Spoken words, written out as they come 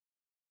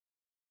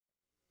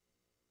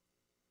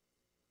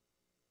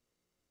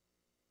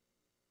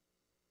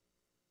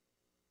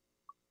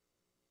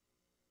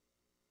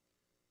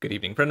Good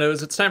evening,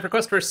 friendos. It's time for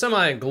Quest for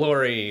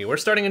Semi-Glory. We're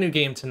starting a new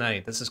game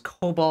tonight. This is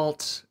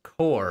Cobalt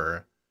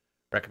Core,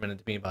 recommended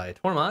to me by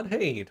Tormod.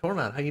 Hey,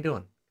 Tormod, how you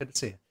doing? Good to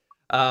see you.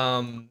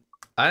 I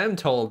am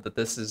told that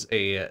this is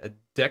a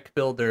deck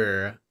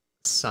builder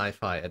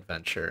sci-fi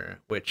adventure,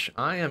 which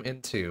I am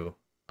into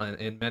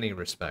in many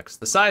respects.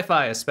 The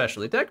sci-fi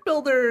especially. Deck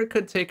builder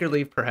could take or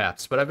leave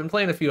perhaps, but I've been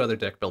playing a few other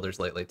deck builders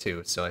lately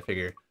too, so I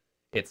figure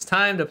it's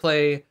time to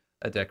play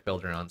a deck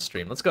builder on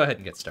stream. Let's go ahead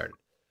and get started.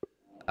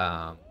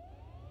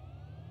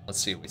 Let's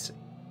see what we see.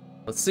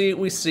 Let's see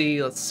what we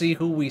see. Let's see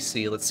who we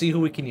see. Let's see who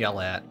we can yell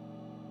at.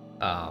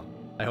 I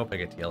hope I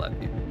get to yell at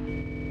people.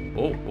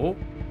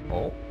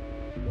 Oh,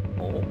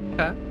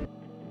 okay.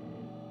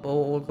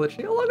 Oh,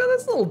 glitchy. Oh, look at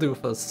this little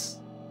doofus.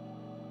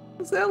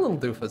 What's that little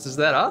doofus? Is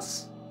that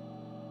us?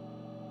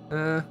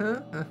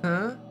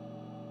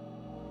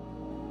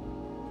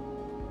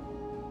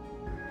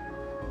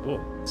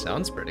 Oh,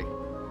 sounds pretty.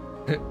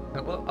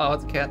 Well, oh,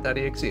 it's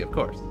cat.exe, of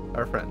course.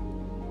 Our friend.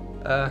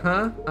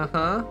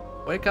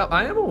 Wake up.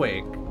 I am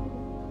awake.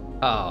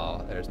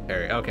 Oh, there's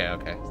Perry. Okay.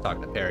 He's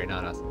talking to Perry,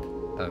 not us.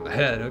 My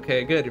head.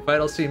 Okay, good. Your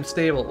vitals seem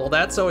stable. Well,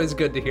 that's always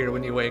good to hear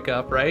when you wake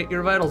up, right?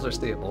 Your vitals are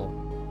stable.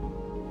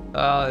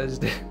 Oh, there's...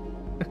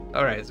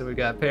 Alright, so we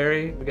got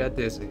Perry, we got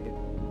Dizzy.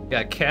 We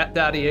got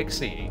cat.exe.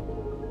 Did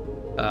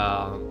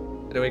I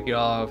wake you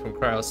all from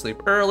cryo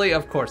sleep early?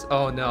 Of course.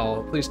 Oh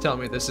no, please tell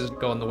me this isn't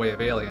going the way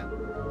of Alien.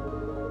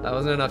 That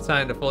wasn't enough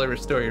time to fully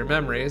restore your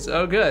memories.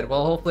 Oh good,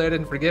 well hopefully I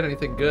didn't forget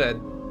anything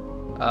good.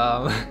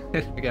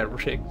 We got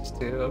Riggs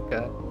too,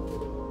 okay.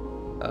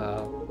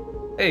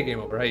 Hey Game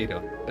Over, how you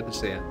doing? Good to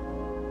see you.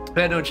 I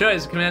had no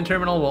choice. Command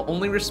terminal will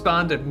only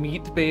respond to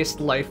meat-based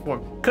life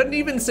form. Couldn't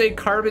even say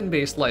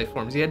carbon-based life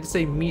forms. You had to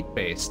say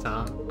meat-based,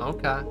 huh?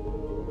 Okay.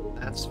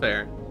 That's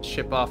fair.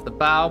 Ship off the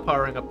bow,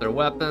 powering up their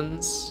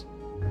weapons.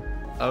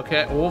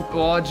 Okay. Oh,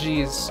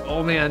 jeez.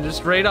 Oh, man.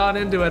 Just right on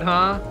into it,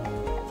 huh?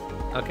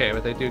 Okay,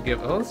 but they do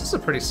give... Oh, this is a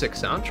pretty sick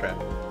soundtrack.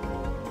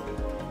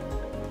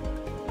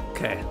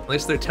 Okay. At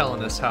least they're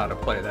telling us how to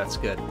play. That's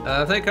good.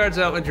 Play cards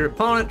out with your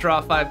opponent.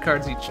 Draw 5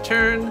 cards each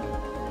turn.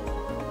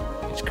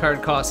 Each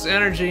card costs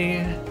energy.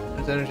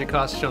 There's energy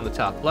cost shown on the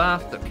top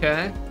left.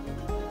 Okay.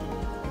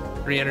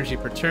 3 energy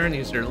per turn.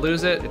 Use it or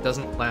lose it. It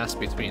doesn't last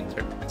between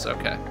turns.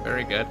 Okay.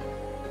 Very good.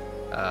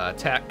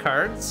 Attack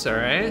cards. All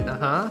right.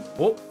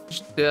 Oh,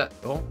 yeah.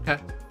 Oh, okay.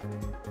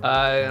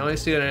 Only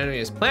see what an enemy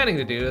is planning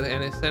to do,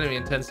 and this enemy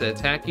intends to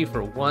attack you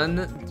for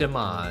 1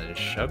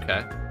 damage.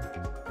 Okay.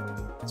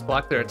 Let's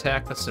block their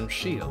attack with some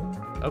shield.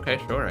 Okay,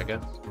 sure, I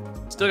guess.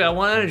 Still got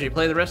 1 energy.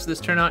 Play the rest of this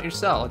turn out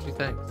yourself. What do you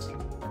think?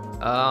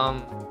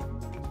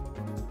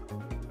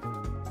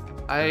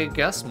 I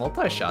guess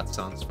multi-shot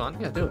sounds fun.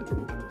 Yeah, do it.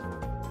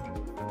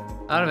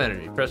 Out of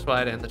energy. Press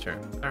Y to end the turn.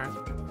 All right.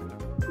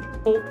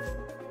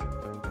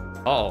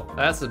 Oh,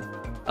 that's a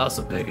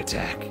big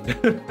attack.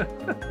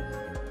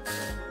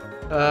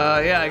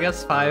 Yeah, I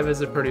guess 5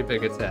 is a pretty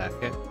big attack.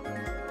 Okay?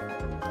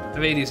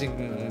 Evade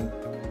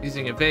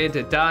using evade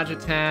to dodge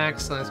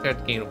attacks. Last card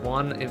to gain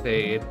 1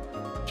 evade,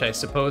 which I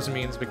suppose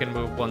means we can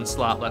move 1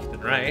 slot left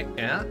and right.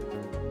 Yeah.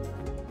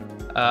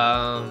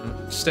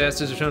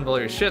 Stats are shown below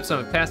your ship.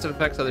 Some have passive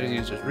effects, others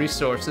use as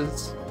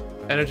resources.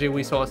 Energy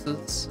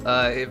resources.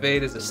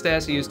 Evade is a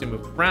stat you use to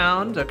move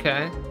around.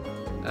 Okay.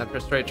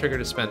 Press right trigger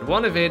to spend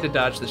 1 evade to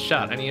dodge the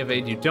shot. Any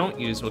evade you don't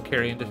use will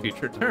carry into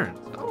future turns.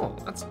 Oh,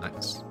 that's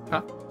nice.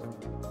 Huh.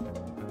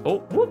 Oh,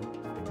 whoop.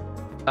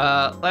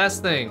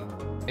 Last thing.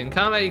 In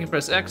combat, you can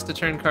press X to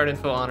turn card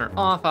info on or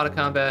off. Out of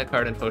combat,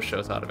 card info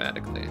shows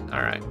automatically.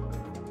 All right.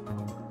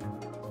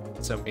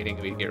 So meaning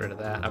we get rid of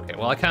that. Okay,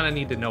 well I kind of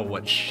need to know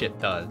what shit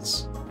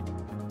does.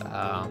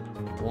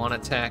 1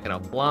 attack and a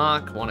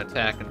block, 1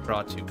 attack and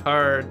draw 2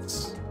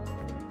 cards.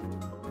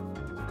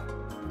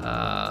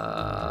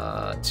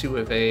 2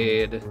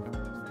 evade.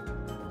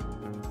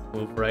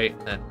 Move right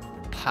and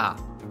pop.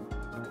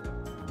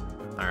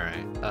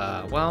 Alright,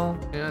 well,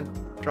 yeah,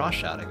 draw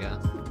shot, I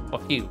guess.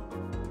 Fuck you.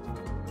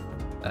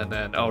 And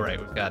then, oh right,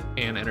 we've got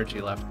an energy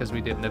left because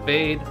we didn't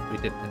evade, we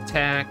didn't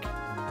attack.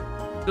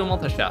 Do a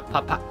multi-shot,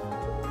 pop, pop.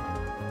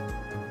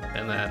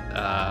 And then,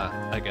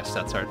 I guess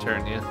that's our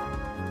turn, yeah.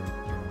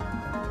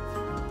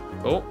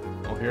 Oh,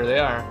 here they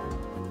are.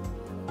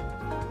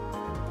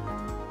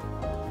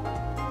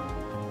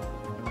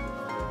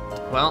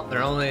 Well,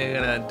 they're only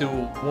gonna do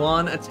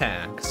 1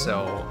 attack,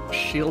 so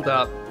shield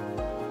up.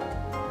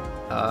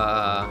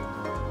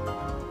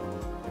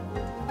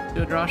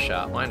 Do a draw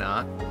shot, why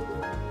not?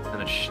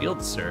 And a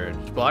shield surge.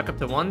 Block up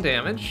to 1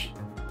 damage.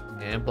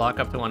 And block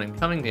up to 1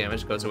 incoming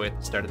damage goes away at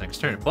the start of next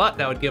turn. But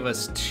that would give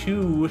us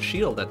 2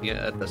 shield at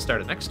the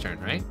start of next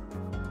turn, right?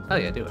 Hell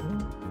yeah, do it.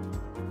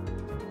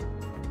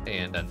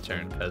 And end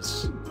turn,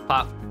 because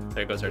pop,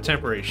 there goes our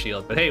temporary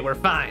shield. But hey, we're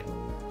fine.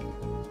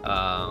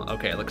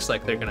 Okay, looks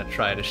like they're gonna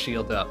try to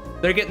shield up.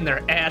 They're getting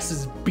their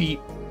asses beat,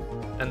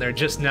 and they're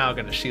just now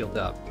gonna shield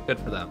up. Good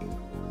for them.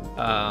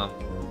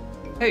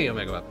 Hey,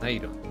 Omega Weapon, how you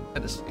doing?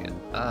 Good to see you.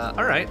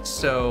 All right,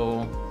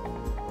 so.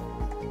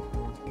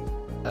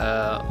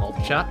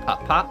 Multi-shot,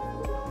 pop, pop.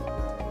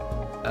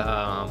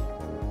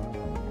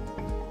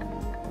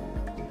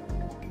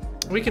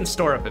 we can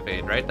store up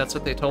evade, right? That's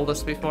what they told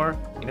us before.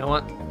 You know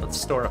what? Let's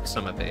store up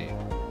some evade.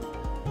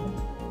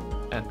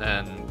 And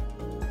then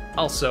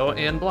also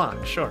and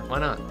block. Sure, why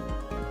not?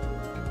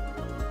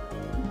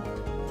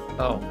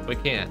 Oh, we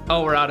can't.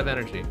 Oh, we're out of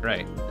energy.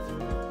 Right.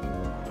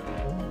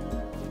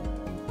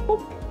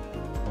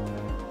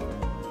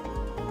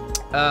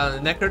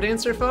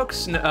 Necrodancer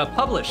folks?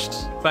 Published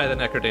by the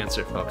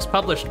Necrodancer folks.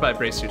 Published by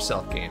Brace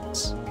Yourself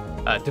Games.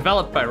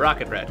 Developed by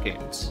Rocket Rat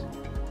Games.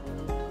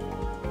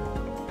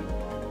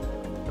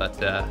 But,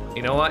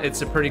 you know what?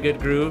 It's a pretty good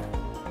groove.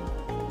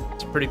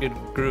 It's a pretty good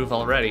groove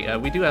already.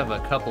 We do have a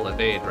couple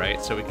evade,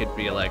 right? So we could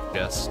be like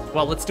just...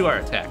 Well, let's do our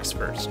attacks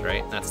first,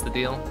 right? That's the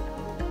deal.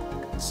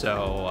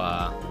 So,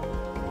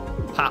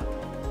 pop.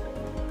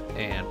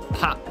 And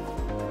pop.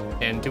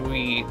 And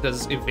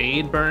does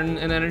evade burn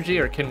an energy,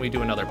 or can we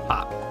do another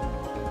pop?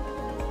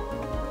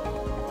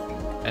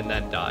 And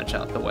then dodge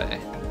out the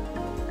way.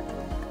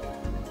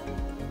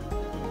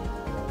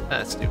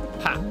 Let's do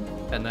pop,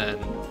 and then,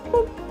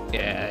 boop.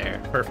 Yeah,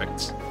 there,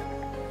 perfect.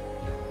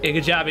 Yeah,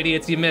 good job,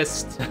 idiots, you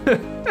missed.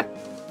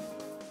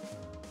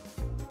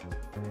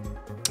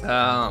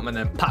 And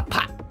then pop,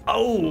 pop.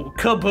 Oh,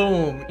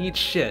 kaboom, eat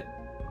shit.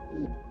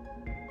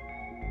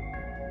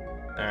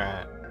 All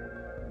right.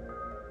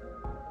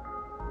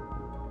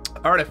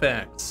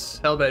 Artifacts.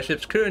 Held by a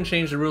ship's crew and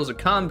change the rules of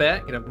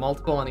combat. You can have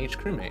multiple on each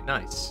crewmate.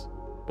 Nice.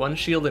 One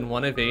shield and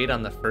one evade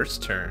on the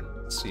first turn.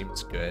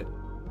 Seems good.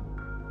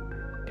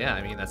 Yeah,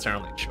 I mean, that's our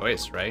only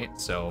choice, right?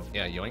 So,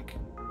 yeah, yoink.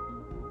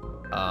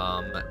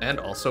 And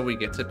also we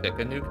get to pick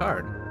a new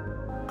card.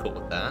 Cool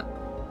with that.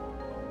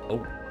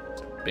 Oh,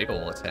 it's a big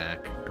ol'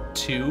 attack.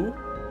 2.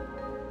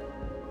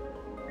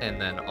 And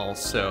then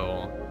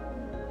also...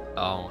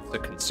 Oh, it's a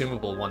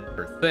consumable 1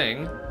 per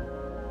thing.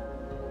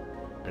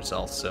 There's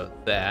also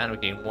that. We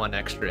gain 1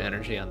 extra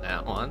energy on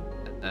that one.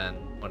 And then,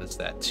 what is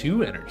that?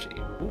 2 energy.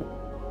 Ooh.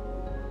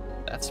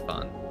 That's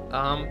fun.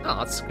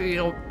 No, it's, you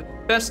know,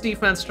 best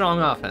defense, strong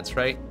offense,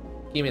 right?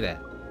 Give me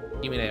that.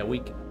 Give me that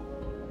weak.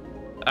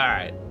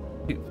 Alright.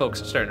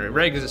 Folks are starting to...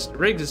 Riggs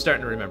is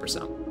starting to remember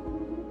some.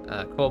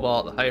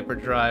 Cobalt, the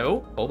hyperdrive.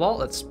 Oh, Cobalt,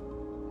 that's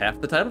half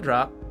the title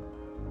drop.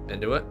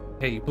 Into it.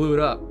 Hey, you blew it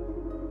up.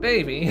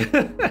 Baby.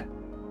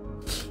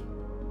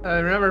 I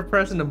remember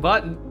pressing the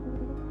button.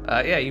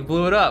 Yeah, you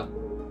blew it up.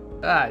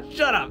 Ah,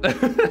 shut up.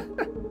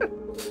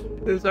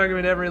 This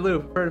argument every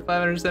loop. I've heard it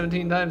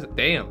 517 times.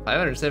 Damn,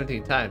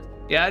 517 times.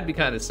 Yeah, I'd be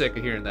kind of sick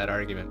of hearing that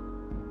argument.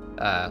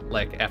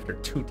 Like after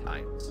 2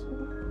 times.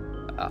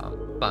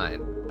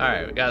 Fine. All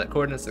right, we got the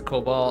coordinates of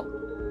Cobalt.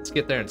 Let's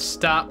get there and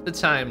stop the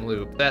time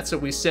loop. That's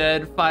what we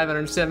said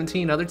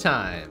 517 other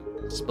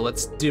times. But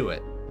let's do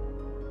it.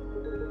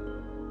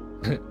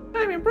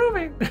 I'm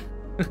improving.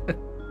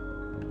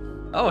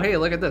 Oh, hey,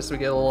 look at this. We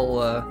get a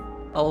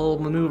little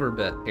maneuver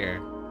bit here.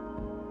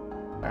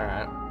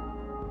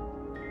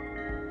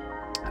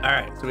 All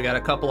right, so we got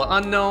a couple of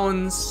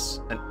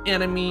unknowns, an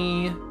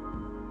enemy.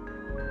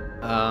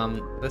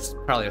 This is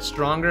probably a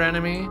stronger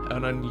enemy,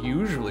 an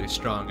unusually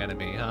strong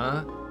enemy,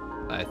 huh?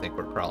 I think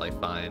we're probably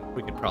fine.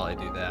 We could probably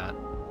do that.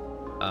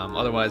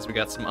 Otherwise, we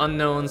got some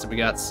unknowns. We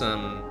got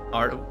some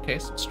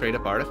some straight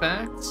up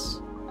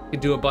artifacts. We could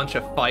do a bunch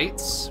of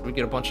fights. We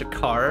get a bunch of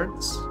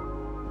cards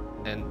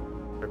and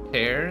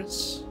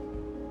repairs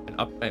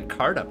and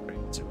card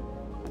upgrades.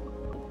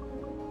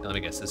 Let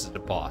me guess, this is the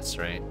boss,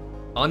 right?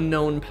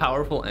 Unknown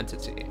powerful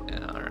entity.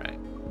 Yeah, all right.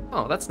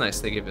 Oh, that's nice.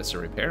 They gave us a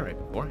repair right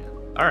beforehand.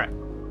 All right.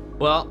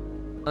 Well,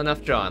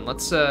 enough John.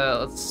 Let's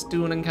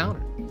do an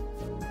encounter.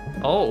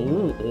 Oh,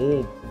 ooh,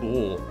 oh,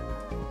 ooh.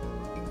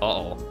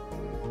 Uh-oh.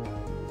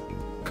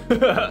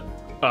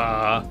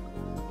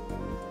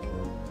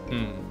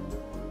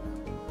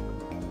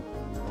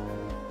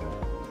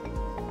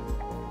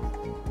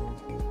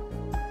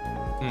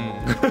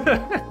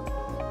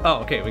 Oh,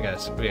 okay, we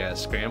gotta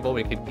scramble.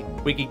 We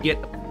could get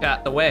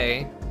out the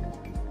way.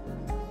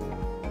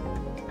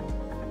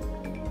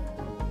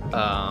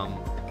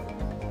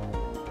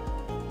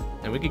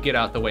 And we could get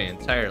out the way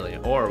entirely,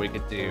 or we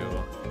could do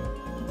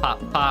pop,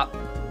 pop.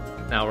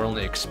 Now we're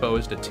only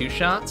exposed to 2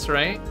 shots,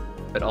 right?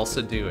 But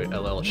also do a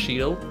little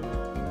shield,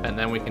 and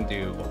then we can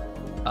do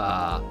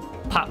pop,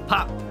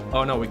 pop.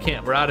 Oh no, we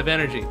can't. We're out of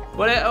energy.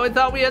 What? Oh, I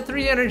thought we had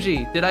 3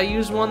 energy. Did I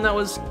use one that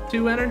was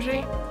 2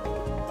 energy?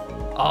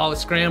 Oh,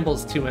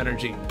 scramble's 2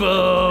 energy.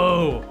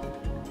 Boo!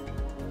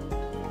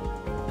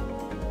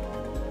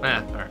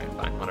 Ah, all right,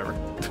 fine, whatever.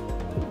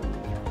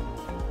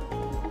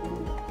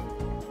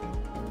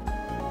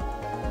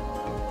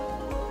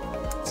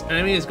 This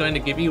enemy is going to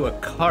give you a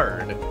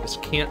card. This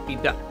can't be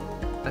done.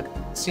 That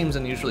seems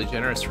unusually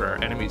generous for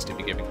our enemies to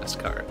be giving us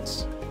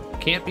cards.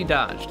 Can't be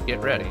dodged. Get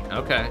ready.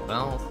 Okay,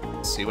 well,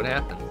 let's see what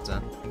happens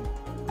then.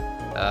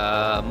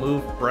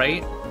 Move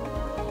right.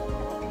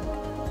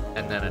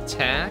 And then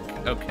attack.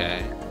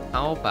 Okay.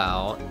 How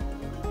about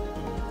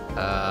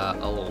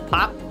a little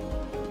pop?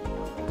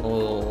 A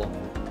little...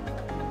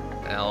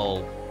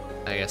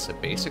 I guess a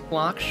basic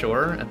block,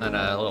 sure. And then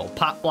a little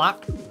pop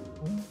block.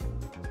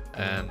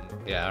 And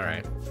yeah,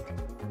 alright.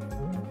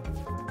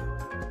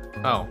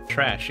 Oh,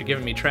 trash. You're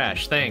giving me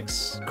trash.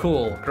 Thanks.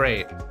 Cool.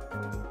 Great.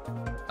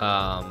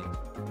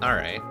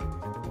 Alright.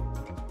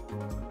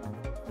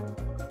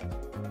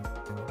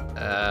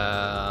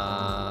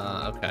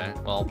 Okay.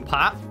 Well,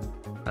 pop.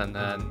 And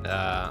then,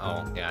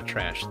 oh, yeah,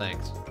 trash.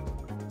 Thanks.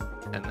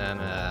 And then,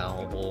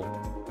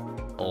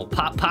 we'll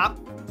pop, pop.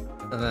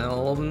 And then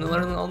I'll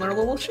learn a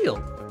little shield.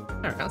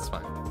 Alright, that's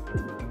fine.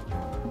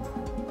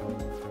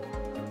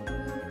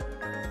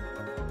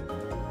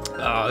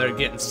 Oh, they're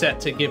getting set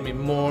to give me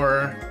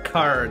more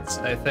cards,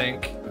 I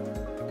think.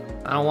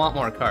 I don't want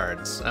more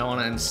cards. I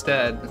want to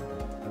instead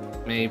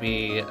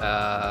maybe,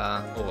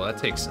 oh, that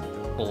takes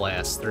the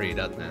last 3,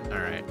 doesn't it?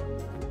 Alright.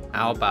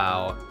 How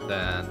about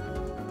then,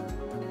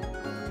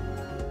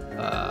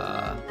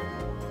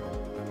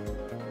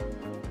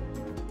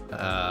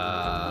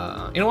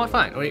 you know what,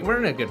 fine. We're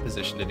in a good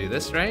position to do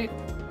this, right?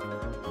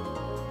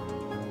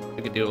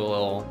 We could do a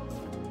little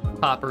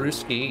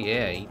Paparuski.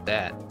 Yeah, eat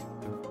that.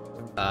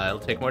 It'll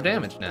take more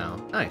damage now.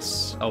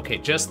 Nice. Okay,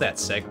 just that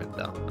segment,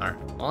 though. Alright,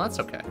 well, that's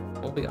okay.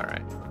 We'll be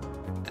alright.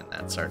 And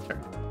that's our turn.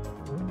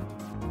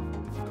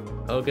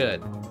 Oh,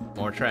 good.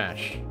 More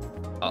trash.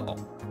 Uh-oh.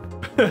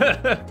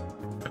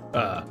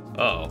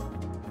 Uh-oh.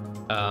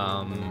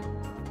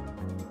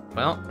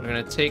 Well, we're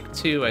gonna take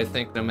 2, I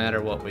think, no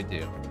matter what we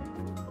do.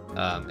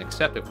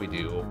 Except if we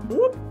do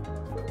whoop,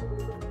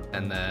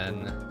 and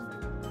then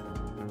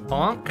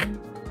honk,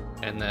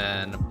 and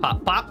then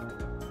pop, pop,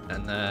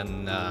 and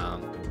then,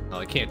 oh,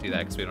 I can't do that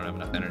because we don't have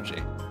enough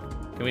energy.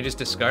 Can we just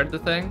discard the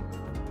thing?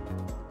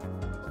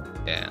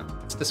 Yeah,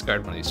 let's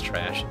discard one of these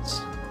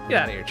trashes.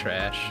 Get out of here,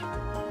 trash.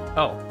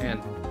 Oh, and,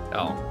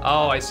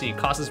 oh, I see.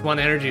 Costs us 1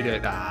 energy to,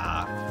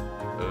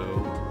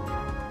 ooh.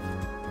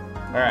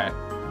 Alright.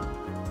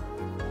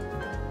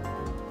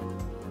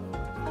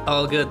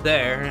 All good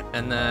there,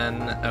 and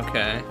then,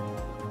 okay.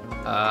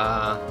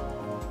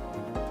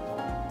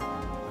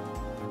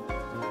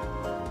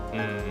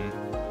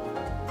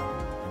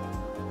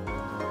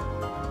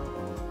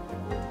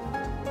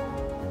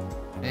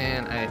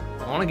 Man, I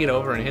want to get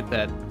over and hit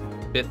that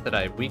bit that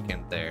I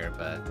weakened there,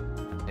 but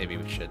maybe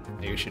we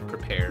should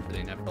prepare for the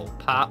inevitable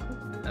pop,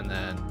 and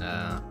then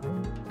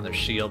another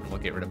shield, and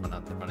we'll get rid of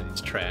one of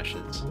these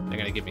trashes. They're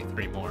gonna give me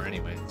 3 more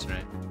anyways,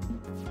 right?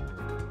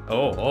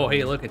 Oh,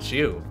 hey, look at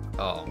you.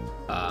 Oh,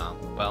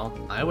 well,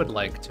 I would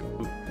like to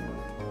poop.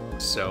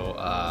 So,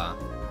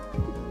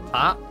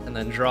 pop, and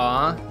then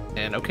draw,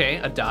 and okay,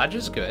 a dodge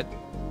is good.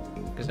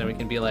 Because then we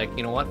can be like,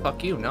 you know what,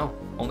 fuck you, no.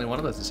 Only one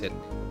of those is hit.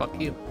 Fuck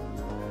you.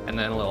 And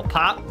then a little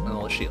pop, and a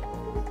little shield.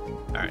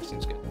 Alright,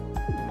 seems good.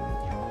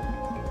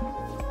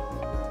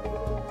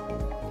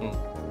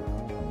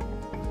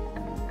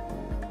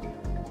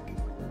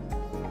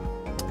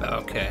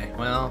 Okay,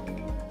 well...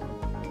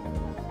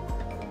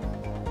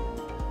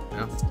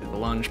 let's do the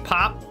lunge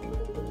pop.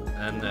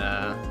 And,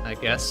 I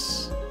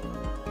guess...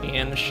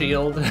 and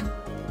shield.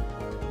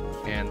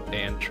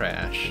 and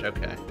trash,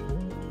 okay.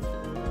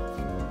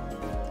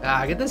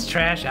 Get this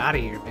trash out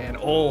of here, man.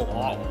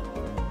 Oh.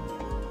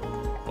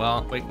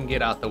 Well, we can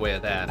get out the way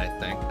of that, I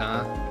think,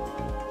 huh?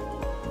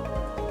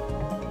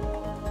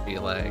 Be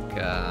like,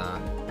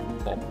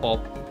 pop,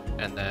 pop,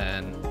 and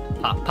then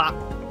pop, pop.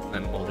 And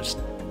then we'll just,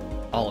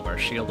 all of our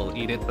shield will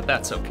eat it, but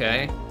that's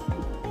okay.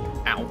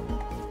 Ow.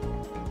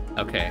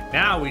 Okay,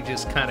 now we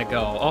just kind of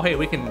go, oh, hey,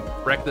 we can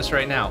wreck this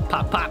right now.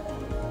 Pop, pop,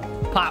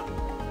 pop,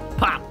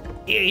 pop.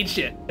 Eat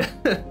shit.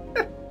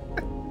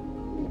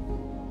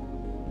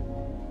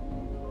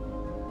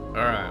 All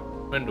right,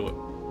 into it.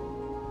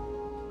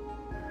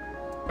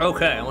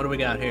 Okay, what do we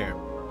got here?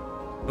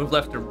 Move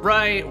left to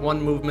right,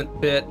 1 movement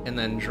bit, and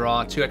then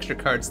draw 2 extra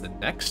cards the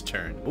next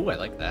turn. Ooh, I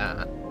like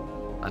that.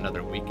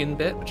 Another weaken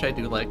bit, which I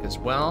do like as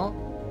well.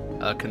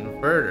 A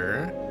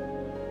converter.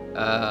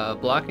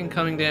 Blocking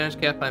coming damage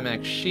capped by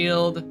max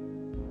shield.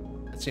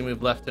 Let's see,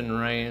 move left and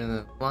right, and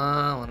then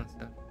blah,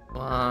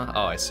 blah.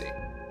 Oh, I see.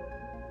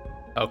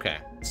 Okay,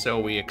 so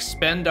we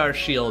expend our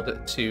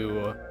shield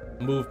to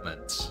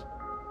movement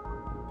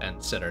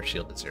and set our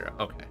shield to 0.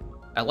 Okay.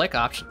 I like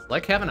options.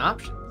 Like having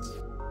options.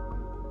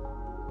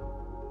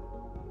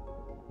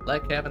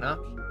 Like having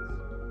options.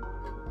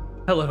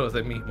 Hello,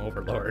 the meme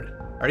overlord.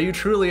 Are you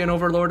truly an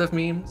overlord of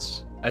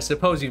memes? I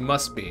suppose you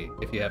must be,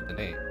 if you have the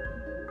name.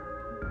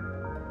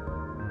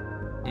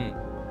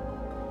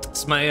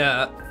 It's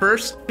my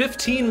first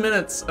 15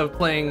 minutes of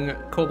playing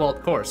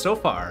Cobalt Core. So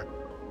far,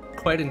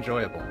 quite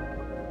enjoyable.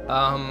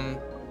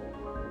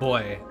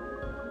 Boy.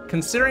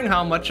 Considering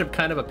how much of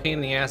kind of a pain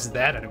in the ass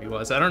that enemy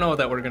was, I don't know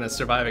that we're gonna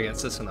survive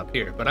against this one up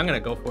here, but I'm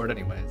gonna go for it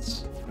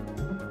anyways.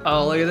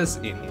 Oh, look at this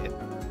idiot.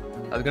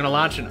 I was gonna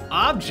launch an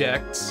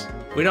object.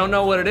 We don't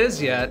know what it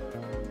is yet.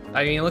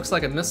 I mean, it looks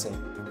like a missile.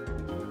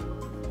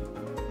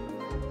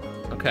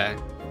 Okay.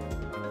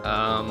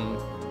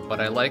 But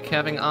I like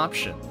having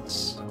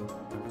options.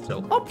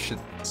 So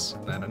options,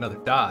 and then another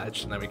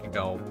dodge, and then we can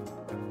go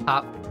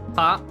pop,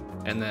 pop,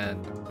 and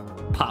then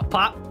pop,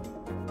 pop.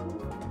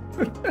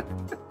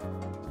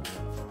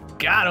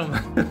 Got him.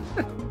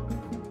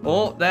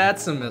 Oh,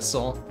 that's a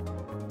missile.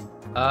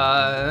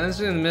 This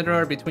is in the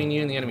mid-roar between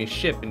you and the enemy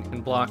ship and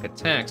can block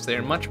attacks. They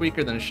are much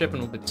weaker than a ship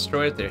and will be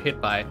destroyed if they're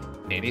hit by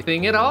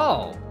anything at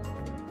all.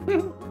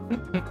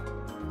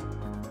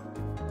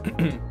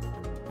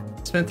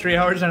 Spent 3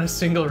 hours on a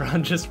single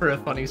run just for a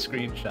funny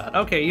screenshot.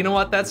 Okay, you know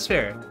what? That's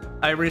fair.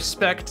 I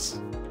respect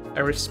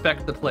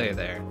the play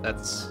there.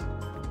 That's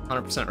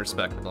 100%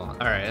 respectable. All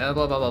right,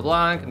 blah blah blah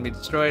blah can be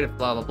destroyed if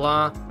blah blah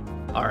blah.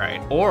 All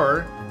right,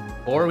 or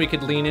we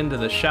could lean into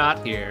the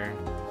shot here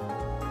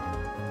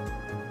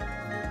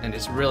and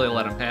just really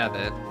let him have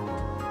it,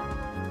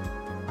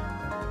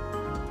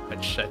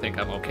 which I think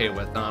I'm okay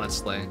with,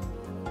 honestly.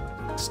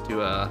 Let's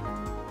do a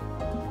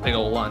big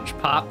old lunge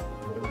pop,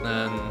 and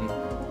then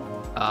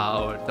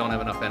don't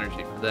have enough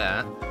energy for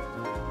that.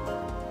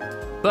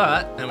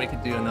 But then we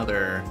could do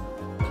another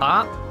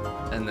pop,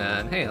 and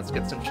then hey, let's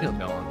get some shield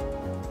going,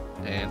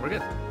 and we're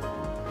good.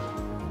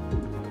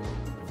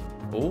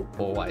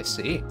 Oh, I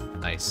see.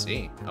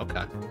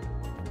 Okay.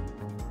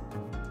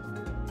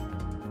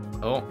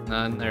 Oh,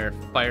 and they're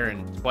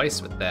firing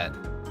twice with that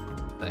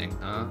thing,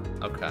 huh?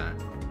 Okay.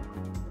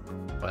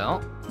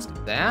 Well, let's do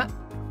that.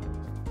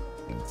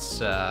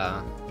 Let's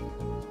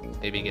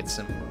maybe get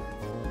some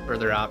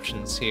further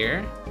options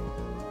here.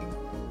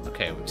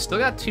 Okay, we've still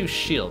got 2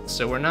 shields,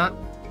 so we're not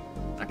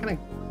gonna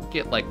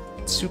get like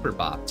super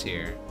bopped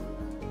here.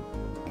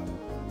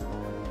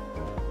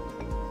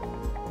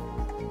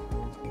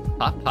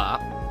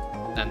 Pop,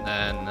 and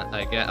then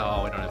I get,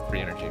 oh, we don't have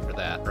free energy for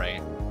that,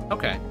 right?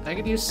 Okay, I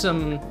could use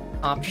some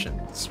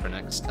options for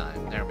next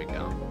time. There we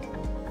go.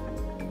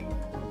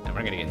 And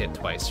we're gonna get hit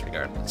twice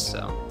regardless,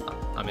 so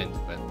I'm into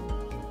it.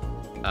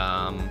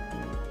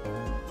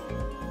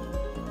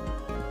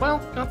 Well,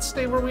 let's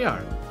stay where we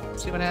are.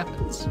 See what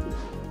happens.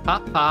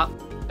 Pop,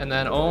 and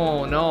then,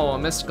 oh no, a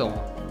mystical.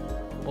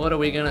 What are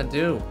we gonna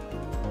do?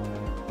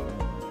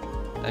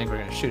 I think we're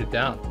gonna shoot it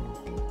down.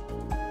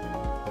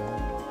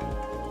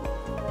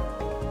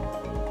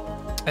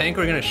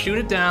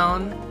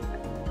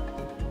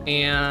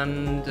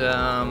 And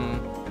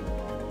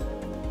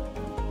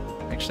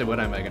actually, what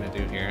am I gonna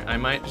do here? I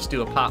might just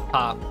do a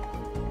pop,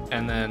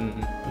 and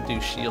then do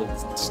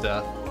shields and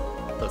stuff.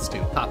 Let's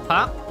do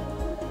pop,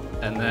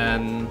 and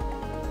then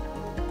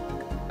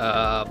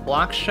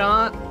block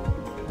shot,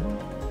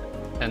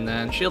 and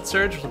then shield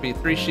surge, which will be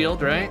 3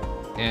 shield, right?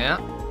 Yeah.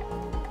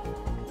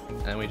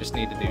 And we just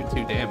need to do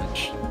 2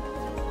 damage.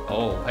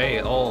 Oh, hey,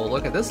 oh,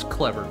 look at this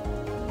clever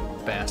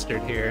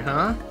bastard here,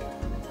 huh?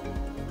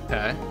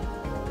 Okay.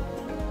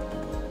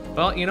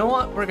 Well, you know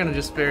what? We're gonna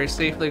just very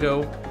safely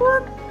go.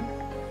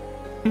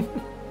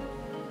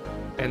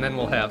 And then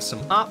we'll have some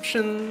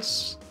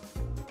options.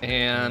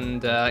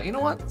 And you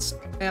know what? Let's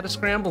add a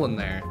scramble in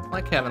there. I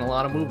like having a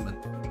lot of movement.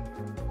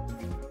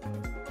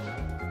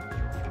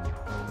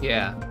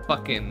 Yeah,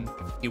 fucking,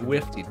 you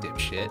whiffed, you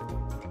dipshit.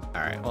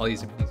 Alright, well,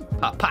 easy peasy.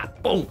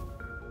 Pop, boom!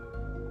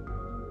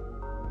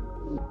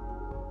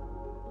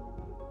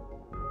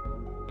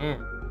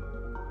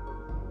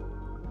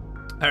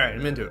 Alright,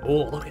 I'm into it.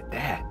 Oh, look at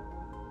that.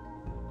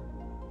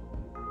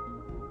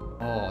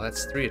 Oh,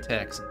 that's 3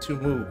 attacks and 2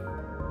 move.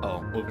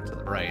 Oh, move it to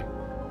the right.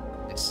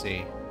 I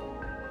see.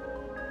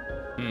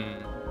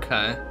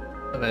 Okay.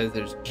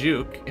 There's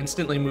juke.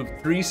 Instantly move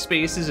 3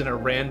 spaces in a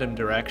random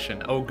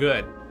direction. Oh,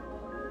 good.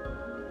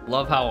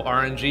 Love how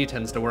RNG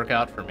tends to work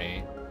out for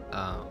me.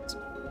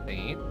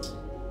 Faint.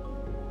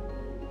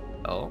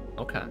 Oh,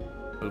 okay.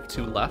 Move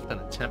 2 left and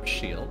attempt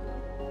shield.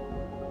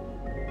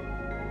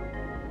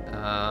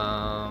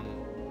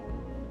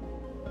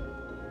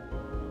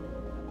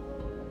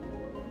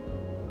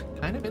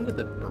 Kind of into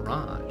the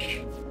barrage.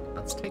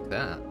 Let's take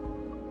that.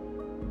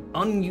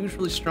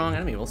 Unusually strong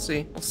enemy. We'll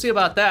see. We'll see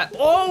about that.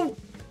 Oh!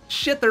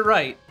 Shit, they're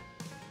right.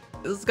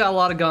 This has got a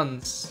lot of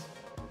guns.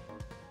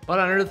 What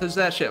on earth is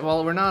that shit?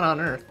 Well, we're not on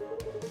Earth.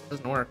 It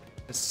doesn't work.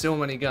 There's so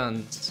many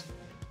guns.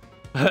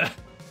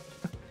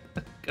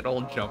 Good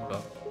old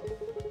Jumbo.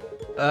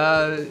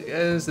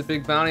 Is the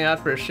big bounty out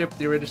for a ship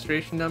with your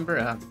registration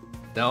number?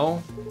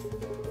 No.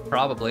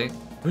 Probably.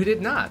 We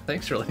did not.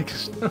 Thanks for letting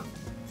us know.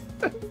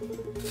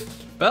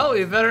 Well,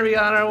 we better be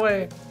on our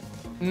way.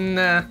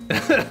 Nah.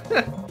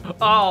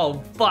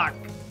 Oh, fuck.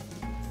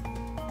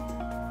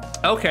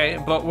 Okay,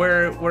 but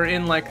we're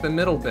in like the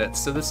middle bit,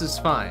 so this is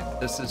fine.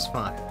 This is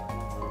fine.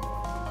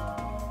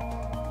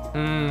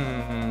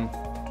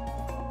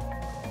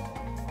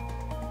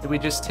 Do we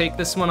just take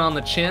this one on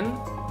the chin?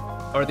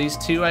 Or these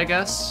 2, I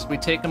guess? We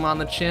take them on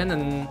the chin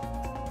and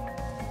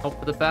hope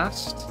for the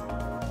best?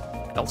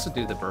 Could also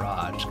do the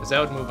barrage, because that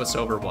would move us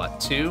over, what,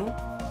 2?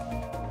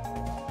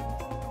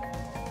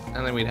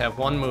 And then we'd have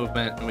 1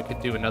 movement, and we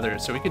could do another,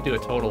 so we could do a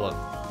total of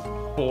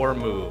 4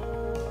 move.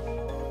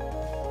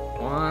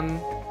 1,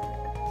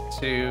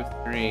 2,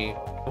 3,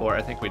 4.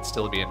 I think we'd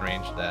still be in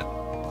range of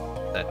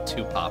that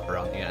 2 popper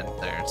on the end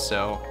there.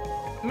 So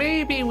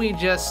maybe we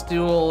just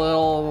do a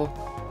little,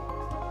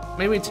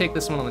 maybe we take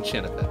this one on the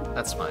chin a bit.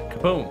 That's fine.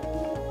 Kaboom!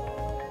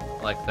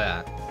 Like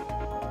that.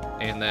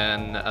 And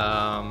then,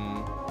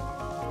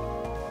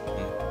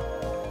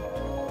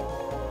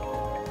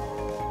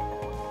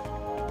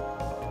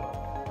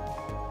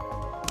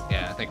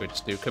 Yeah, I think we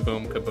just do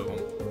kaboom,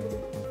 kaboom.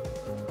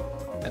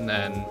 And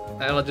then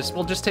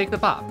we'll just take the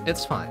bop.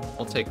 It's fine.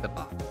 We'll take the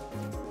bop.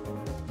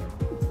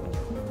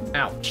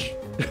 Ouch.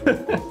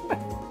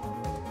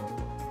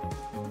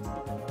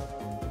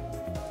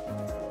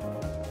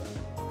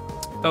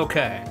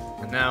 Okay,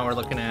 and now we're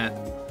looking at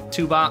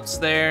 2 bops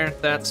there.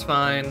 That's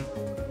fine.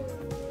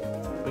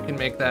 We can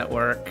make that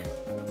work.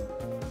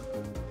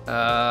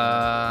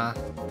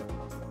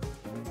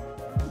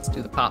 Let's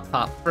do the pop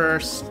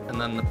first, and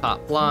then the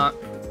pop block,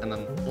 and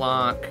then the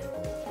block.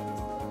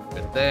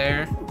 Good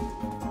there.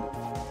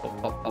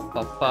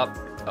 Pop.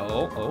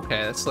 Oh,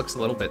 okay, this looks a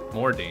little bit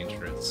more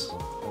dangerous.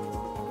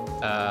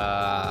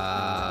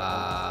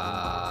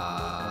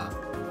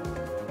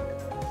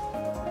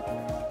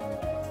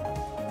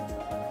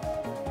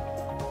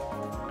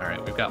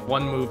 Alright, we've got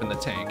 1 move in the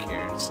tank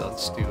here, so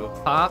let's do a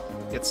pop,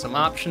 get some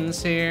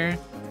options here.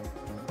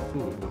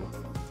 Ooh.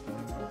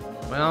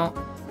 Well,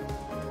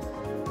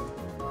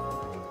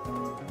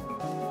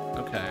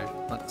 okay,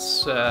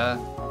 let's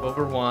go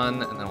over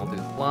 1, and then we'll do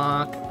the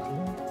block.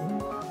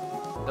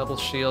 Double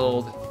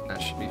shield,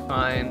 that should be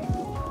fine.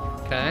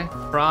 Okay,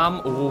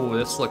 prom, ooh,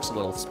 this looks a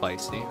little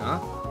spicy, huh?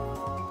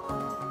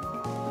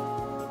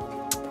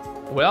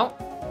 Well,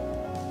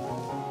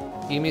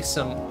 give me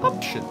some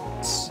options.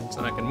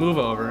 So I can move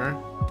over,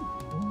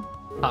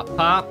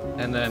 pop,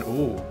 and then,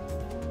 ooh.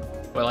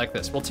 Well, I like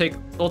this. We'll take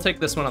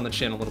this one on the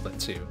chin a little bit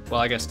too.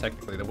 Well, I guess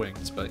technically the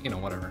wings, but you know,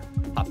 whatever.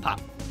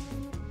 Pop.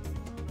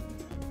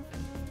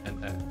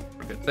 And then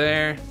we're good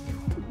there.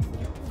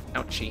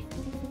 Ouchie.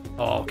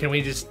 Oh, can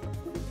we just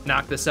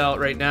knock this out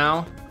right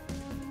now?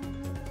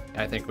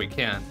 I think we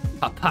can.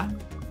 Pop, and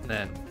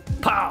then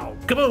pow,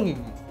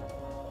 kaboom!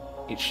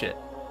 Eat shit.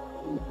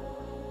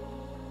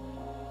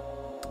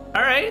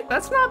 All right,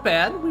 that's not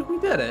bad. We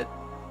did it.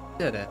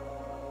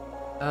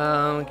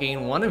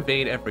 Gain 1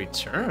 evade every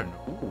turn.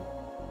 Ooh.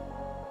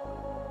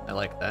 I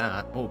like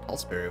that. Oh,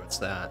 Pulse Berry, what's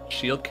that?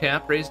 Shield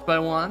cap raised by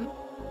 1.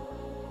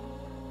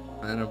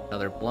 And then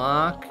another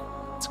block.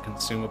 It's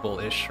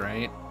consumable-ish,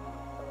 right?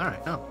 All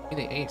right, no, give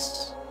me the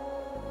ace.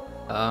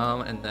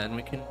 And then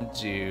we can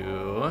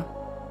do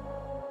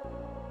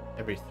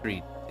every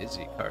 3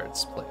 Dizzy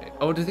cards played.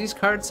 Oh, do these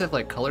cards have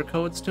like color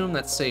codes to them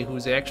that say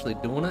who's actually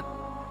doing it?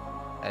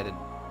 I didn't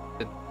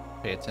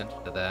pay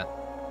attention to that.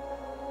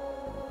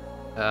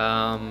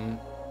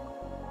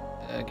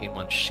 Gain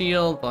 1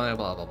 shield, blah,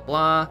 blah, blah,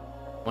 blah.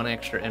 1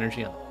 extra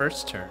energy on the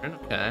first turn,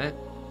 okay.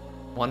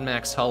 1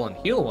 max hull and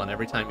heal 1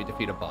 every time you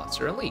defeat a boss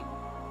or elite.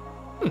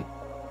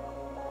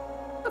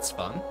 That's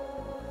fun.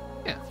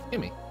 Yeah,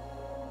 gimme.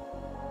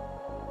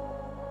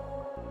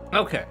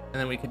 Okay, and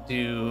then we could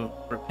do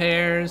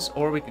repairs,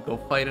 or we could go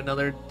fight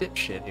another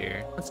dipshit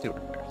here. Let's do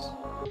repairs.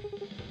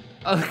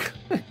 Oh,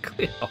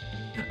 Cleo.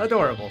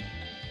 Adorable.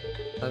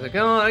 I was like,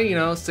 oh, you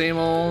know, same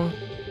old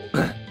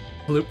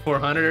loop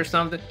 400 or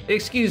something.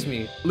 Excuse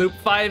me, loop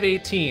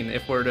 518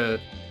 if we're to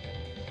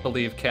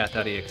believe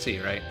cat.exe,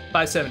 right?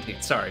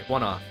 517, sorry,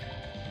 1 off.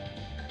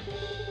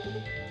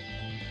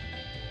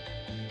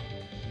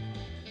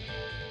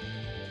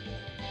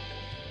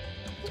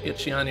 Let's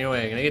get you on your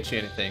way. Can I get you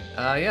anything?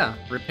 Yeah,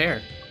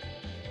 repair.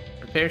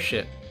 Repair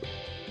shit.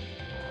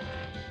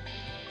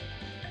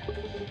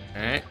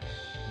 Alright.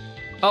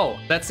 Oh,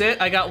 that's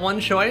it? I got 1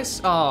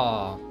 choice?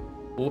 Oh,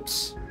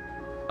 whoops.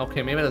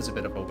 Okay, maybe that's a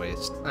bit of a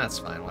waste. That's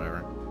fine,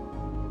 whatever.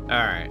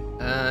 Alright,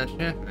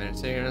 check.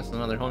 Synchronous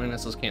and other homing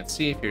missiles can't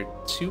see if you're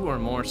 2 or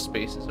more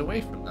spaces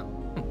away from them.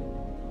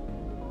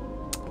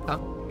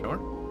 Oh, sure.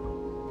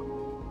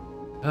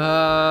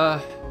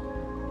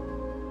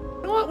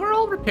 You know what? We're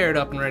all repaired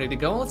up and ready to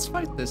go. Let's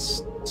fight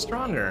this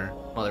stronger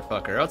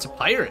motherfucker. Oh, it's a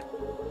pirate.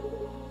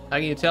 How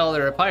can you tell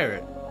they're a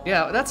pirate?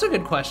 Yeah, that's a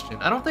good question.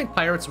 I don't think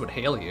pirates would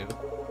hail you.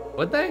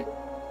 Would they?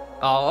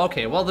 Oh,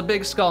 okay. Well, the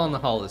big skull in the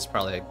hull is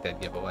probably a dead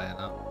giveaway,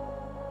 no?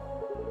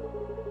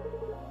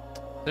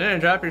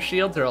 Then drop your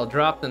shields or I'll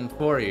drop them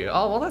for you.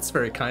 Oh, well, that's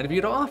very kind of you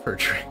to offer,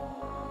 Trey.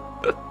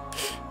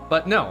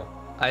 But no,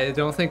 I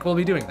don't think we'll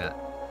be doing that.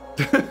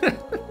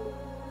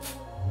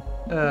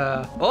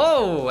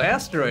 Oh,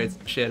 asteroids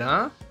and shit,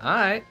 huh?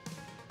 Alright.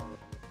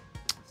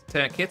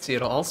 Attack hits you,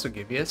 it'll also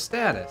give you a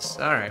status.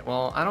 Alright,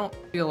 well, I don't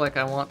feel like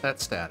I want that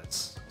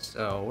status.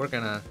 So we're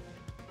gonna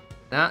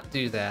not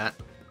do that.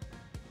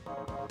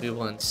 We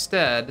will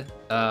instead,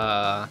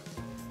 I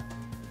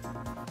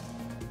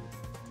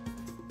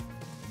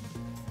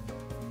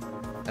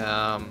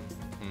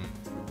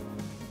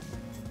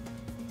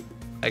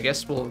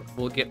guess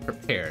we'll get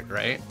prepared,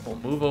 right? We'll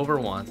move over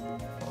 1.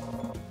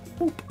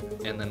 Boop.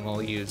 And then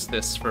we'll use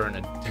this for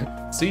an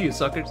see you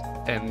suckers,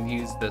 and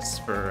use this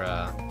for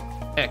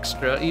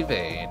extra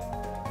evade.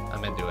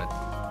 I'm into it.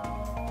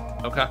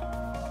 Okay.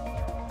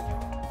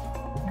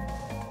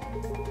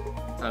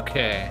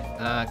 Okay.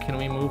 Can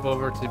we move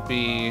over to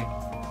be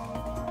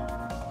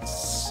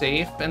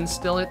safe and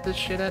still hit this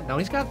shit at? No,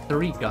 he's got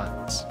 3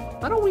 guns.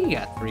 Why don't we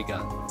get 3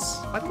 guns?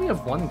 Why do we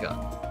have 1 gun?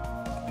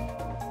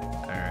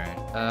 Alright,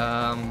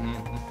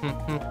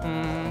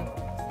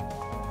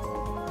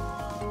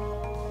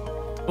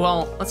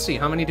 Well, let's see.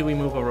 How many do we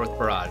move over with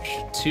barrage?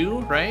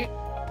 2, right?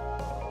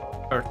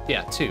 Or,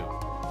 yeah, 2.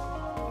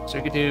 So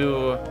we could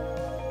do...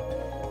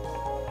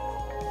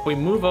 If we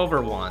move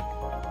over 1...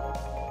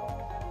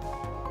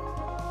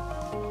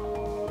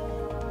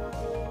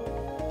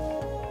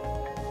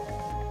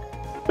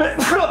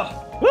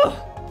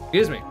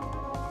 Excuse me.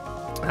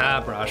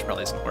 Barrage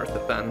probably isn't worth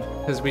it then.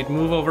 Because we'd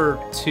move over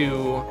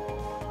 2...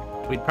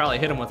 We'd probably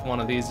hit him with one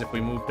of these if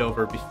we moved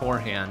over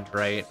beforehand,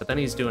 right? But then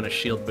he's doing a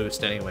shield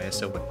boost anyway,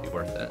 so it wouldn't be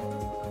worth it.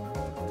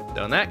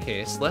 So in that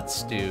case,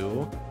 let's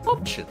do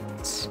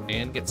options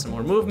and get some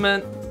more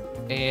movement.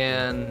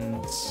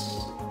 And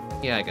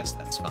yeah, I guess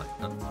that's fine.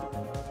 Huh?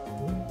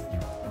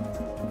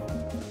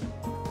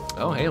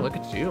 Oh, hey, look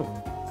at you.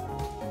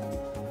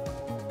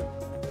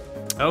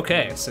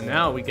 Okay, so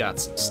now we got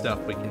some stuff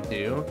we can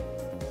do.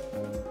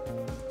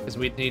 Because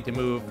we'd need to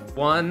move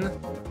 1,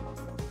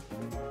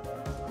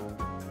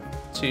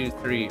 2,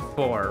 3,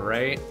 4,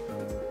 right?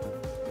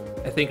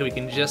 I think we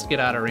can just get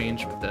out of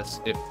range with this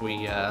if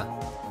we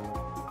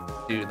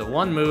do the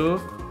 1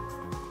 move,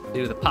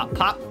 do the pop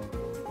pop,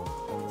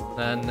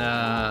 then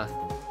I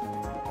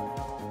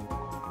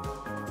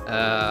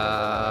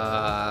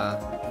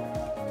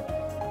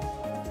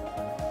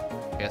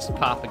guess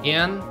pop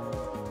again,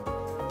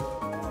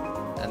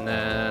 and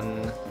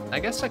then I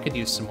guess I could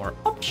use some more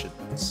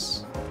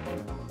options,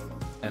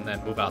 and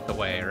then move out the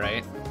way,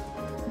 right?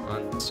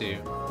 1, 2,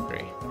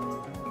 3.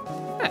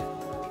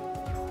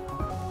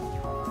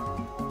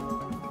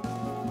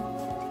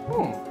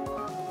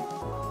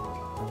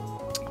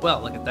 Well,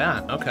 look at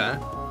that. Okay.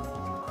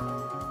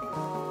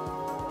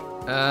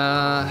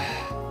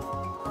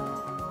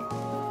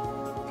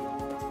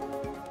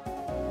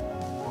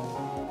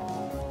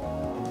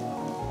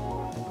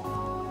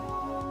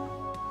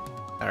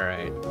 All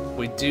right.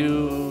 We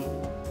do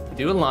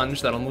a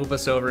lunge that'll move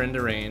us over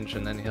into range,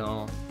 and then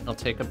he'll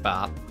take a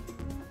bop.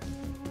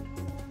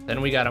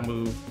 Then we gotta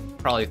move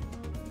probably.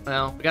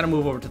 Well, we gotta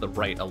move over to the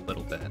right a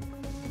little bit,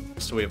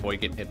 so we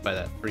avoid getting hit by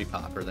that 3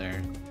 popper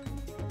there.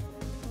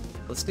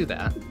 Let's do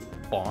that.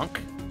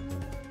 Bonk.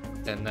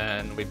 And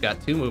then we've got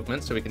 2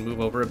 movements, so we can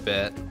move over a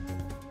bit.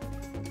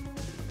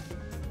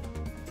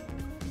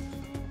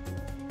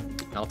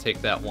 I'll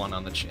take that 1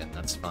 on the chin,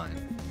 that's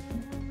fine.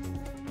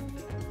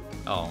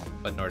 Oh,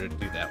 but in order to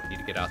do that, we need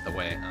to get out the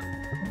way, huh?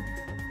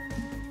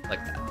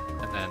 Like that.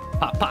 And then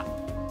pop, pop.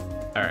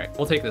 Alright,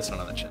 we'll take this one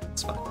on the chin,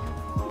 it's fine.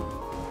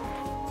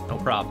 No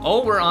problem.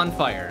 Oh, we're on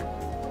fire.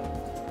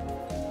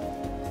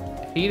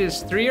 Heat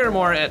is 3 or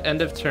more at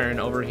end of turn,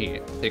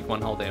 overheat. Take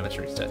 1 hull damage,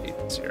 reset heat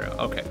to 0.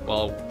 Okay,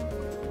 well,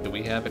 do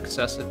we have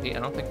excessive heat? I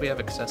don't think we have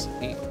excessive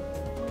heat.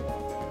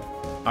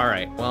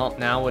 Alright, well,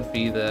 now would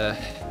be the...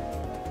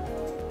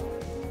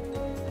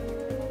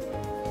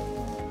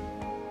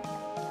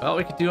 Well,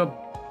 we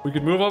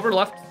could move over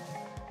left,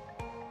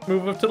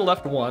 move up to the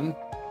left 1,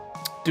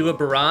 do a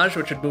barrage,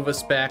 which would move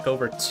us back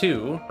over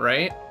 2,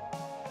 right?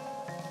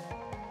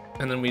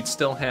 And then we'd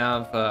still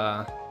have,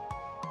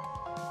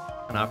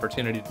 an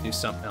opportunity to do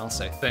something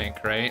else, I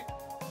think, right?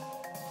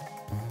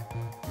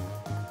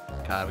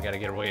 God, we gotta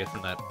get away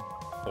from that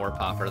 4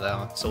 popper,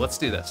 though. So let's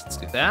do this. Let's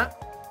do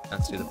that.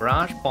 Let's do the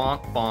barrage.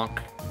 Bonk, bonk,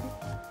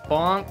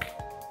 bonk.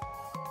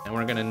 And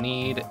we're gonna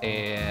need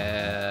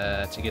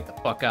to get the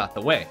fuck out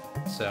the way.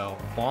 So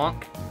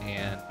bonk,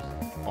 and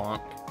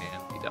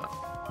be done.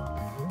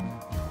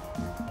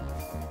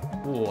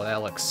 Ooh,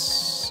 that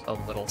looks a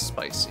little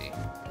spicy.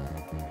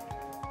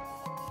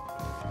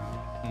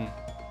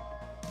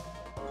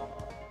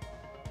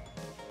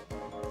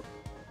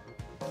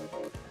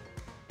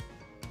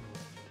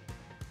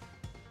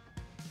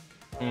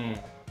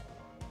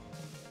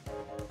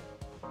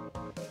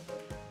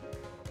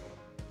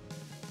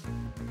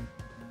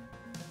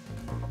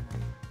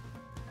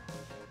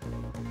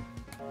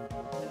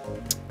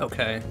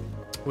 Okay,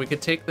 we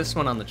could take this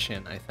one on the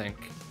chin, I think.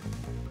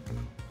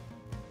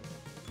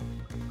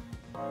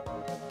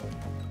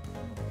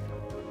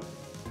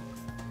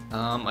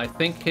 I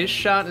think his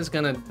shot is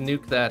gonna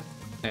nuke that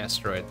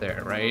asteroid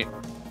there, right?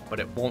 But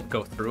it won't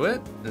go through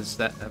it?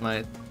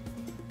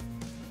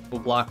 We'll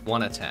block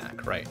 1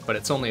 attack, right? But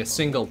it's only a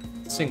single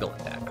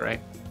attack, right?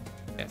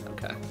 Yeah,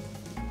 okay.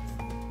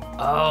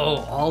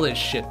 Oh, all this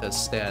shit does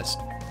status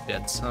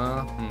bits,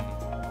 huh?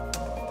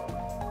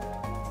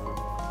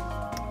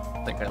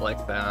 I think I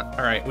like that.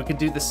 All right, we could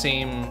do the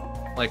same,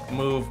 like,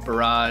 move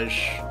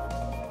barrage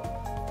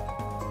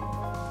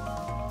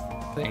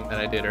thing that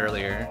I did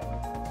earlier.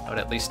 I would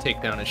at least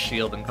take down his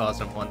shield and cause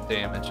him 1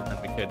 damage, and then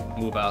we could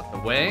move out the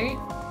way.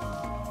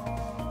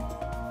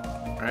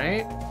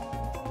 Right?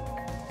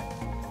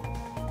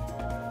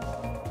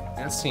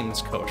 That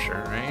seems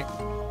kosher, right?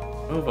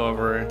 Move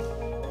over,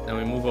 then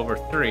we move over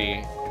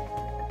 3,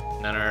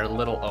 and then our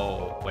little,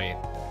 oh, wait.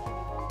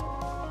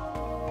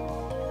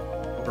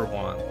 Over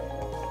 1.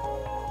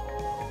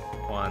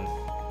 1,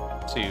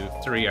 2,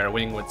 3, our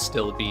wing would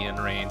still be in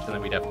range, and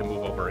then we'd have to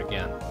move over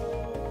again.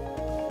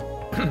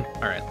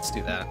 Alright, let's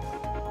do that.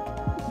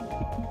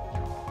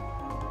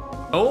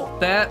 Oh,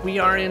 that we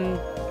are in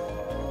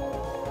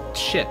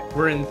shit,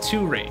 we're in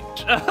 2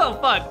 range. Oh,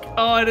 fuck.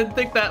 Oh, I didn't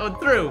think that one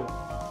through.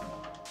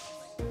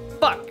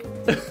 Fuck.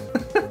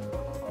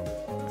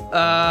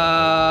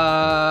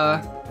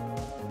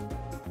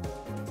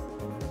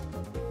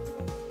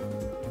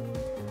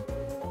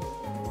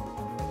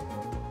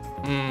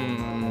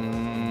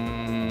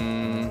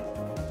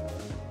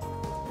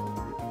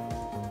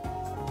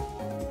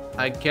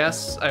 I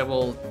guess I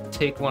will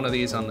take one of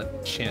these on the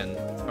chin,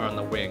 or on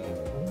the wing.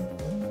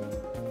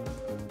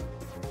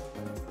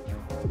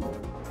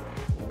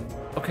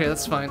 Okay,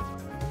 that's fine.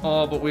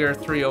 Oh, but we are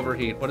 3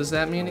 overheat. What does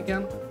that mean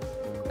again?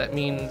 That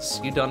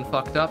means you done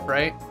fucked up,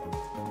 right?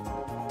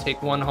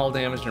 Take 1 hull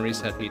damage and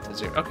reset heat to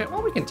 0. Okay,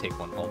 well, we can take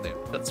 1 hull damage.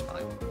 That's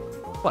fine.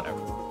 Whatever.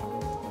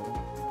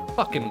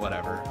 Fucking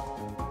whatever.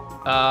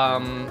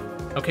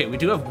 Okay, we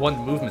do have 1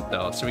 movement,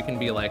 though, so we can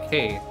be like,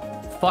 hey,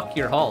 fuck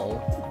your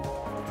hull,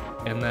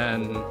 and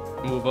then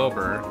move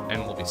over,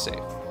 and we'll be safe.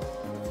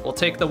 We'll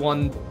take the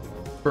 1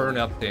 burn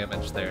up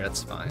damage there,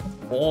 that's fine.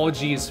 Oh,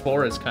 geez,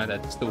 4 is kind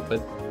of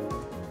stupid.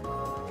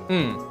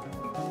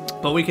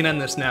 But we can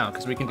end this now,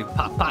 because we can do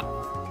pop, pop,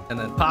 and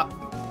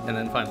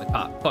then finally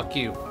pop. Fuck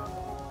you.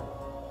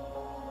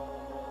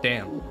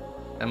 Damn.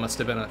 That must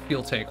have been a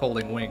fuel tank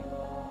holding wing.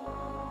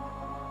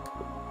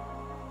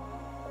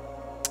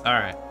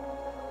 Alright.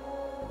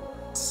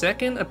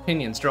 Second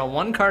opinions. Draw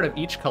 1 card of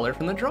each color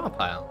from the draw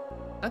pile.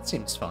 That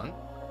seems fun.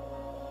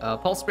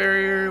 Pulse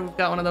barrier, we've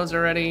got one of those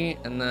already.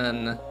 And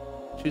then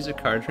choose a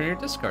card from your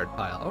discard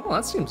pile. Oh,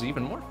 that seems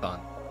even more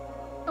fun.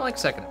 I like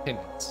second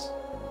opinions.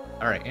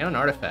 Alright, and an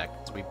artifact,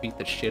 because we beat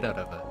the shit out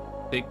of a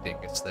big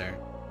dingus there.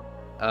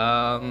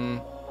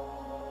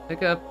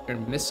 Pick up your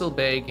missile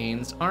bay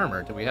gains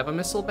armor. Do we have a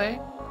missile bay?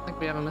 I think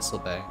we have a missile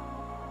bay.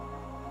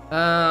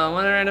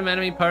 When a random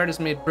enemy part is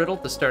made brittle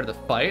at the start of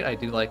the fight, I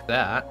do like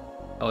that.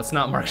 Oh, it's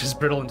not marked as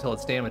brittle until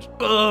it's damaged.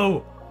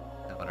 Boo!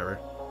 Yeah, whatever.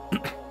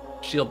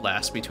 Shield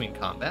lasts between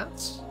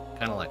combats.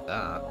 Kind of like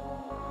that.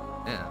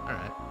 Yeah,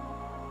 alright.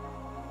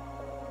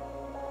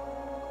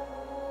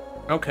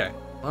 Okay,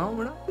 well,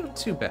 we're not doing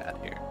too bad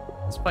here.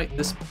 Let's fight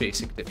this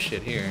basic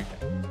dipshit here.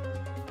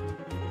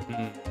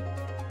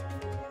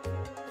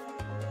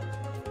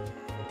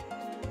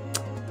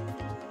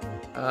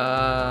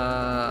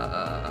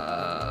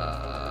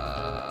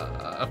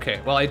 Okay,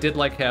 well, I did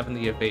like having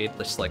the evade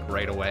just like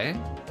right away,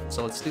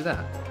 so let's do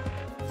that.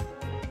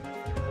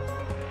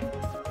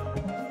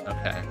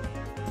 Okay.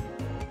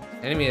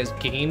 Enemy has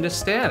gained a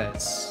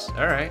status.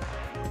 Alright.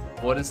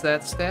 What does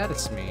that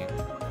status mean?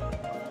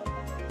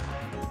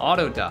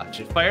 Auto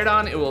dodge. If fired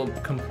on, it will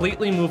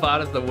completely move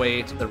out of the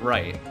way to the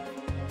right.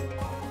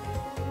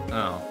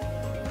 Oh.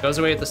 Goes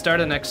away at the start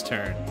of the next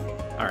turn.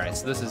 Alright,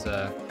 so this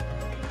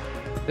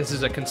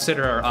is a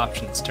consider our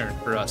options turn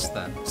for us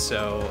then.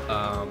 So,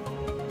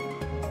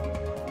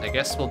 I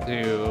guess we'll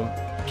do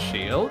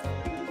shield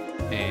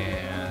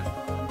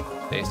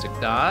and basic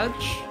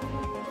dodge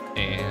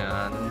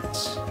and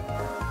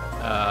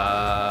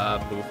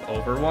move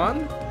over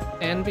 1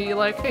 and be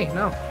like, hey,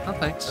 no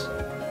thanks.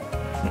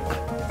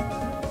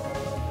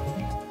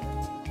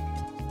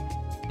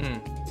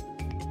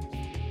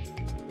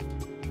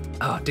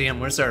 Oh, damn,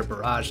 where's our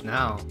barrage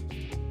now?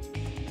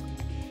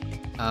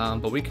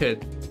 But we could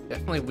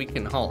definitely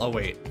weaken hull. Oh,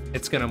 wait,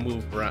 it's gonna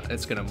move around.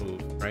 It's gonna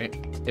move, right?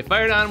 If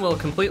fired on, we'll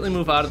completely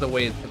move out of the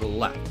way to the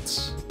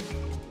left.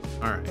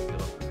 All right, you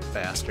little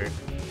bastard.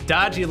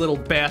 Dodgy little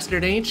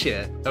bastard, ain't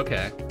you?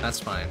 Okay, that's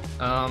fine.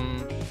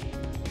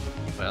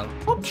 Well,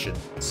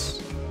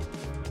 options.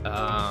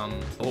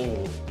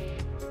 Oh.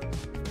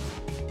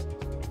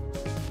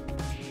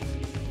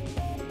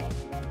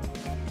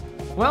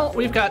 Well,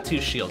 we've got 2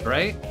 shield,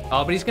 right?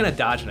 Oh, but he's gonna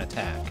dodge an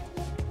attack.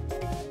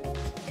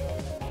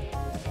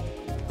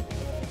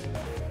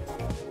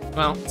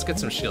 Well, let's get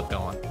some shield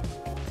going.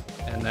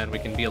 And then we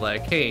can be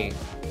like, hey.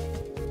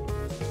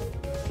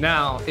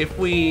 Now, if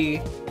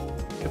we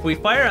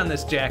fire on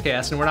this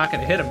jackass and we're not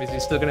gonna hit him, is he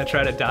still gonna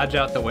try to dodge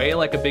out the way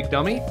like a big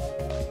dummy?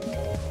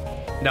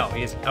 No,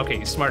 he's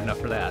smart enough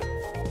for that.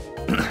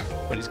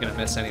 But he's gonna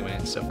miss anyway,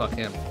 so fuck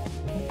him.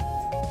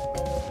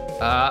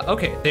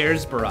 Okay,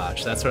 there's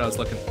barrage. That's what I was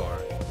looking for.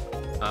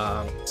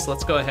 So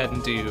let's go ahead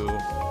and do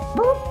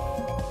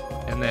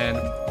boop, and then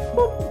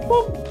boop,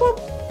 boop, boop.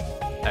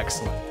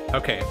 Excellent.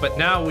 Okay, but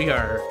now we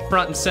are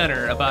front and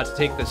center about to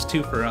take this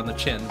twofer on the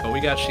chin, but we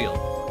got shield,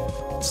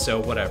 so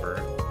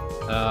whatever.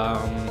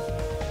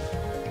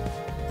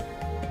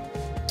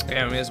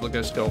 Yeah, we may as well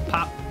just go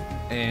pop,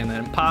 and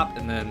then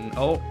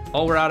oh,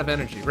 we're out of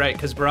energy, right?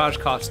 Because barrage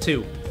costs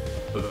 2.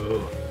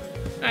 Ooh.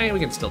 We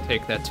can still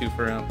take that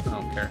twofer out. I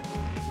don't care.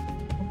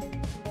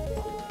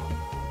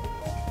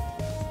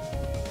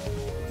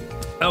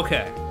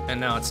 Okay, and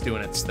now it's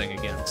doing its thing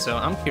again. So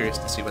I'm curious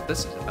to see what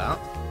this is about.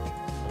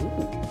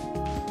 Ooh.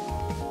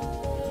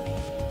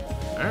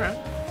 Alright.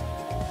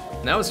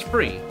 That was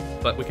free,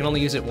 but we can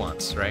only use it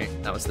once, right?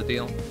 That was the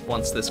deal?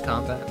 Once this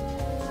combat?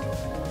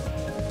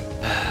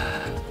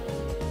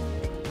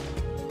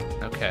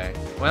 Okay,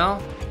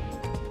 well,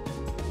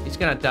 he's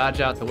gonna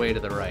dodge out the way to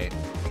the right.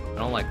 I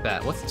don't like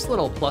that. What's this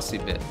little plussy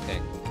bit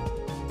thing?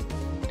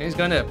 And he's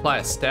going to apply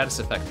a status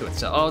effect to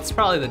itself. Oh, it's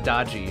probably the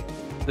dodgy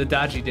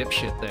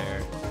dipshit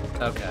there.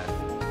 Okay.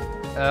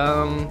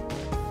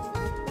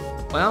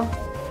 Well,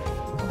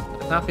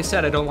 not be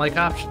said, I don't like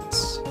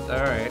options. All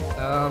right.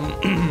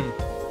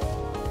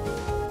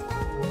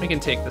 We can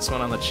take this one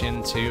on the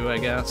chin too, I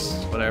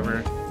guess.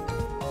 Whatever.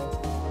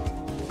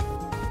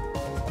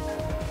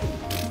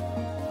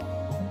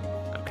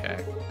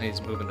 Okay, he's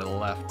moving to the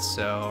left,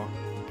 so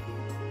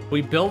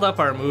we build up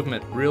our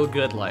movement real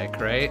good, like,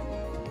 right?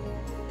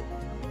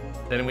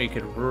 Then we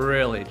could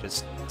really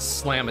just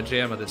slam a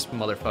jam of this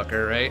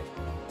motherfucker, right?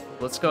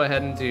 Let's go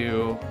ahead and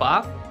do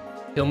bop.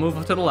 He'll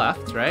move to the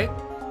left, right?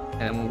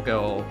 And we'll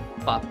go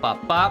bop,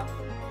 bop, bop.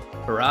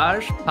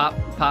 Barrage, pop,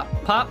 pop,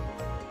 pop.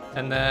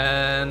 And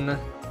then...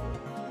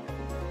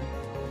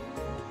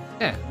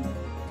 yeah.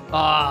 Oh,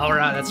 all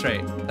right, that's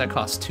right. That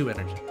costs 2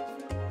 energy.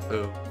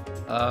 Ooh.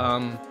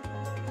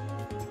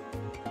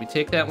 Do we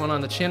take that one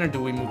on the chin or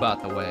do we move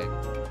out the way?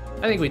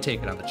 I think we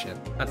take it on the chin.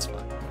 That's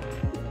fine.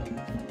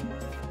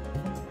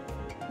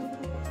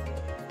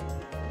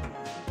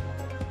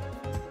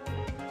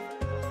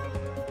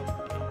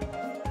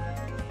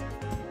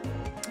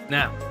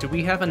 Now, do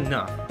we have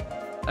enough?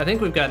 I think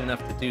we've got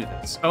enough to do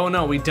this. Oh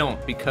no, we don't,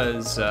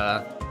 because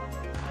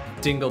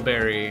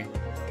Dingleberry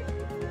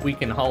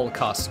Weaken Hull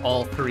costs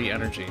all 3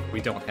 energy. We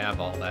don't have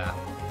all that.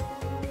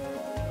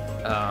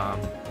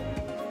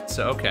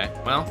 So okay,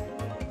 well,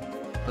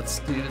 let's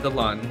do the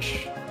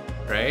lunge,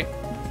 right?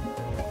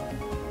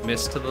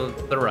 Miss to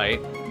the right,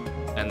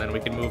 and then we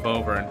can move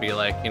over and be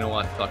like, you know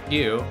what, fuck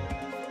you.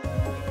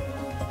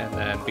 And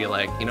then be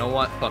like, you know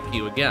what, fuck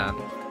you again.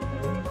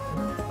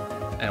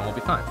 And we'll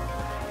be fine.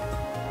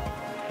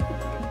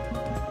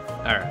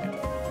 Alright.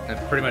 And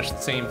pretty much the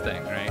same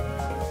thing, right?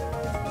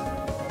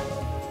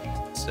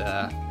 Let's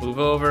move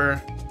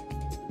over,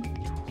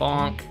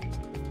 bonk,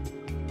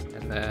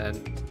 and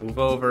then move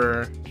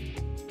over,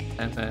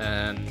 and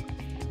then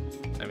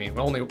I mean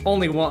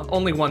only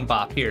one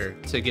bop here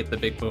to get the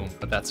big boom,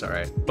 but that's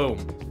alright. Boom.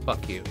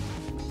 Fuck you.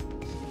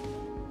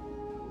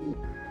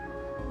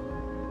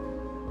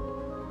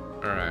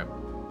 Alright.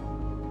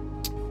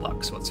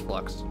 Flux, what's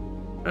flux?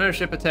 Another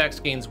ship attacks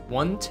gains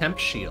 1 temp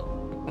shield.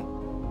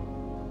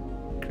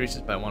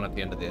 Increases by 1 at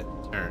the end of the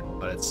turn,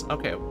 but it's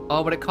okay.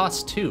 Oh, but it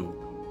costs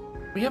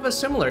 2. We have a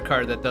similar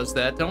card that does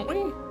that, don't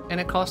we?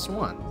 And it costs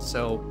 1,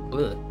 so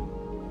ugh.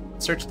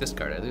 Search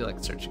discard. I do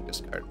like searching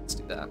discard. Let's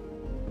do that.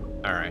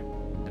 Alright.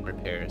 And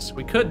repairs.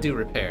 We could do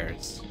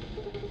repairs.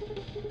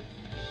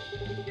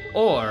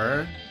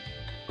 Or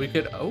we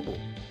could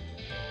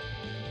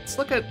let's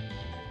look at,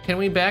 can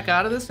we back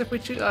out of this if we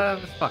choose?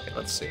 Fuck it,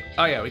 let's see.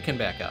 Oh yeah, we can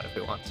back out if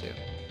we want to.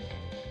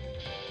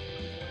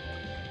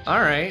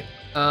 Alright.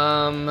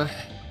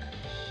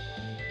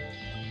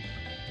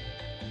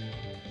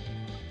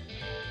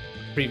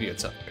 Preview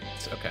its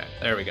upgrades. Okay,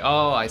 there we go.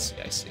 Oh, I see.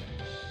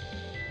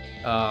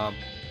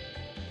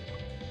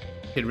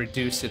 Could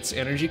reduce its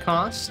energy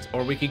cost,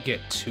 or we could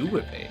get 2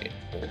 evade.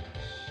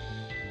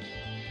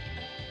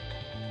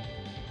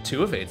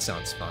 2 evade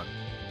sounds fun.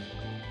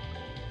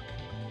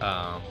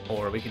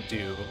 Or we could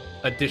do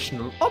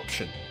additional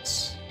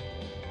options.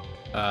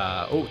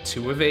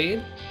 2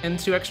 evade and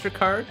 2 extra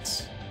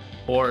cards.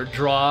 Or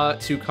draw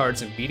 2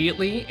 cards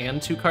immediately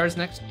and 2 cards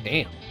next.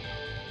 Damn.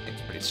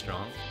 It's pretty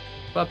strong.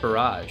 What about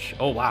barrage?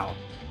 Oh, wow.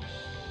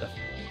 The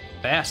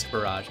fast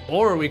barrage.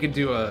 Or we could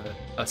do a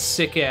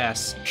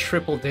sick-ass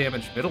triple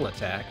damage middle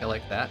attack. I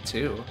like that,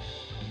 too.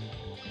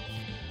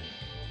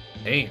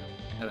 Damn.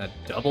 And a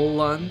double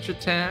lunge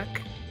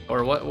attack?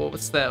 Or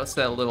what's that? What's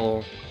that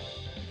little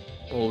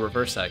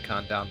reverse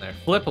icon down there?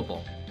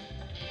 Flippable.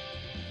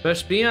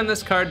 Push B on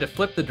this card to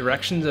flip the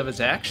directions of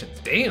its actions.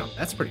 Damn,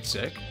 that's pretty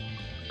sick.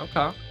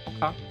 Okay.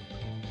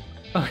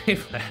 Oh, hey,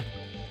 Vlad.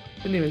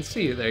 Didn't even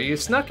see you there. You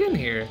snuck in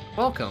here.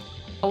 Welcome.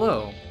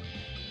 Hello.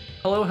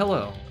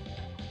 Hello.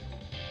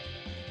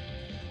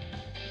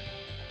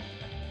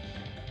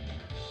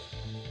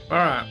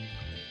 Alright.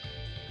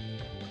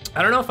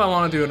 I don't know if I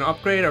want to do an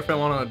upgrade or if I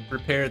want to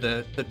repair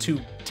the 2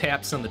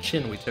 taps on the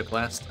chin we took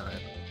last time.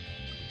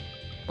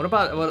 What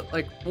about,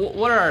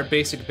 what are our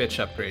basic bitch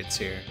upgrades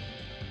here?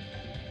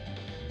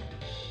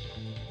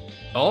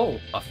 Oh,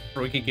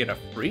 we could get a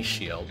free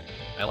shield.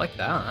 I like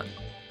that.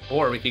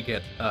 Or we could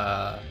get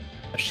a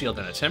shield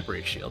and a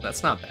temporary shield.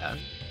 That's not bad.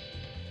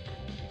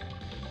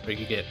 We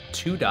could get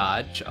 2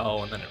 dodge.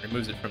 Oh, and then it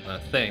removes it from the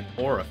thing.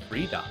 Or a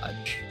free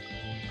dodge.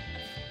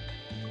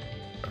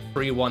 A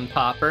free 1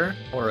 popper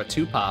or a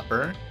 2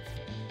 popper.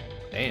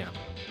 Damn.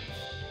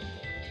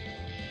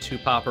 2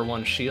 popper,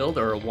 1 shield,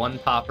 or a 1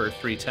 popper,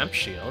 3 temp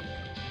shield.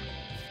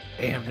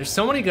 Damn, there's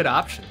so many good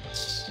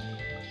options.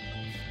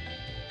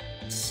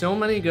 So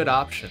many good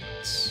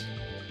options.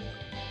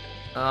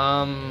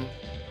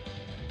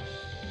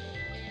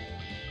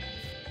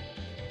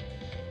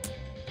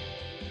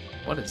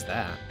 What is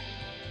that?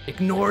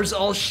 Ignores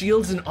all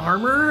shields and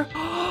armor?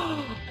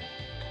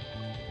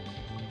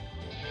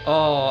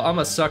 Oh, I'm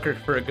a sucker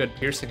for a good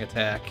piercing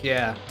attack.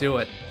 Yeah, do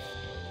it.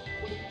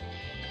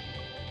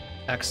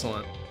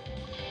 Excellent.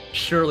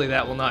 Surely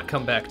that will not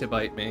come back to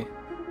bite me.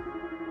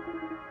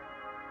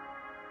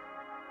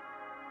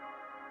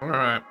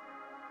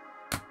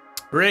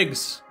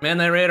 Briggs, man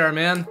that radar,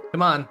 man.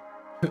 Come on.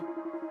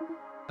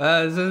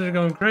 This is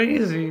going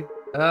crazy.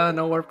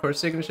 No warp core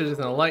signatures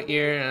within a light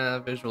year.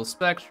 Visual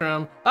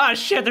spectrum. Ah,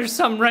 shit, there's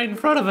something right in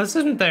front of us,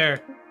 isn't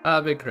there?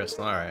 Big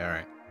crystal. All right, all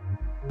right.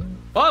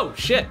 Oh,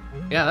 shit.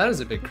 Yeah, that is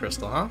a big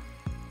crystal, huh?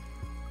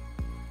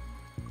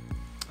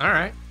 All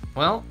right.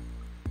 Well,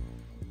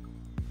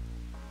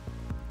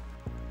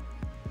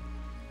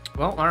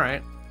 all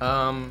right.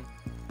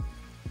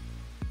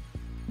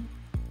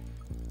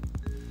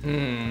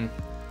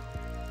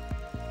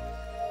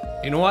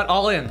 You know what?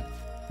 All in.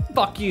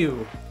 Fuck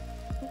you.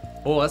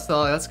 Oh, that's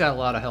got a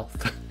lot of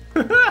health.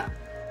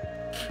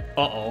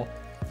 Uh-oh.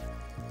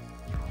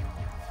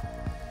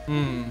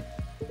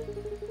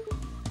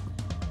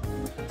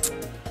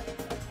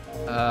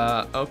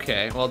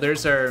 Okay. Well,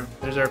 there's our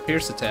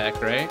pierce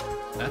attack, right?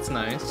 That's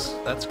nice.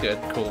 That's good.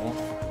 Cool.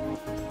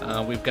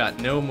 We've got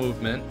no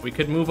movement. We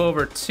could move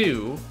over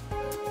 2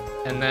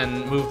 and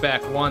then move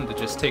back 1 to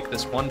just take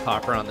this 1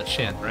 popper on the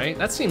chin, right?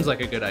 That seems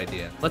like a good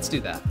idea. Let's do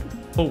that.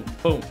 Boom,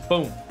 boom,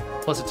 boom.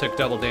 Plus it took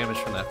double damage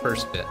from that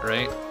first bit,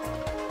 right?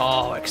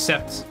 Oh,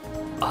 except...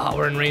 Oh,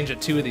 we're in range of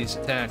 2 of these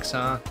attacks,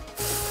 huh?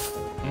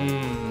 I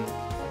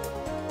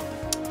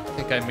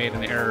think I made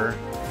an error.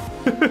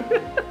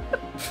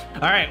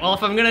 Alright, well,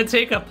 if I'm gonna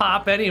take a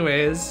pop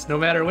anyways, no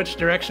matter which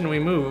direction we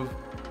move,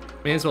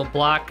 may as well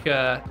block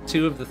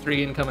 2 of the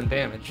 3 incoming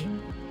damage.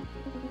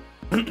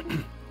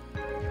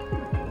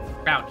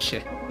 Ouch.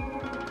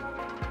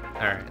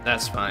 Alright,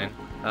 that's fine.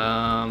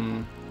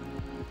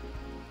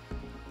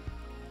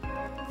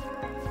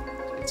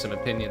 Get some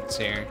opinions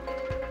here.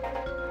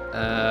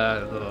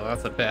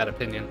 That's a bad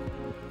opinion.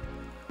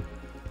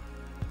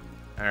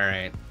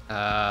 Alright,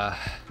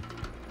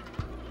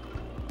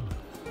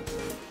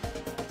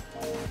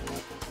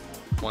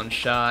 one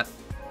shot.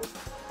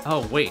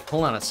 Oh, wait,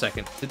 hold on a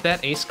second. Did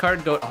that ace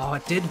card go? Oh,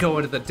 it did go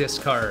into the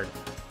discard.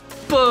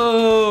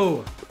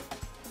 Boo!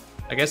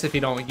 I guess if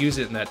you don't use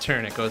it in that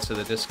turn, it goes to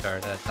the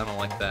discard. I don't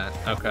like that.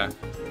 Okay.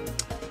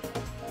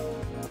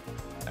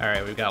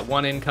 Alright, we've got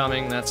 1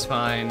 incoming, that's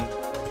fine.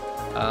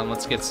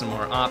 Let's get some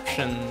more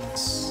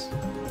options.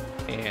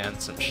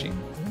 And some sheep.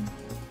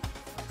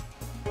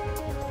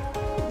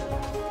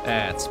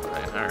 That's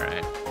fine,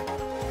 alright.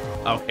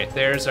 Okay,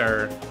 there's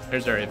our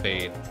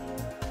evade.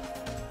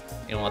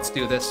 You know, let's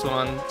do this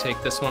one. Take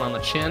this one on the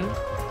chin.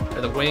 Or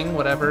the wing,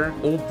 whatever.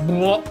 Oh,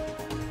 whoa.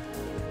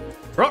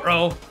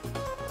 Ruh-roh.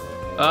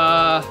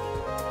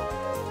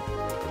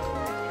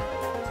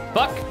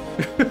 Fuck.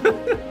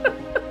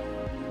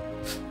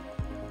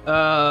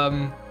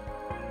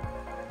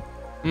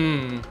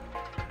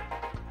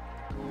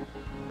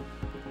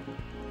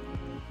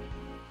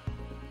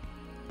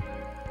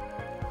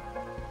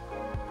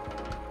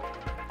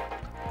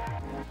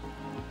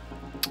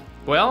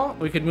 Well,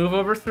 we could move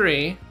over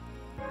 3.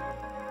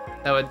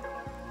 That would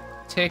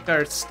take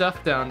our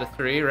stuff down to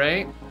 3,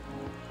 right?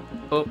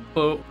 Boop,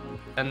 boop,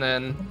 and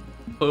then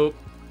boop,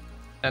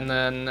 and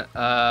then,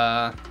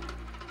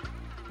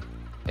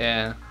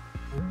 yeah.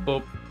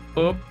 Boop,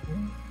 boop.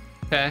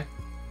 Okay.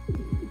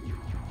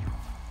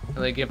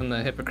 Really giving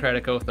the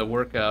Hippocratic Oath a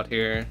workout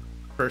here.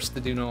 First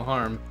to do no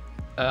harm.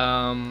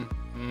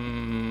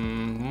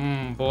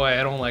 Boy,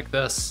 I don't like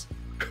this.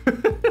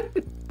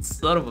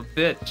 Son of a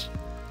bitch.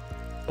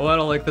 Oh, I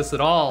don't like this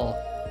at all.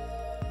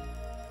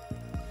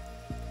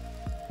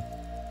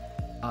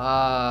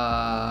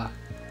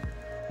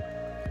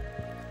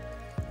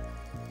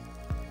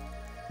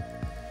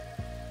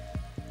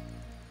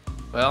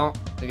 Well,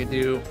 we could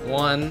do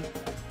 1,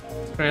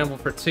 scramble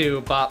for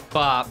 2, bop,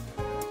 bop.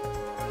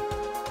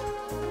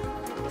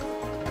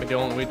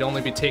 We'd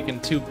only be taking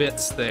 2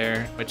 bits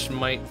there, which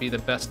might be the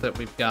best that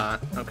we've got.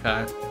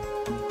 Okay.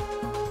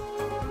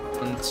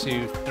 1,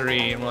 2,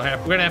 3, and we're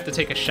gonna have to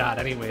take a shot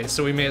anyway,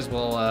 so we may as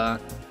well,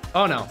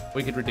 oh no,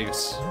 we could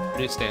reduce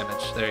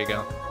damage. There you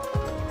go.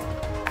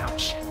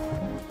 Ouch.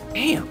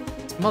 Damn,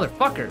 this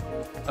motherfucker.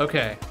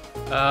 Okay,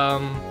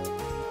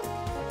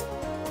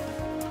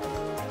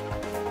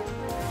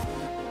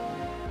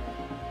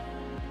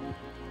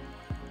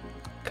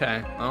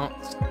 okay, well,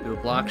 let's do a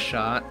block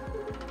shot.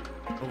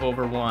 Move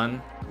over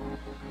 1.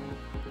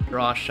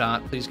 Draw a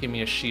shot. Please give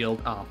me a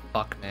shield. Oh,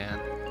 fuck, man.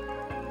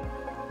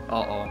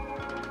 Uh-oh.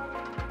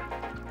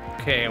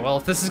 Okay, well,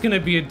 if this is gonna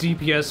be a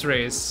DPS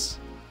race,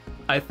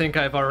 I think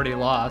I've already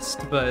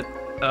lost, but,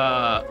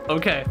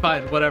 okay,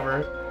 fine,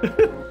 whatever.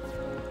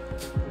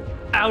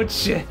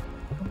 Ouch!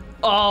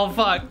 Oh,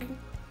 fuck.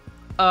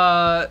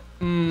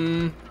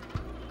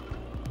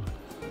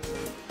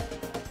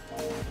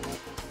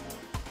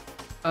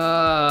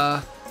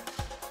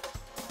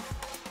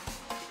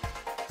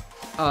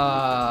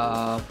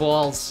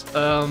 Balls.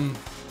 God,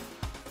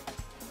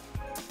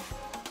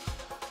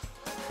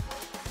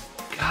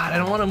 I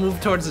don't want to move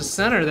towards the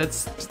center.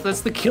 That's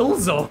the kill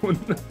zone.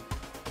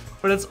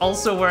 But it's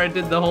also where I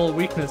did the whole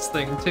weakness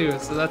thing too,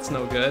 so that's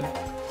no good.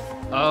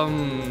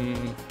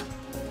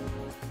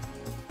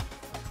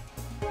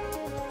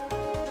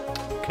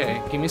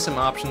 Okay, give me some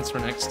options for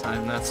next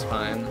time, that's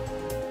fine.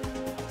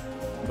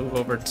 Move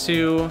over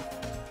 2.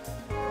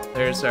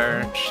 There's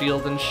our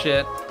shield and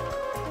shit.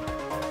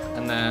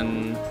 And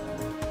then...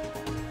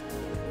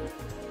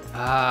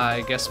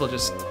 I guess we'll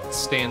just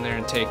stand there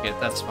and take it.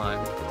 That's fine.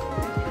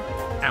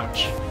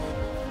 Ouch.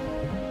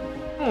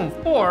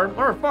 Ford,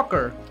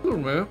 motherfucker.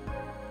 Excuse me.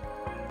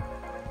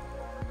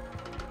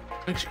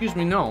 Excuse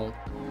me, no.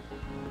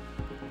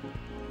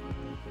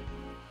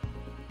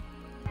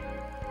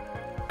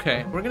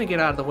 Okay, we're gonna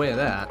get out of the way of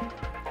that.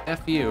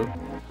 F you.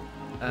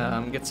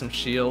 Get some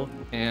shield,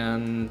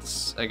 and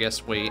I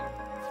guess wait.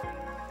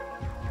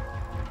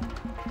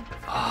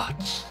 Oh,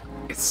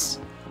 it's...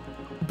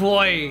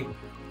 Boy,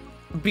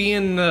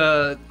 being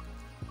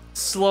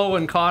slow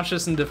and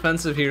cautious and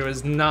defensive here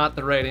is not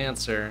the right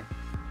answer.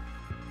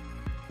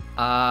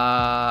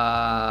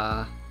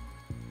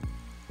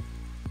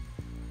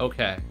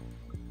 Okay.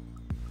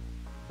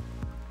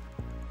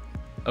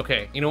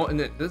 Okay, you know what?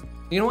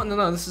 You know what?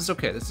 No, this is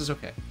okay. This is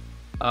okay.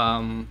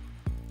 Bonk.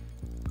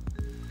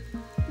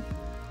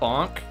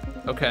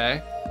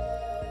 Okay.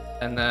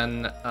 And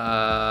then,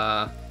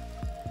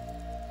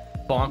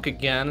 bonk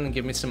again and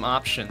give me some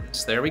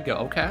options. There we go.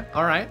 Okay.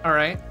 All right. All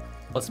right.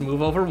 Let's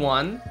move over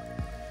one.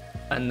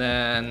 And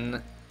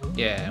then,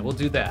 yeah, we'll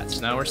do that.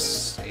 So now we're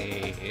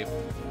safe.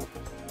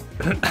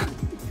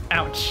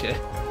 Ouch.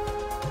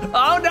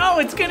 Oh no,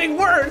 it's getting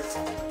worse.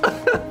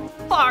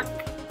 Fuck.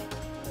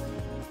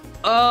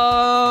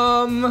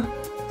 Oh,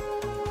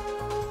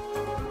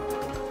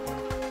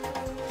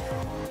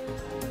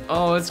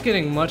 it's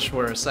getting much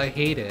worse. I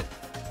hate it.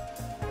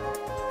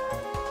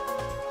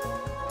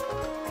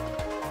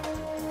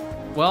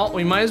 Well,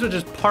 we might as well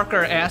just park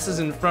our asses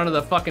in front of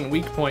the fucking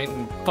weak point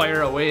and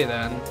fire away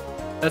then.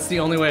 That's the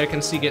only way I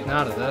can see getting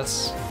out of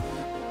this.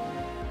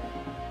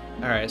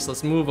 Alright, so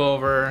let's move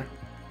over.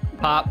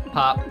 Pop,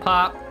 pop,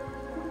 pop.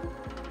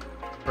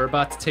 We're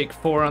about to take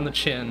 4 on the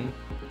chin.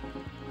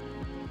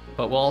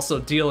 But we'll also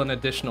deal an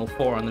additional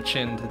 4 on the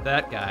chin to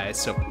that guy,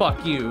 so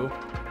fuck you.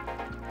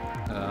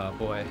 Oh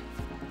boy.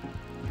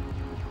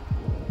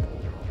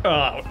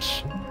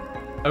 Ouch.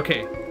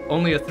 Okay,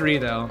 only a 3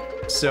 though.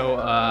 So,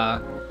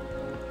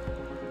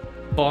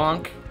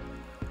 bonk,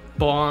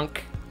 bonk.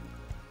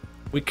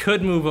 We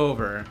could move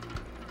over.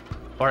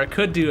 Or I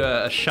could do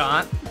a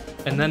shot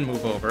and then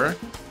move over.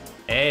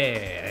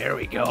 Hey, there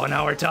we go,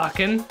 now we're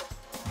talking.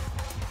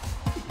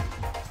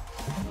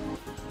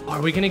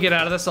 Are we gonna get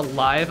out of this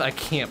alive? I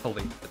can't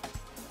believe it.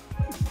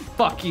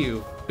 Fuck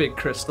you, big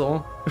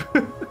crystal.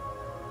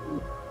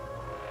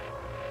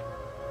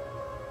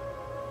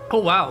 Oh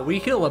wow, we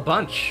kill a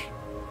bunch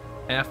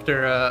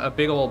after a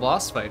big old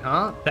boss fight,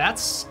 huh?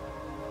 That's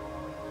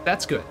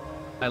good.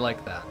 I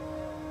like that.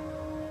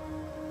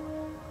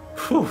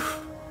 Whew.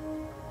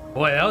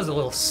 Boy, that was a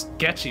little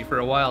sketchy for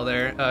a while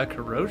there.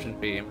 Corrosion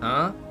beam,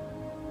 huh?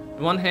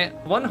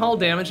 One hull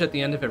damage at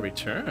the end of every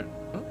turn.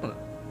 Oh,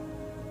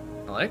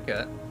 I like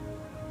it.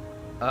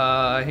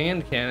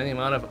 Hand cannon, the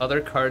amount of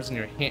other cards in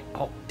your hand.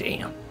 Oh,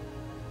 damn.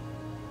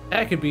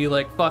 That could be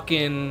like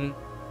fucking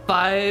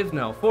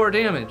 4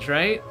 damage,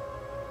 right?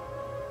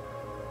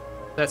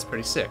 That's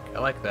pretty sick. I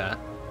like that.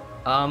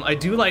 I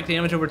do like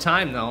damage over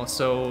time though,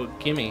 so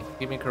give me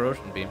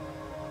corrosion beam.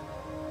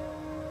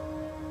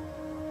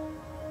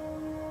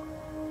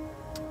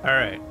 All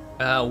right.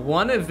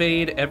 1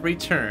 evade every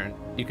turn.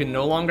 You can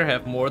no longer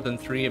have more than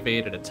 3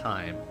 evade at a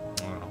time.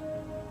 Oh.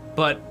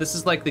 But this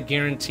is like the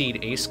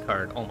guaranteed ace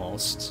card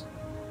almost.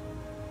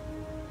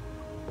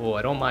 Oh,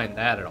 I don't mind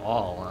that at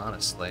all,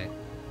 honestly.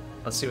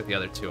 Let's see what the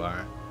other 2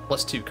 are.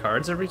 +2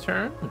 cards every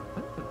turn.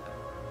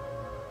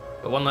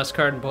 But 1 less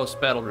card in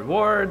post-battle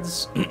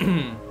rewards.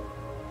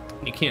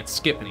 You can't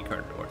skip any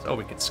card rewards. Oh,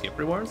 we could skip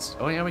rewards?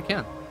 Oh yeah, we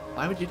can.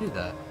 Why would you do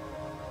that?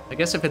 I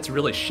guess if it's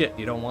really shit,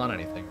 you don't want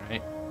anything,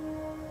 right?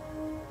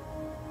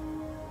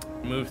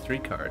 Move 3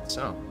 cards,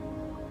 oh.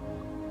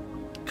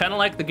 Kind of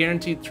like the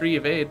guaranteed 3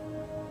 evade.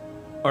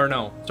 Or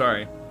no,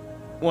 sorry.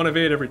 1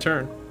 evade every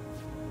turn.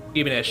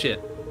 Give me that shit.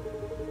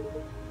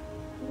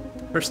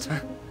 First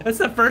time. That's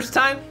the first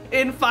time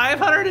in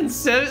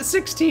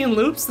 516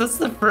 loops. That's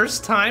the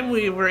first time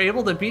we were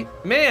able to beat.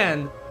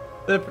 Man,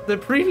 the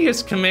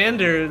previous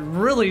commander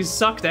really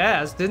sucked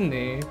ass, didn't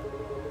he?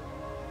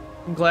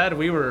 I'm glad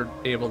we were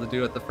able to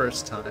do it the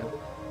first time.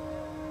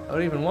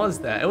 What even was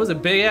that? It was a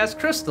big ass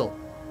crystal.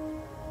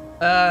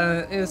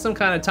 It's some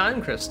kind of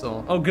time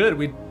crystal. Oh, good.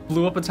 We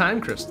blew up a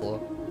time crystal.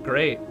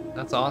 Great.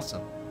 That's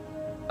awesome.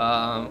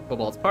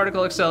 Cobalt's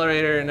particle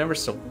accelerator, never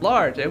so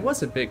large. It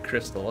was a big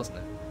crystal, wasn't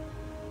it?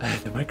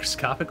 The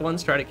microscopic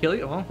ones try to kill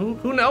you? Well,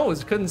 who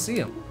knows? Couldn't see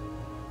them.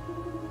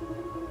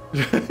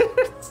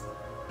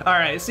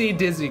 Alright, see,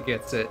 Dizzy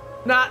gets it.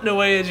 Not in a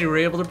way as you were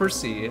able to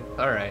perceive.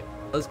 Alright,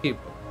 let's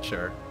keep going.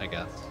 Sure, I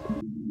guess.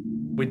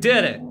 We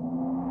did it!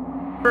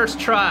 First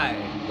try,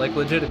 like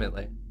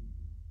legitimately.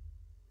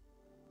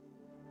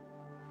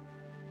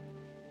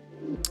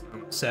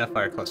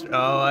 Sapphire cluster.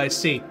 Oh, I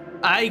see.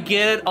 I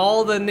get it.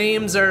 All the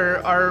names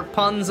are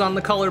puns on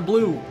the color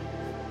blue.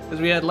 Because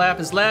we had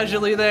Lapis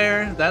Lazuli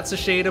there, that's a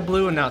shade of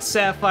blue, and now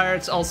Sapphire,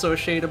 it's also a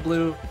shade of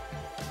blue,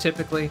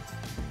 typically.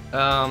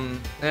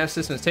 Nav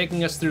system is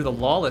taking us through the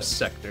lawless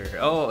sector.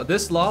 Oh,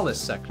 this lawless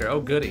sector. Oh,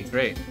 goody,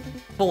 great.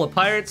 Full of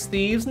pirates,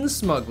 thieves, and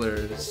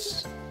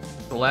smugglers.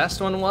 The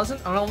last one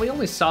wasn't? Oh, no, we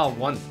only saw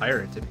one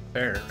pirate, to be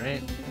fair,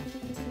 right?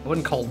 I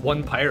wouldn't call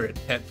one pirate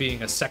at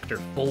being a sector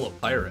full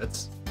of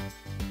pirates.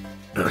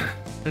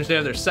 They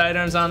have their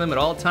sidearms on them at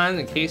all times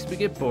in case we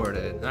get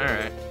boarded.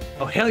 Alright.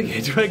 Oh, hell yeah,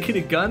 do I get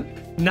a gun?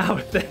 Not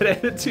with that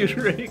attitude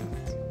ring.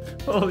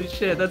 Holy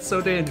shit, that's so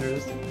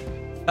dangerous.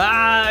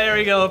 Ah, there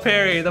we go,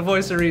 parry, the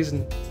voice of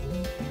reason.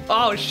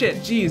 Oh shit,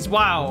 jeez,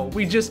 wow,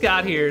 we just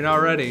got here and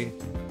already.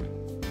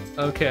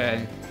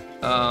 Okay,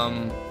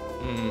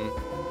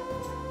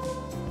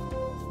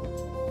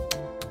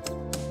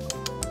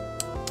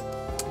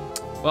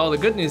 Well, the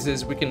good news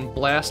is we can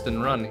blast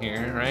and run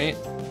here, right?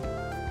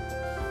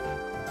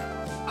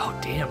 Oh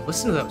damn,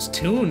 listen to those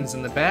tunes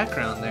in the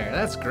background there.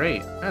 That's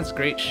great. That's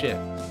great shit.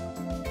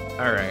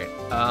 Alright,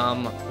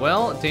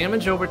 well,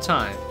 damage over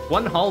time.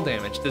 One hull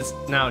damage. Does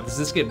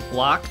this get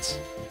blocked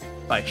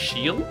by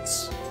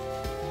shields?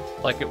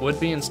 Like it would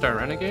be in Star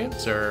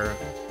Renegades? Or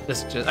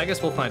this just, I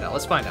guess we'll find out.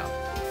 Let's find out.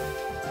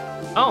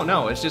 Oh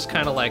no, it's just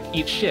kind of like,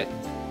 eat shit.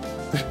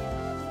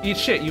 Eat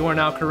shit, you are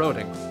now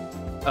corroding.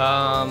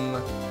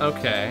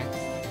 Okay.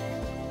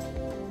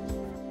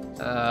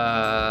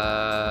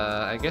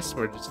 I guess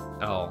we're just,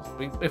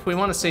 if we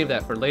want to save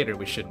that for later,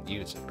 we shouldn't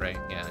use it, right?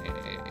 Yeah.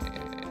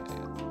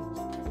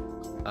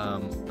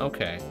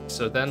 Okay,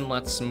 so then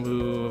let's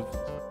move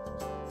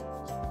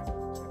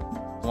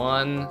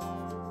one,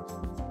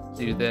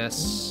 do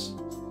this,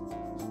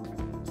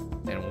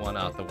 and one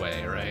out the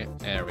way, right?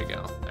 There we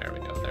go, there we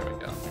go, there we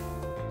go.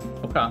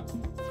 Okay.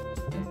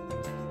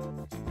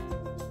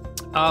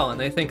 Oh, and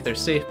they think they're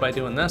safe by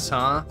doing this,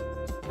 huh?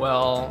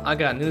 Well, I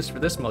got news for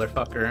this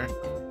motherfucker.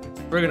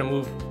 We're gonna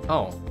move,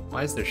 oh,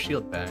 why is their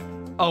shield back?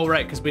 Oh,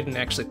 right, because we didn't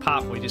actually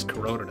pop, we just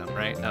corroded them,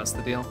 right? That's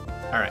the deal?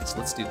 All right, so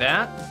let's do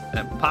that.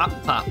 Then pop,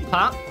 pop,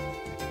 pop.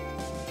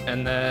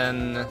 And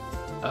then,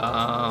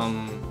 I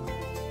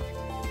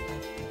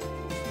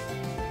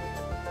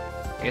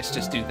guess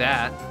just do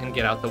that and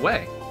get out the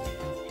way.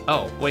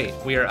 Oh, wait,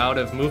 we are out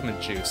of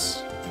movement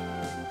juice.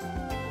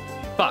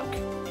 Fuck.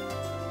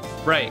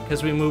 Right,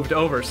 because we moved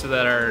over so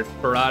that our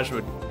barrage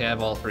would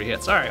have all 3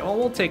 hits. All right, well,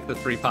 we'll take the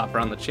 3 popper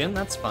on the chin,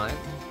 that's fine.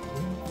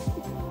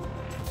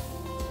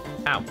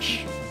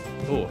 Ouch.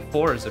 Ooh,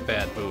 4 is a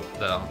bad move,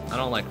 though. I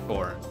don't like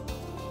 4.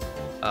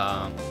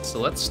 So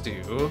let's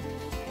do...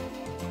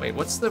 Wait,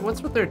 what's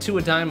with their 2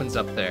 of diamonds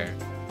up there?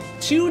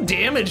 2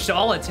 damage to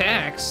all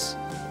attacks?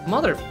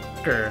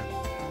 Motherfucker.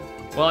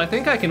 Well, I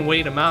think I can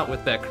wait him out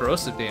with that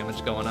corrosive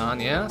damage going on,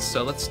 yeah?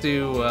 So let's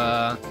do,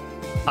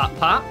 pop,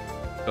 pop.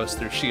 Goes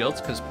through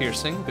shields, because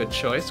piercing. Good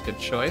choice, good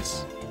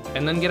choice.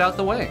 And then get out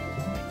the way.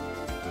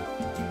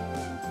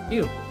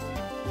 You.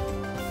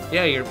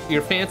 Yeah,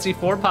 your fancy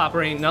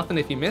 4-popper ain't nothing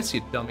if you miss,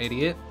 you dumb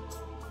idiot.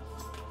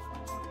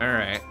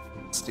 Alright,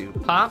 let's do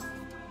pop,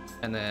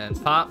 and then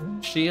pop,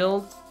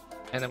 shield,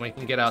 and then we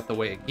can get out the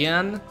way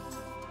again.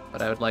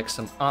 But I would like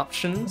some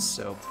options,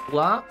 so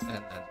blop, and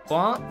then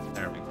blop.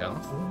 There we go.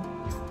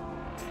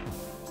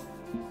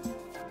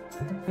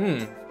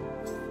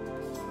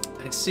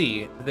 I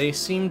see. They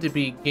seem to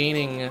be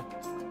gaining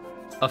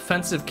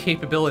offensive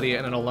capability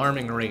at an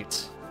alarming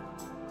rate.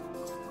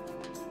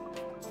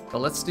 But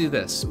let's do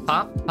this.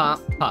 Pop,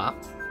 pop, pop.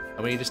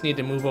 And we just need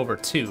to move over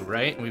 2,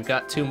 right? And we've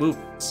got 2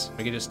 movements.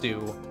 We can just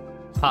do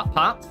pop,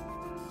 pop,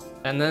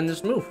 and then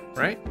just move,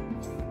 right?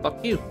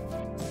 Fuck you.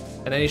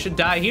 And then you should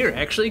die here,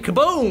 actually.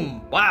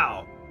 Kaboom!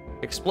 Wow.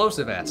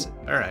 Explosive acid.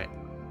 All right.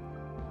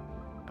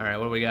 All right,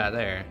 what do we got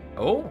there?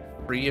 Oh,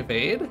 free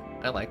evade.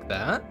 I like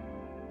that.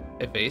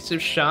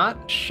 Evasive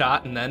shot.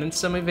 Shot and then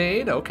some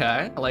evade.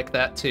 Okay, I like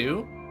that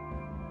too.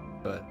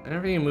 But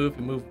whenever you move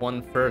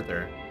 1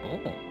 further.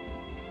 Oh.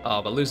 Oh,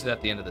 but lose it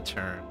at the end of the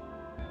turn.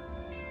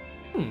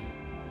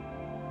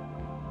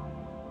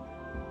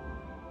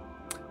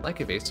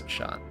 Like evasive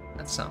shot.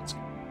 That sounds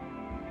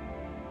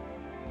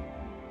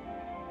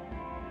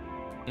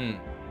good.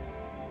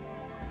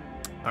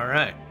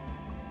 Alright.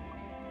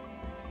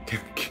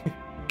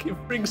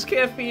 Brings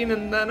caffeine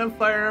and then a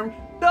firearm.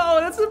 No,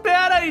 that's a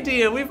bad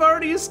idea. We've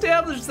already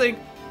established, like,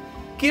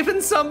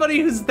 giving somebody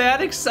who's that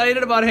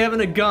excited about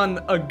having a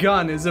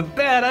gun is a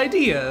bad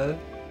idea.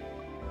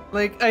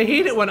 Like, I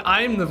hate it when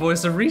I'm the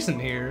voice of reason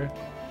here.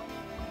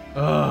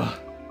 Ugh.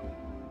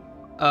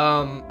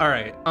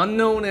 Alright.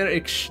 Unknown,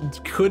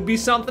 it could be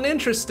something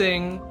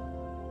interesting.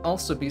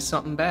 Also be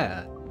something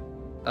bad.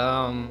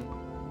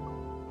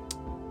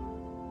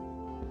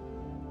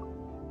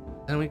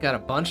 Then we got a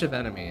bunch of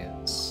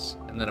enemies.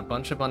 And then a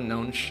bunch of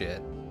unknown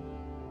shit.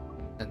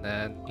 And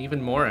then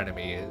even more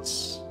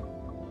enemies.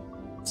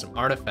 Some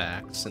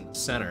artifacts in the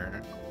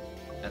center.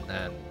 And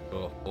then,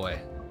 oh boy.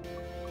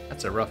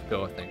 That's a rough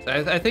go of things.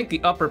 I think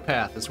the upper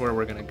path is where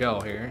we're gonna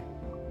go here.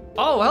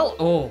 Oh, hell!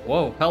 Oh,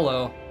 whoa,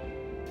 hello.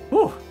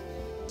 Whew.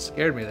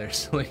 Scared me there,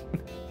 silly.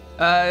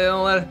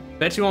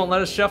 Bet you won't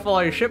let us shuffle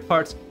all your ship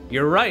parts.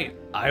 You're right,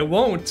 I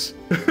won't.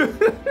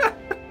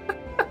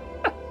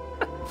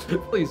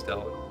 Please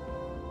don't.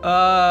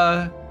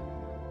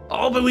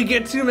 Oh, but we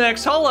get 2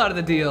 max hull out of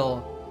the deal.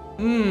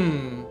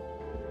 Hmm.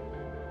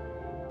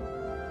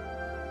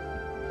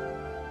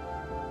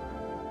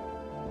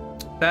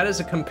 That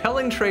is a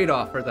compelling trade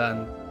offer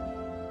then.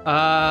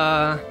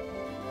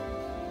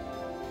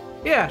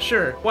 Yeah,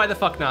 sure. Why the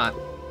fuck not?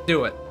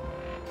 Do it.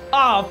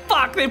 Oh,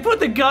 fuck, they put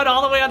the gun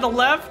all the way on the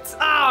left?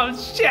 Oh,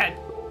 shit.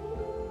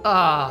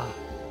 Ah.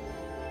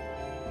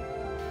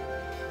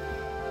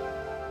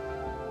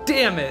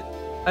 Damn it.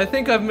 I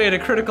think I've made a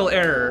critical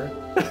error.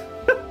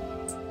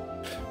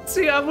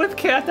 See, I'm with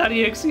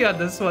cat.exe on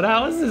this one.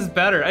 How is this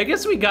better? I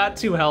guess we got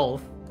 2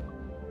 health.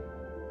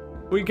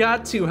 We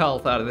got 2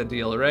 health out of the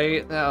deal,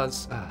 right? That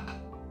was...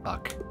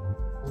 fuck.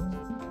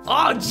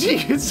 Oh,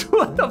 jeez!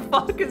 What the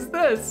fuck is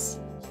this?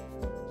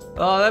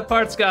 Oh, that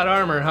part's got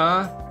armor,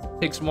 huh?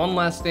 Takes 1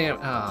 less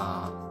damage.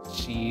 Oh,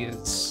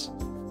 jeez.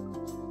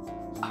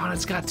 Oh, and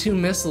it's got 2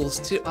 missiles,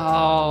 too.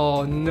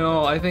 Oh,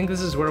 no. I think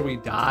this is where we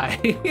die.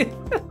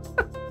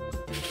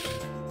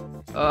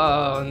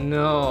 Oh,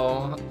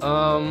 no.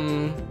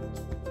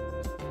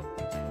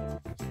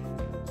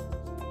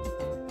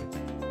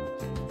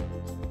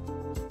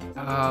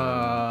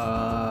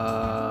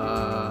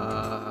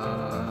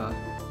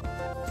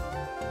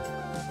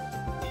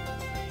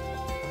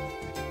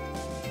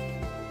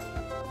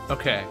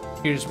 Okay,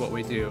 here's what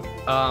we do.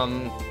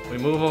 We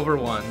move over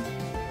 1.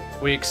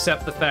 We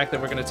accept the fact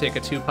that we're gonna take a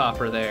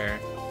 2-popper there.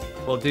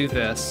 We'll do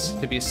this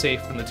to be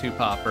safe from the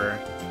 2-popper,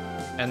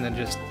 and then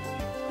just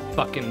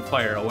fucking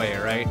fire away,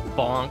 right?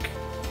 Bonk.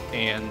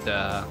 And,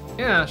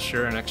 yeah,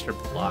 sure, an extra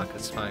block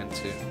is fine,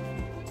 too.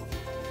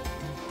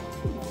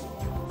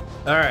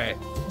 Alright,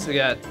 so we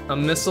got a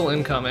missile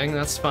incoming,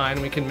 that's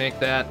fine. We can make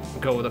that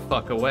go the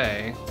fuck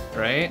away,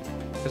 right?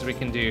 Because we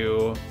can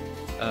do,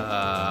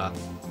 I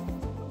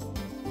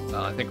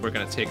think we're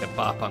gonna take a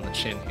bop on the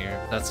chin here.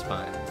 That's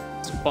fine.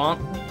 So bonk,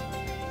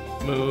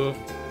 move.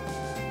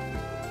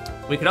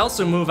 We could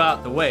also move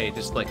out the way,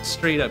 just like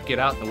straight up get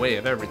out the way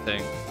of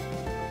everything.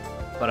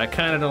 But I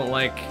kind of don't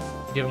like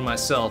giving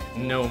myself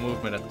no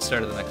movement at the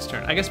start of the next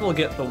turn. I guess we'll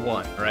get the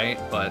 1, right?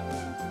 But...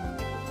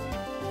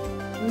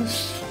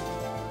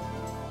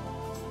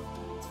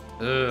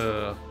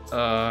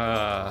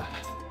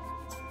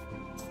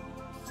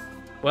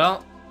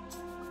 Well,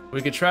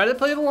 we could try to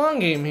play the long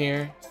game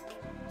here.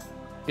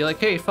 Be like,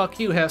 hey, fuck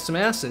you, have some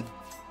acid.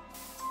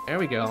 There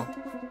we go.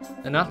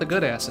 And not the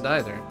good acid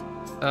either.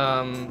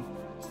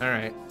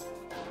 Alright.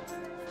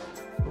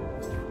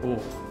 Ooh,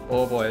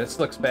 oh boy, this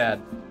looks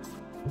bad.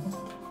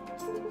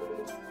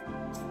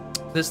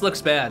 This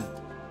looks bad.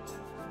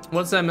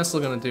 What's that missile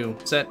gonna do?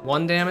 Is that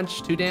 1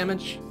 damage? 2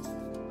 damage?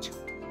 2.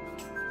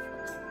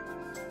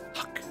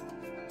 Fuck.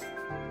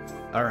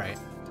 Alright.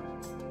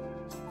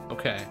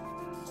 Okay.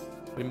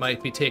 We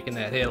might be taking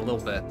that hit a little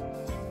bit.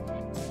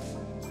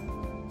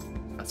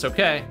 That's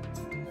okay.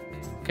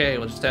 Okay,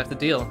 we'll just have to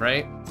deal,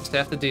 right? Just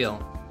have to deal.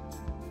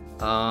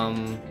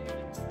 Alright,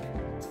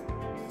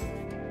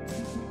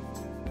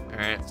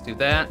 let's do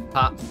that.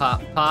 Pop,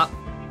 pop, pop.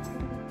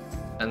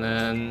 And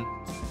then,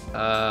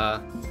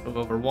 move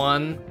over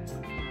 1.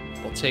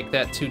 We'll take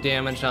that 2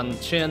 damage on the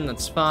chin,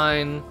 that's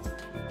fine.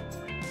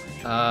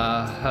 And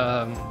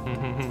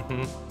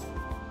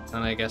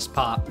I guess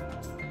pop.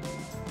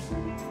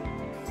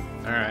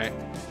 Alright.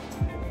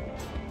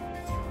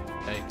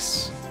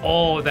 Yikes.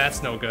 Oh,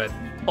 that's no good.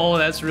 Oh,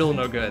 that's real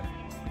no good.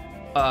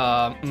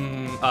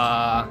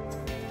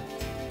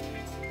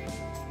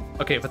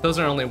 Okay, but those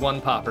are only 1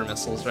 popper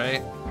missiles,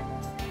 right?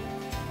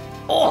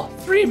 Oh,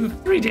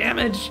 3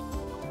 damage!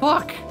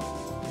 Fuck!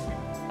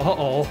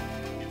 Uh-oh.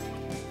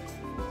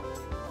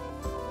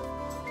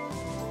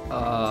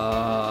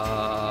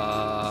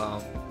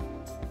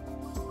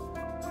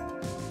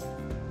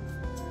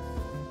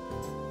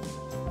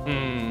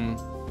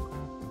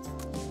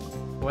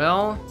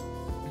 Well...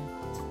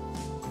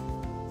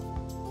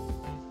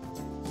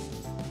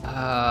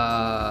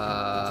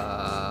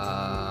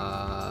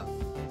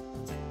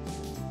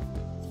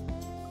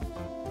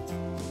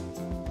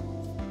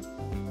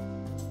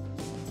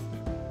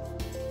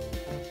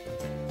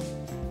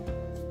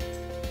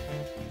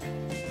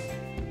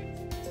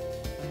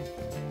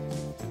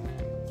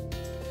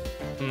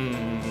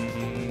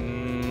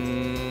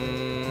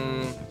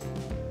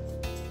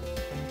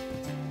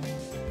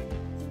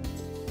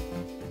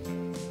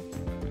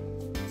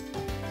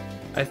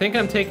 I think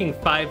I'm taking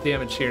 5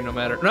 damage here no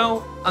matter...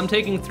 No, I'm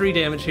taking 3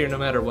 damage here no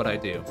matter what I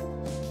do.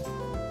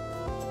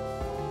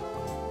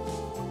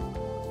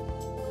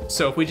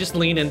 So if we just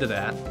lean into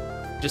that,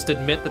 just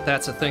admit that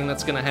that's a thing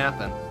that's gonna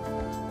happen.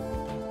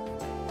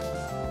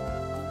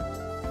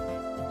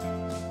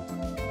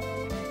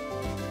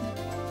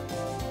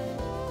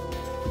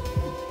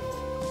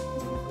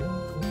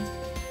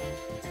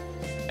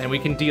 And we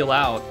can deal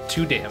out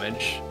 2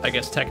 damage. I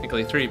guess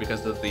technically 3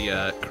 because of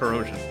the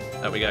corrosion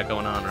that we got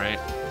going on, right?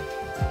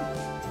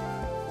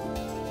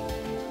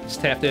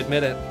 Just have to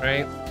admit it,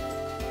 right?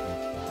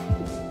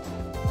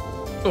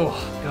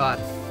 Oh, God.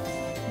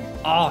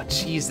 Oh,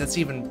 jeez, that's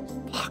even...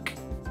 Fuck.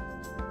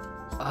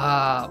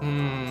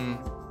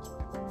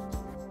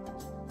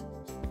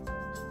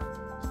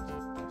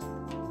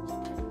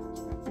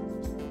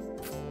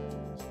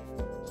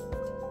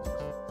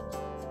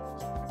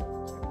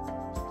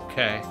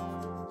 Okay.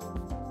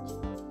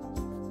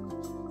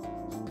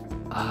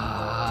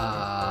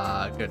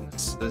 Ah,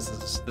 goodness. This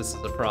is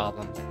a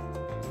problem.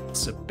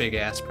 It's a big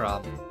ass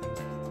problem.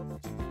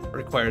 It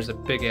requires a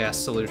big ass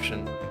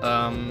solution.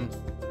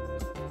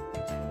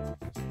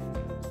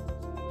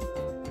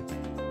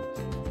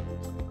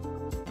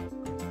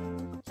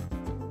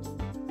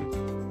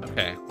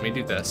 Okay, let me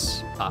do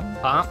this. Pop,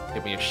 pop.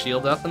 Give me a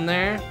shield up in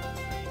there.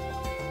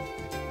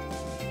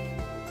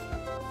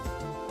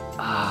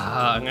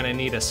 Ah, I'm gonna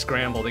need a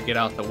scramble to get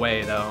out the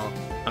way, though.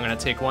 I'm gonna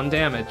take 1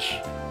 damage.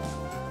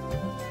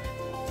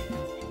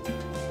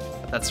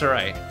 But that's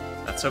alright.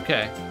 That's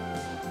okay.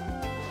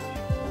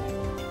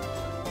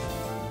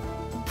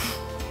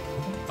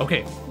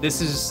 Okay,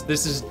 this is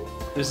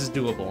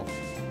doable.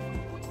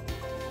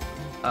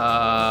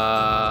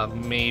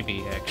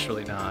 Maybe,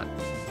 actually not.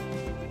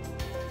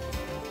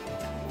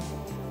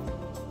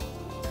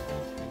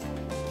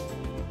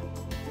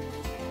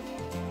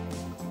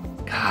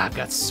 God, I've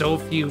got so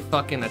few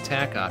fucking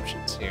attack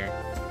options here.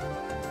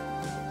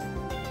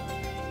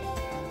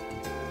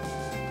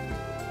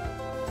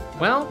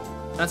 Well,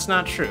 that's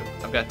not true.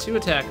 I've got 2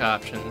 attack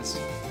options.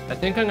 I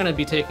think I'm gonna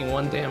be taking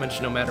 1 damage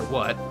no matter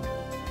what.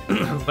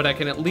 But I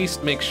can at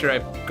least make sure I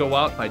go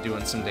out by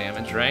doing some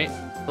damage, right?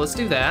 So let's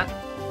do that.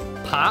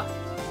 Pop.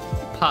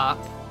 Pop.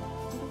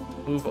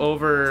 Move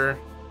over.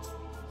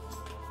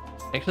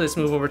 Actually, let's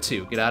move over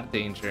 2. Get out of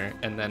danger.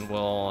 And then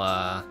we'll,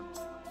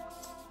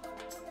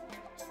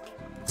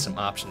 get some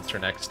options for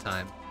next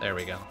time. There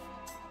we go.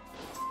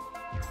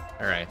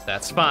 Alright,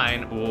 that's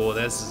fine. Ooh,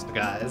 this is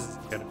gonna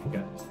be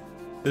good.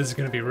 This is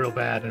gonna be real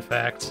bad, in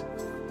fact.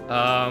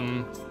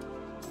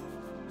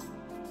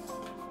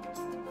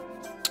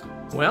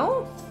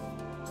 Well,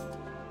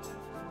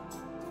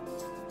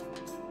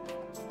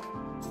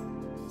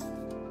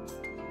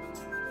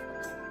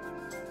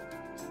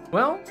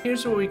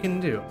 here's what we can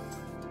do.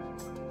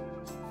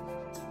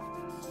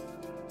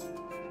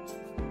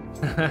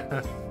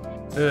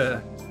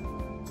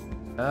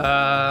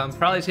 I'm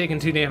probably taking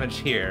 2 damage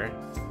here.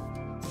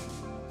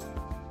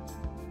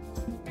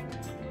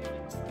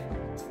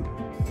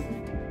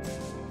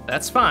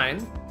 That's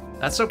fine.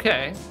 That's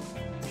okay.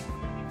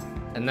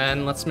 And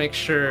then let's make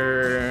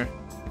sure...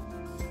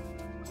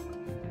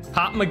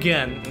 Pop him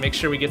again and make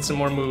sure we get some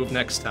more move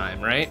next time,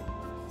 right?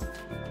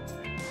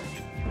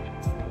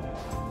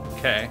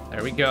 Okay,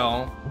 there we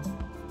go.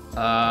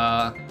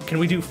 Can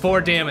we do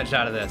 4 damage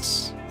out of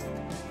this?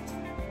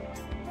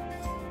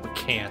 We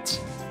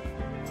can't.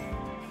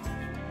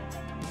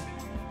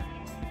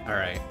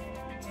 Alright.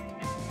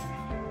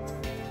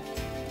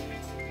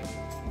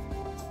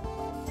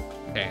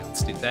 Okay,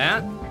 let's do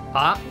that.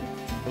 Pop.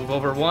 Move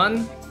over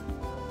 1.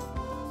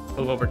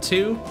 Move over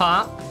 2.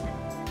 Pop.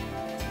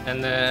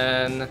 And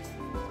then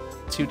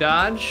 2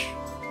 dodge.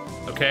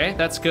 Okay,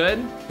 that's good.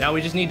 Now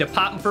we just need to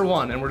pop him for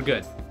 1 and we're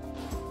good.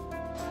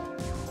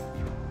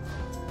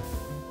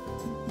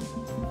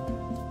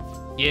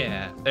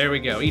 Yeah, there we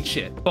go. Eat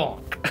shit.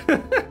 Bonk.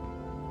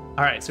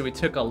 All right, so we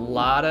took a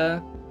lot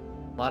of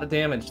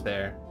damage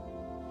there.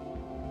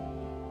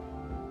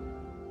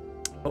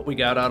 But we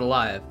got out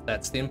alive.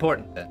 That's the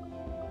important bit.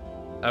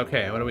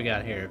 Okay, what do we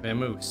got here?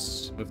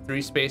 Vamoose. Move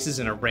 3 spaces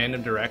in a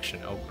random direction.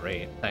 Oh,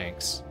 great.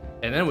 Thanks.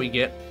 And then we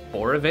get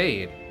 4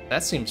 evade.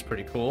 That seems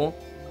pretty cool.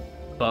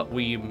 But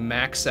we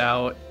max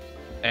out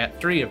at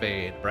 3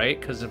 evade, right?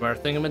 Because of our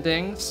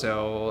thingamading,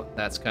 so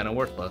that's kind of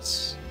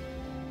worthless.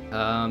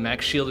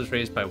 Max shield is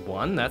raised by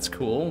 1. That's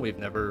cool. We've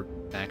never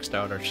maxed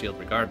out our shield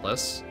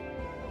regardless.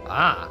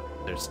 Ah,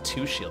 there's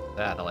 2 shield for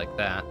that. I like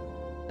that.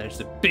 There's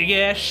the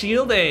big-ass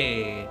shield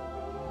aid.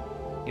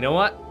 You know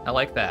what? I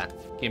like that.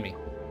 Gimme.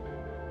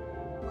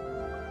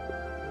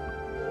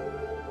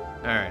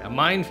 Alright, a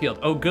minefield.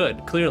 Oh,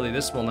 good. Clearly,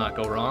 this will not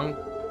go wrong.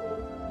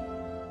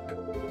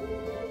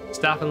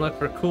 Stop and look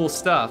for cool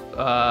stuff.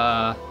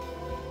 Oh,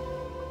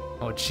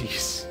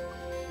 jeez.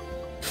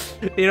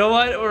 You know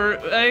what? Or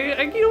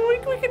you know, we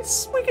can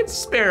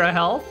spare a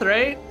health,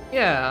 right?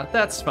 Yeah,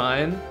 that's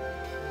fine.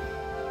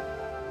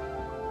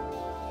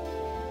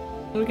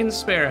 We can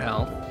spare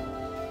health.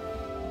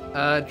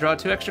 Draw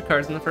 2 extra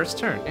cards in the first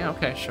turn. Yeah,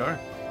 okay, sure.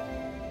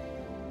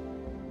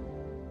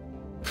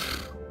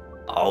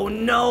 Oh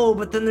no,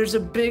 but then there's a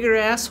bigger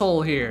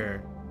asshole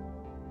here.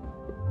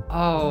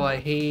 Oh, I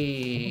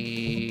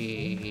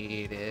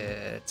hate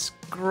it. It's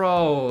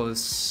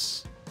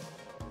gross.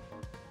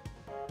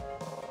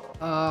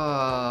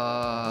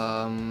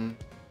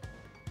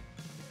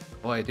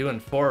 Boy, doing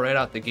 4 right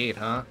out the gate,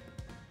 huh?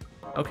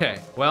 Okay,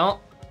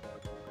 well,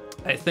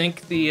 I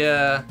think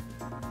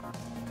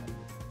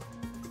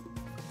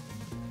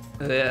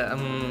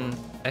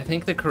I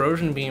think the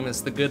corrosion beam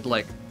is the good,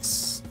 like,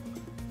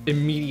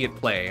 immediate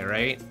play,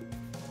 right?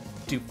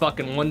 Do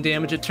fucking 1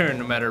 damage a turn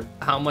no matter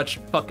how much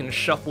fucking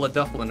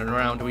shuffle-a-duffling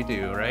around we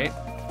do, right?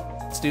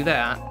 Let's do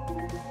that.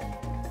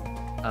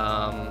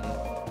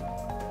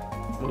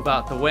 Move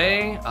out the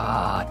way.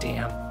 Ah,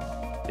 damn.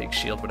 Big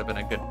shield would have been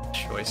a good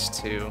choice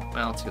too.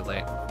 Well, too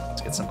late.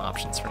 Let's get some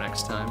options for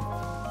next time.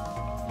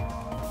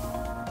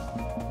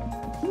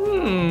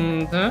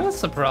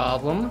 That's a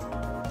problem.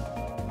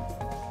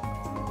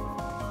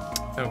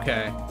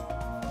 Okay.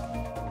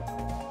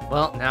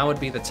 Well, now would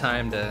be the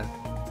time to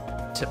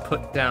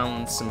put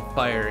down some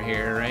fire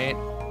here, right?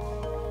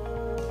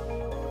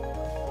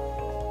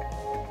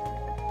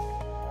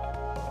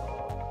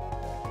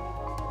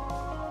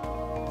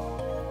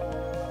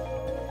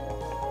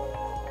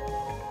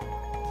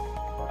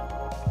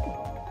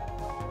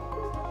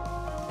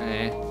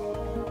 Okay.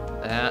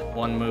 That,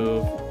 one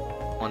move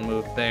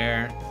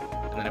there.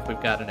 And then if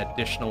we've got an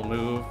additional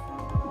move...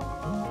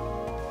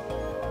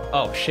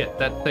 Oh shit,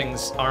 that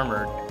thing's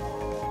armored.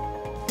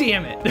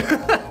 Damn it!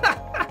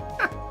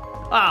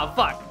 Ah,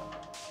 fuck!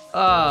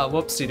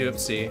 Whoopsie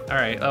doopsie.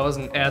 Alright, that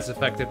wasn't as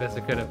effective as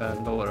it could have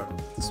been, but whatever.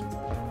 It's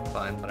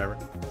fine, whatever.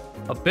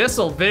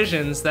 Abyssal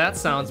visions, that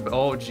sounds...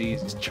 Oh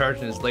jeez, he's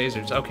charging his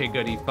lasers. Okay,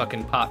 good, he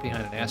fucking popped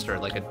behind an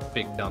asteroid like a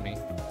big dummy.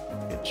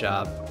 Good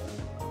job.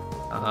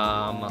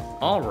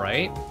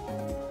 Alright.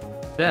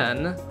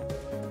 Then,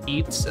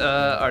 eat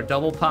our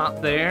double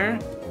pop there,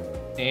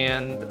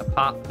 and a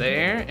pop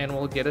there, and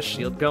we'll get a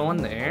shield going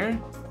there.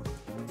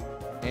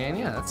 And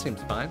yeah, that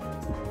seems fine.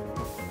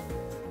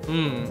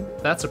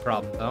 That's a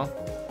problem though.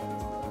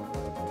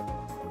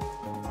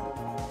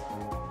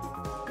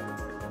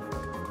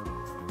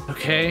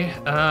 Okay,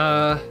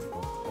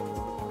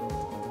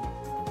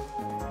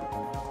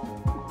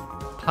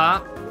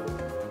 pop.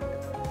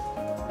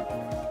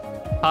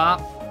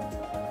 Pop.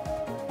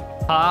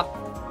 Pop.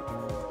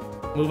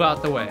 Move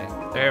out the way.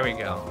 There we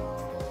go.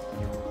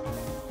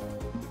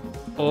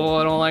 Oh,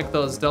 I don't like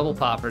those double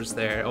poppers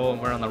there. Oh,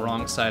 and we're on the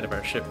wrong side of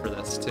our ship for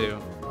this too.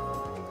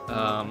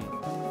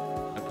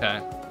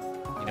 Okay.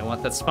 You know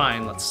what? That's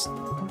fine. Let's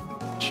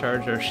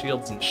charge our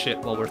shields and shit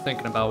while we're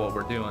thinking about what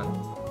we're doing.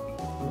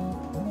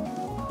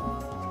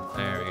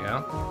 There we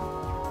go.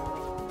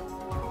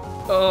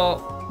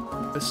 Oh,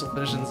 Abyssal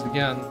Visions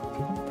again.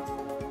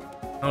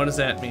 What does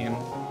that mean?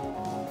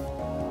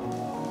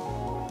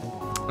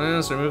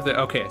 Let's remove the...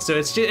 Okay, so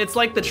it's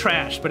like the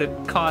trash, but it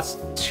costs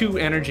 2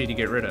 energy to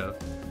get rid of.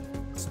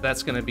 So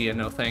that's gonna be a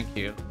no thank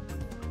you.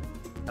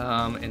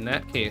 In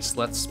that case,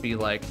 let's be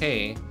like,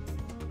 hey,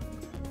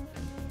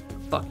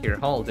 fuck your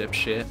hull,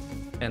 dipshit,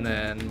 and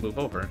then move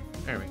over.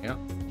 There we go.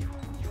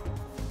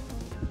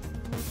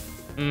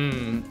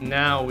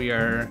 Now we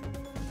are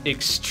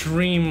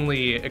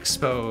extremely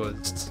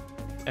exposed,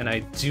 and I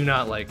do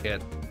not like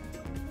it.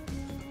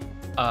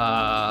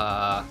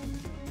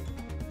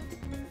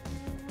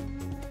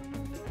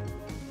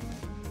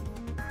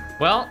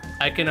 Well,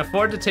 I can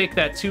afford to take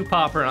that 2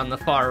 popper on the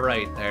far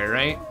right there,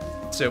 right?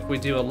 So if we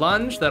do a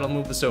lunge, that'll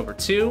move us over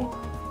 2.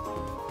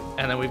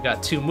 And then we've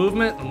got 2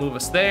 movement, it'll move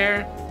us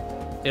there.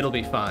 It'll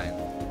be fine.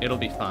 It'll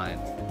be fine.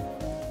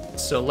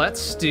 So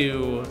let's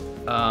do,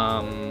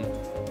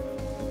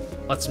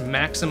 let's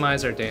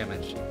maximize our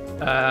damage.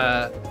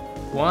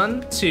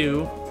 1,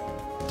 2,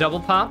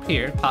 double pop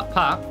here, pop,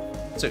 pop.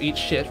 So eat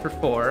shit for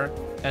 4,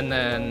 and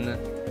then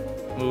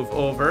move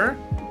over,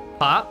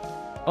 pop.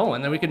 Oh,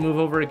 and then we could move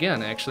over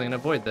again, actually, and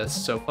avoid this,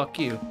 so fuck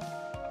you,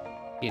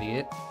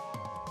 idiot.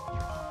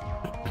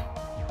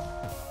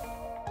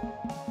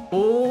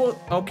 Oh,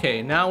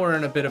 okay, now we're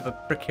in a bit of a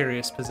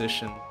precarious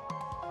position.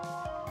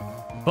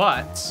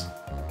 But,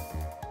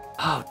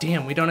 oh,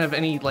 damn, we don't have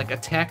any, like,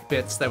 attack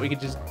bits that we could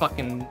just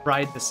fucking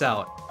ride this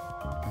out.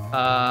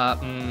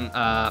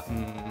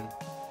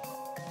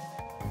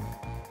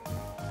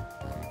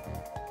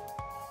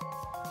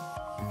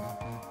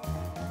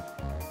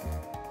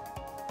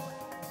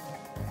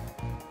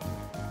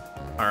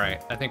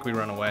 Alright, I think we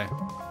run away.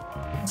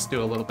 Let's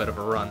do a little bit of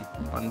a run.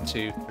 1,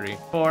 2, 3,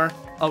 4.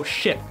 Oh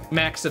shit,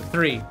 max of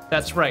 3.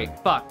 That's right,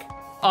 fuck.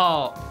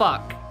 Oh,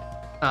 fuck.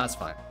 Ah, that's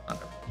fine.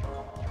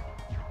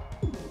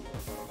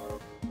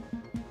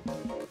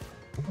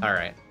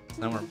 Alright,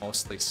 now we're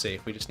mostly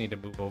safe. We just need to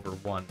move over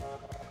 1.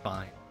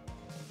 Fine.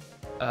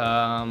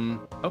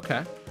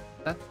 Okay.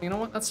 You know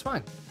what? That's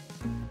fine.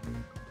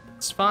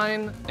 It's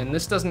fine, and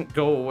this doesn't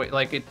go away.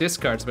 Like, it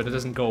discards, but it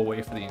doesn't go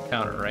away for the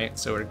encounter, right?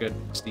 So we're good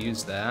just to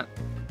use that.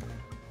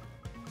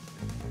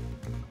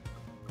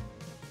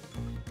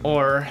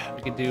 Or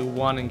we could do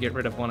 1 and get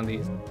rid of one of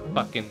these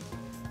fucking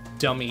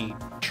dummy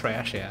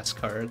trash-ass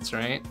cards,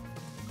 right?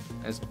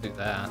 Let's do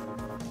that.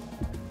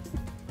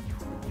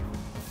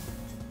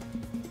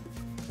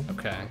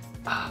 Okay.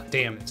 Ah,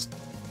 damn, its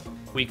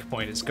weak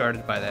point is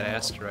guarded by that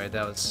asteroid.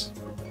 That was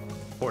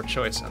poor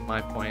choice on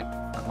my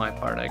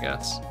part, I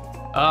guess.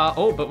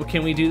 Oh, but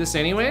can we do this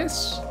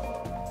anyways?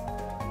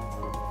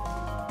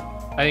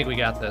 I think we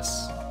got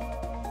this.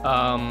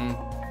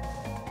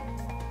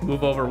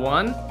 Move over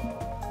 1,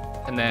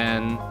 and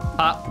then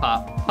pop,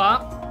 pop,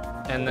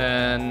 pop, and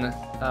then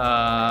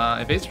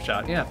evasive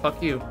shot. Yeah,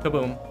 fuck you,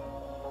 kaboom.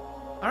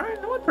 All right,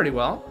 that went pretty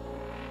well.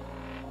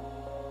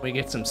 We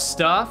get some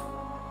stuff,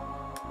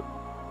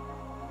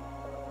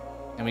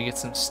 and we get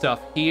some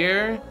stuff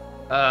here.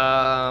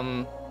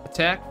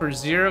 Attack for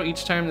 0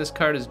 each time this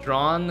card is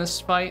drawn this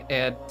fight.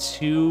 Add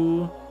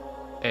 2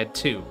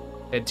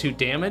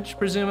 damage,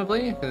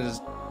 presumably, because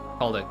it's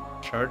called a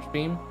charge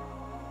beam.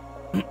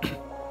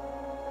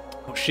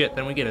 Oh shit,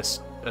 then we get a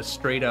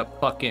straight up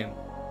fucking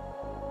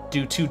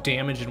Do 2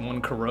 damage and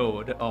 1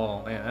 corrode.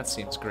 Oh man, that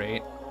seems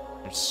great.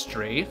 There's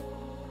strafe.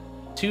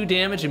 2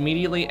 damage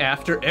immediately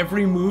after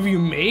every move you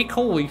make?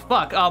 Holy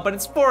fuck. Oh, but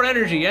it's 4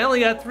 energy. I only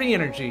got 3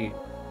 energy.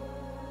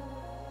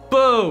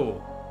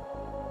 Boo!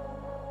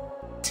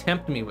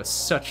 Tempt me with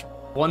such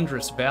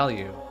wondrous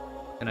value,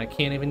 and I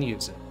can't even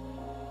use it.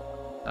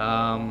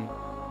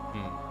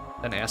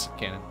 An acid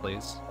cannon,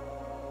 please.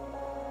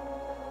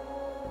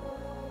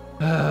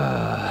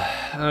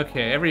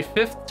 Okay, every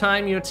 5th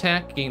time you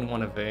attack, gain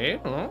 1 evade.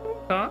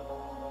 Okay.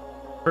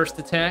 First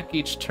attack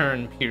each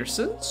turn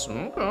pierces.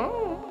 Okay.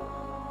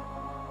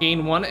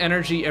 Gain 1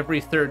 energy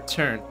every 3rd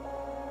turn.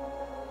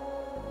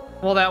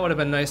 Well, that would have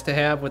been nice to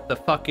have with the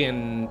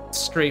fucking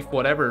strafe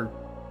whatever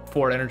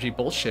 4 energy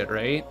bullshit,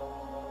 right?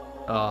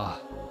 God,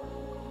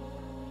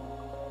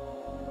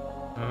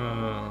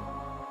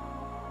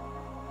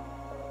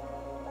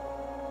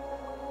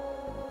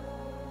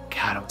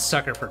 I'm a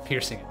sucker for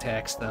piercing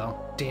attacks, though.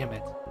 Damn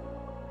it.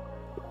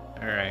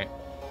 Alright.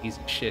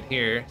 Easy shit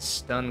here.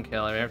 Stun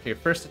killer. After your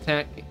first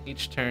attack,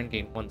 each turn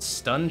gain 1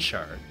 stun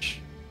charge.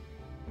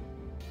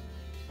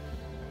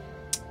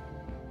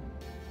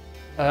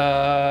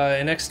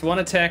 Next 1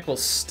 attack will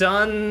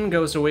stun,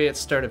 goes away at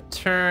start of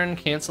turn,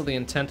 cancel the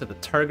intent of the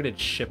targeted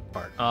ship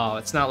part. Oh,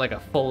 it's not like a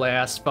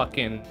full-ass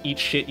fucking eat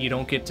shit you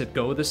don't get to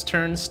go this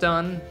turn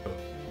stun.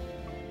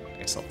 I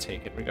guess I'll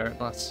take it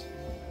regardless.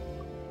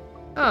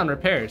 Oh, and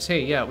repairs.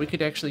 Hey, yeah, we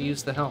could actually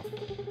use the health.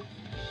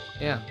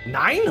 Yeah.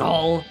 9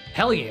 hull?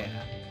 Hell yeah.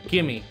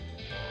 Gimme.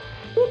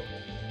 Whoop.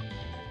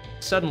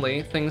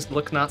 Suddenly, things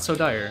look not so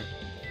dire.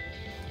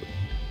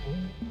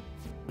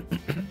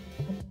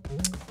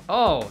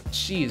 Oh,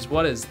 jeez,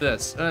 what is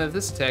this? If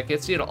this attack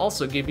hits you, it'll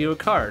also give you a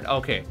card.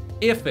 Okay,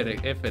 if it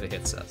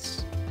hits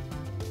us.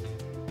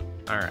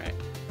 All right.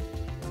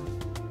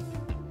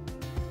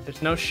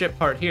 There's no ship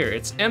part here.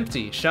 It's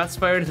empty. Shots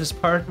fired at this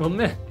part will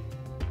miss.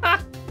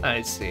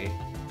 I see.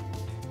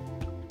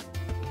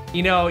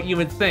 You know, you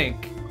would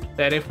think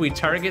that if we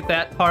target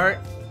that part,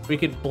 we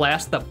could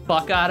blast the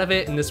fuck out of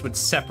it and this would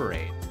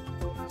separate.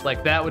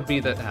 Like, that would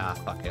be the... Ah,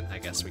 fuck it. I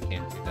guess we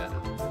can't do that.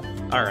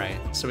 Alright,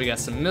 so we got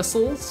some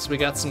missiles, we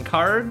got some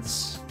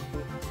cards.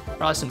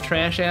 Probably some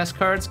trash-ass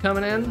cards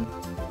coming in.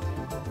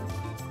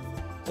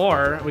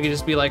 Or we could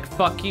just be like,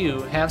 fuck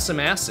you, have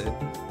some acid.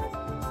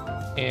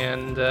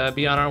 And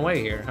be on our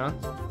way here, huh?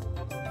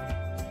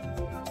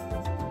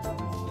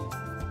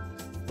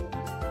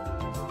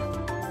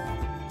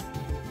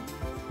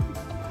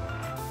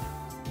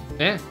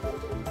 Eh.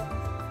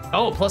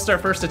 Oh, plus our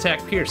first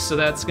attack pierce, so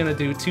that's gonna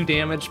do 2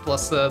 damage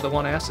plus the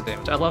 1 acid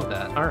damage. I love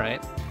that,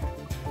 alright.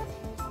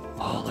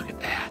 Oh, look at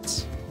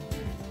that.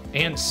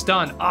 And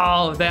stun.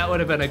 Oh, that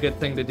would have been a good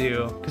thing to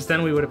do, because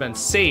then we would have been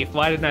safe.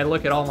 Why didn't I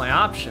look at all my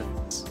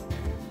options?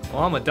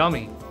 Well, I'm a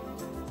dummy.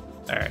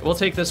 All right, we'll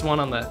take this one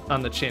on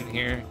the chin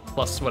here,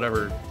 plus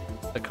whatever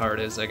the card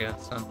is, I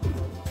guess. Huh?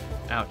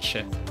 Ouch,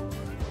 shit.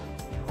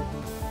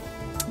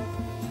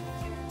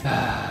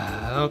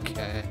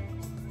 Okay.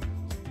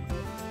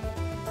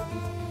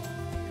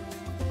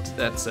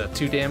 That's a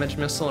 2 damage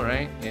missile,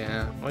 right?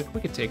 Yeah, we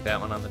could take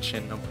that one on the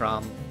chin, no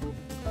problem.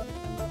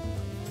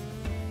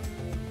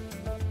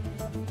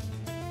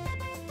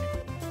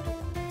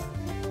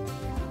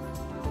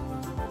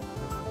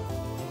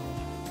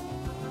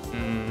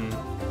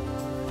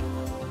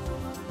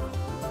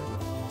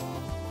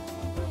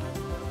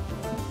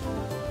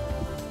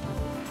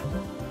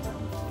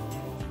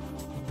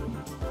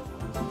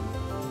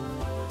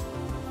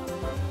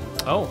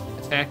 Oh,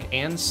 attack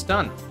and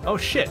stun. Oh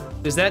shit,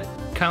 does that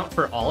count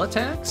for all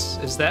attacks?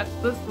 Is that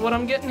what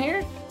I'm getting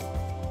here?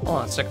 Hold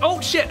on a sec. Oh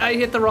shit, I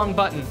hit the wrong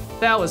button.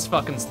 That was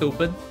fucking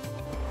stupid.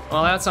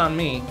 Well, that's on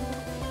me.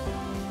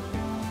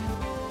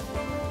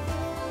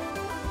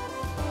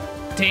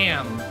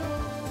 Damn.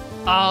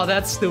 Oh,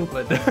 that's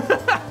stupid.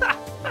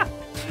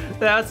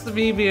 That's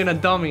me being a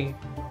dummy.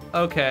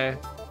 Okay.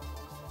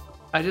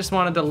 I just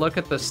wanted to look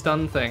at the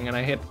stun thing and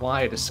I hit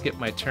Y to skip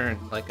my turn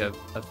like a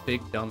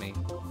big dummy.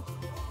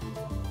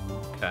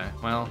 Okay,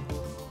 well.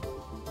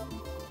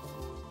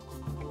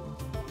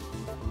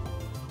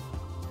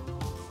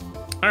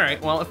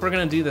 Alright, well, if we're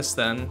gonna do this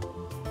then,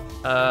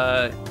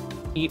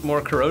 eat more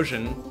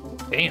corrosion.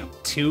 Damn,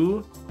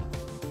 two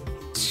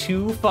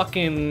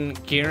fucking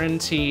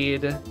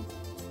guaranteed.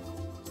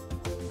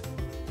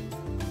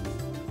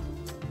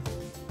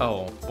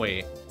 Oh,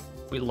 wait.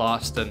 We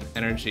lost an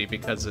energy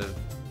because of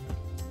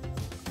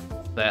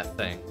that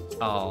thing.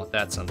 Oh,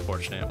 that's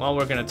unfortunate. Well,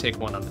 we're gonna take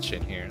 1 on the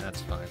chin here, and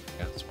that's fine.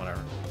 I guess,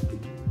 whatever.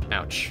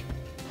 Ouch.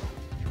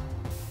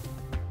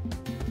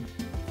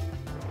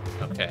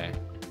 Okay.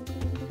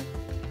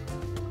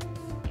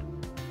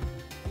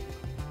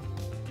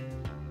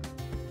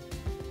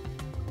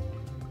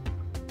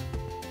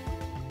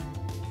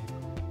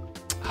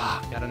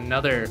 Ah, got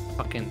another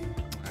fucking...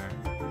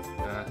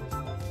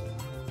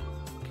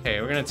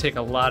 Okay, we're gonna take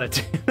a lot of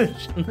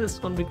damage on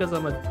this one because I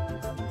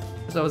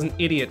was an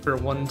idiot for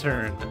 1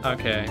 turn.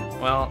 Okay,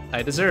 well,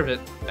 I deserve it.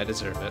 I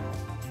deserve it.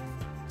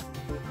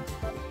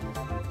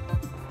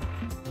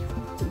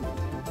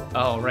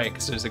 Oh, right,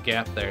 because there's a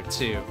gap there,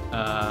 too.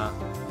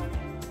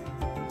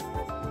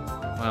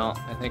 Well,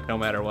 I think no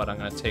matter what, I'm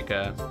going to take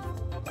a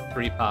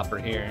free popper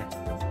here.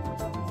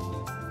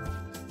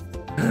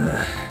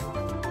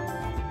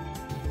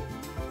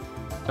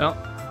 Well,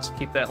 just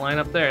keep that line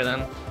up there,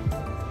 then.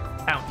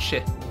 Ouch.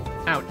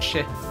 Ouch.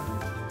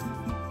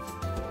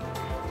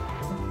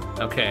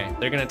 Okay,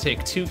 they're going to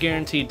take 2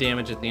 guaranteed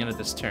damage at the end of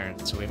this turn,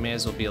 so we may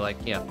as well be like,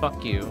 yeah,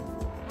 fuck you.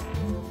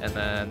 And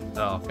then,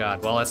 oh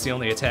god, well, that's the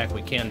only attack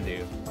we can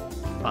do.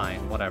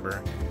 Fine,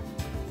 whatever.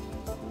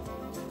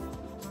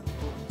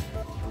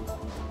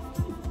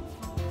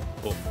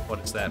 Oh, what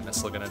is that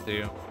missile gonna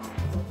do?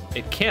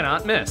 It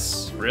cannot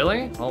miss.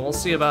 Really? Well, we'll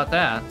see about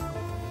that.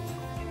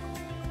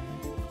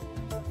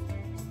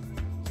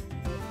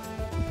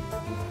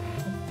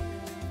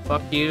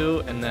 Fuck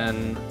you, and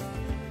then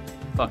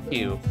fuck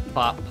you.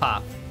 Pop,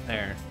 pop.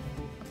 There.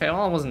 Okay,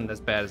 well, it wasn't as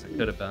bad as it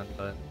could have been,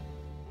 but...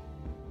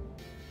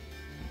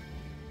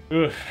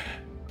 Oof.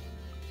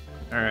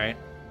 Alright.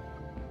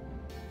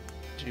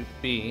 Juke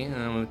B.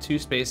 Move 2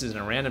 spaces in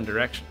a random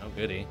direction. Oh,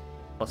 goody.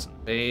 Plus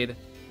invade.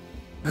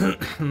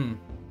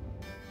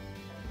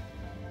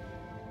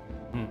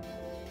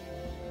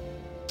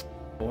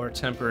 Or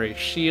temporary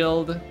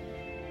shield.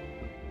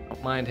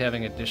 Don't mind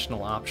having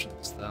additional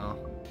options, though.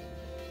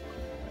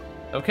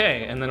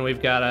 Okay, and then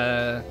we've got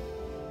a...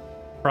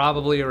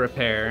 probably a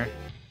repair.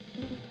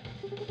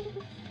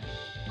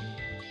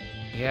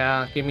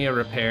 Yeah, give me a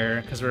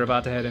repair, because we're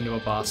about to head into a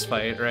boss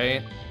fight,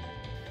 right?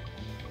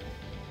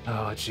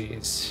 Oh,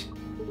 jeez.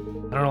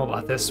 I don't know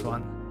about this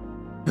one.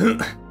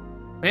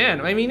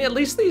 Man, I mean, at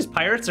least these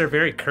pirates are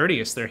very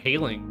courteous. They're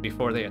hailing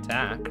before they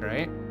attack,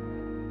 right?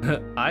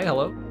 Hi,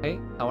 hello, hey,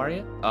 how are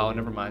you? Oh,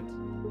 never mind.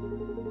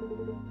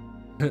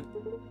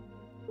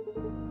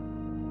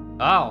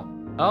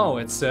 Oh,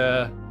 it's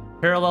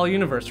parallel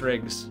universe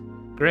rigs.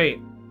 Great.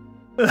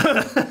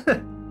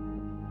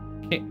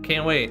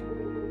 Can't wait.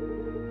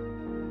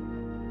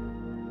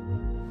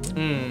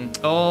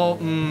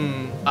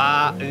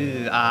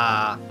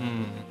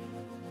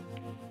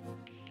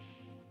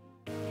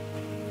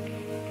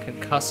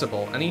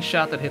 Concussible. Any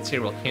shot that hits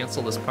here will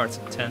cancel this part's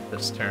intent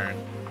this turn.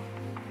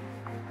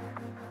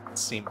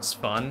 Seems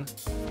fun.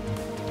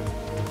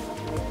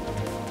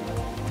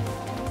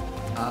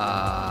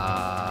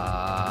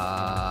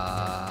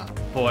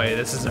 Boy,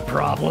 this is a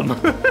problem.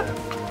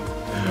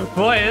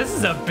 Boy, this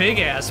is a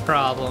big-ass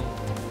problem.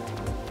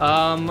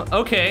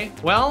 Okay,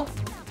 well...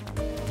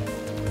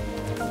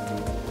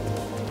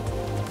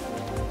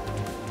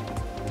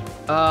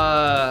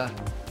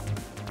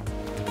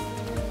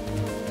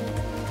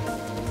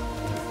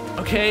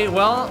 Okay,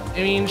 well,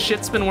 I mean,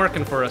 shit's been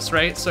working for us,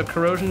 right? So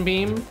corrosion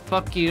beam,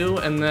 fuck you,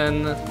 and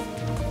then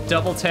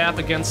double tap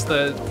against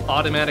the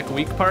automatic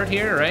weak part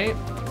here, right?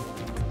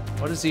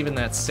 What is even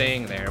that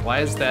saying there? Why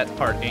is that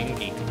part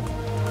angy?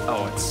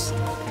 Oh, it's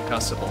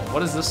concussible.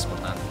 What is this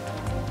one then?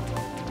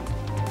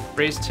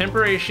 Raise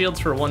temporary shields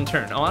for 1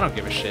 turn. Oh, I don't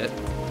give a shit.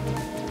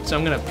 So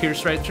I'm gonna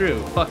pierce right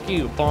through. Fuck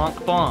you, bonk,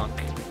 bonk,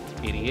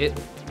 idiot.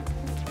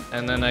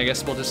 And then I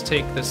guess we'll just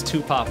take this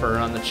 2-popper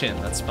on the chin.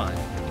 That's fine.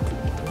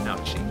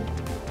 Ouchie.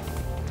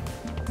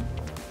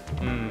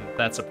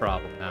 That's a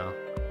problem now.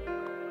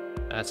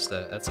 That's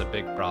a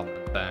big problem,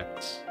 in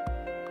fact.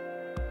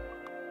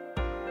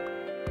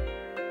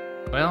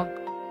 Well,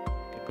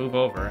 you can move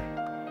over.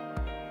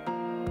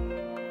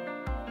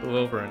 Move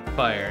over and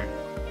fire.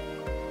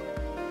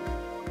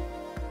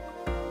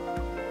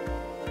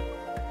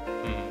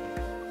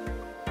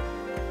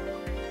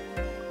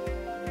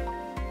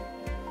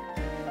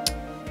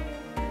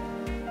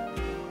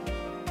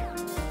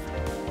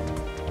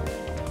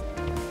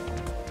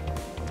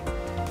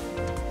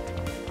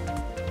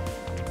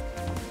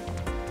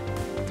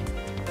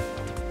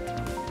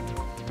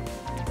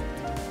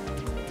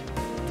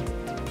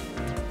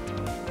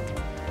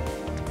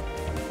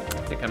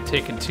 I'm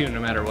taking 2 no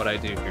matter what I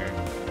do here.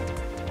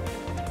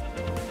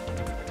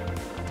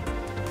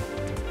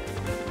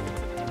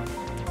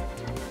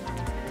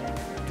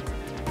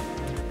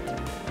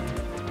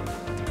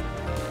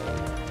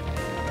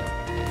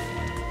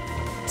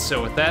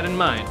 So with that in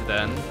mind,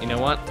 then, you know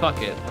what?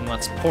 Fuck it. And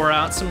let's pour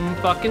out some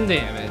fucking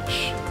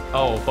damage.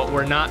 Oh, but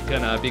we're not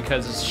gonna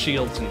because it's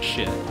shields and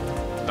shit.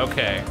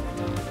 Okay.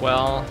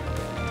 Well...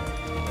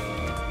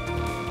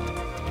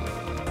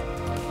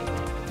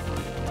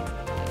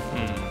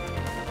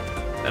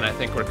 then I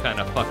think we're kind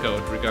of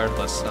fuckoed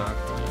regardless, huh?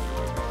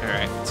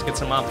 Alright, let's get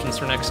some options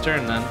for next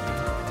turn then.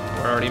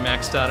 We're already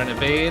maxed out on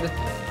evade.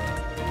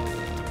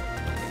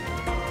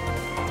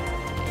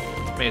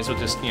 May as well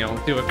just, you know,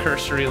 do a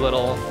cursory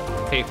little,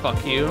 hey,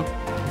 fuck you.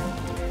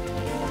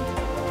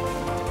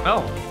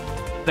 Oh,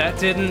 that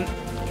didn't...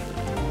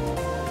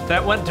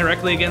 that went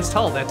directly against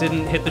hull. That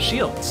didn't hit the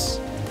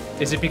shields.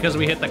 Is it because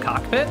we hit the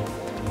cockpit?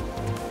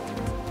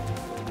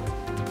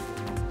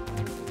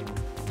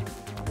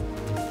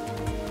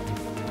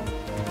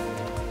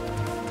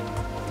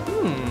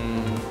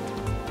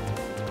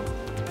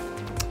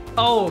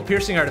 Oh,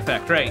 piercing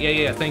artifact, right,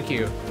 yeah, thank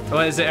you. Oh,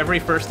 is it every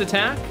first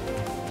attack?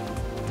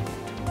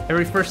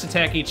 Every first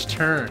attack each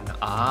turn.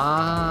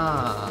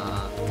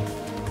 Ah.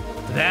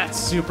 That's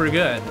super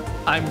good.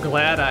 I'm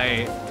glad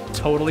I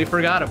totally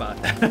forgot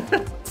about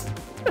that.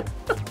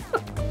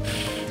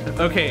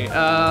 Okay,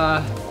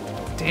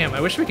 damn,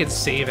 I wish we could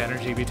save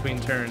energy between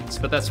turns,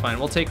 but that's fine.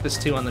 We'll take this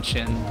 2 on the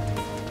chin.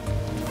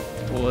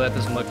 Oh, that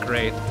doesn't look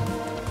great.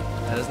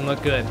 That doesn't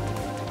look good.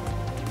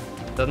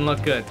 Doesn't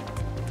look good.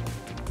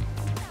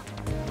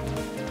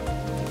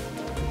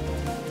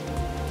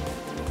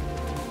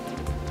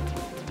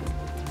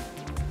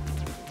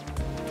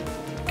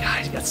 God,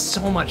 he's got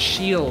so much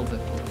shield.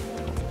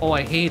 Oh,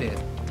 I hate it.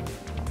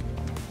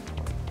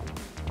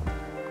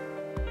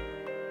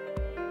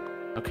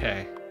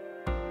 Okay.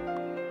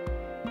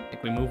 I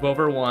think we move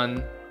over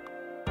 1.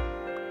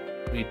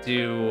 We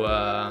do,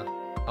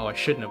 oh, I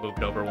shouldn't have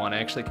moved over 1,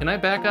 actually. Can I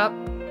back up?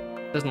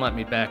 It doesn't let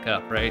me back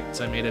up, right?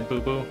 So I made it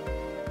boo-boo.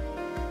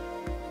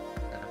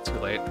 Too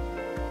late.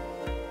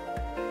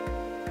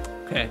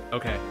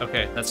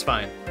 Okay, that's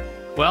fine.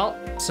 Well,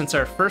 since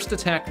our first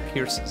attack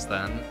pierces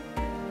then...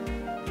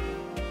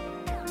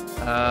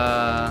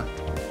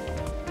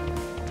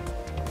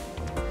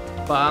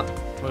 Bop,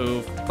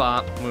 move,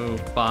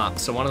 bop.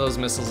 So one of those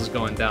missiles is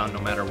going down no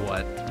matter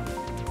what.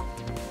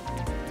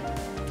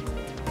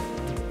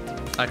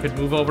 I could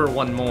move over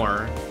 1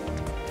 more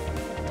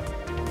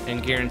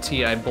and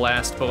guarantee I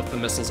blast both the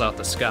missiles out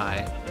the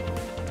sky.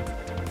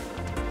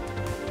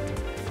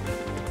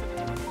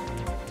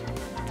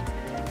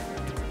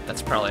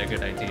 That's probably a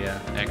good idea,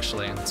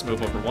 actually. Let's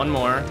move over 1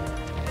 more.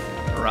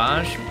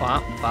 Barrage,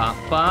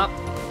 bop.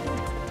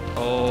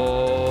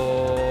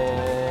 Oh,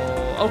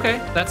 okay,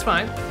 that's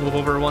fine. Move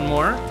over 1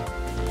 more.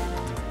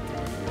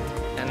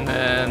 And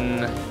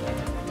then...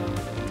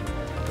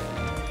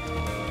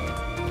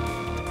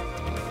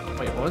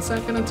 Wait, what was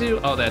that gonna do?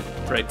 Oh, that,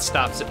 right,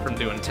 stops it from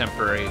doing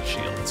temporary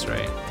shields,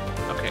 right?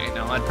 Okay,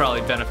 no, I'd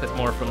probably benefit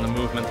more from the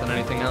movement than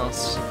anything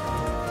else.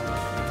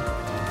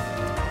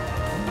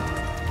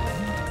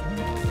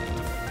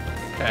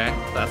 Okay,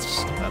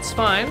 that's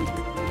fine.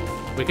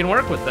 We can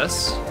work with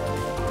this.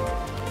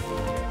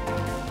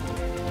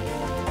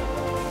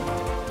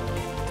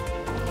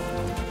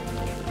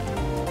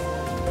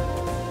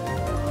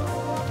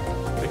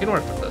 We can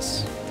work with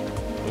this.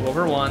 Move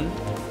over 1.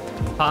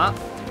 Pop.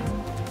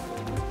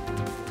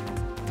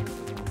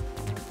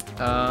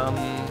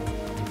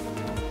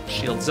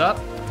 Shields up.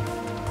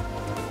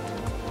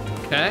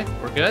 Okay,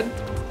 we're good.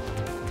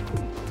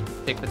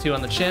 Take the 2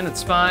 on the chin,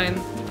 it's fine.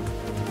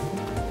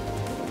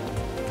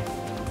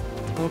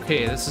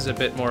 Okay, this is a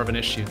bit more of an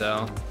issue,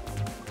 though.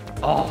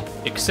 Oh,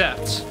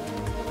 except...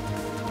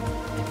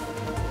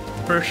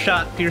 First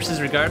shot pierces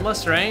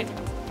regardless, right?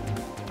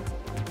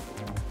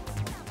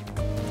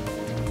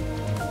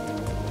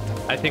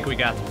 I think we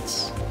got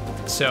this.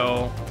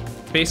 So,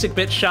 basic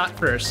bit shot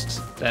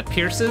first. That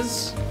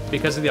pierces,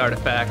 because of the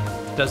artifact,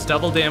 does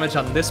double damage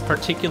on this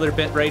particular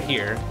bit right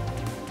here.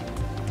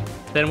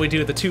 Then we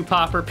do the 2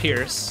 popper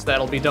pierce.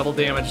 That'll be double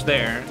damage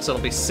there, so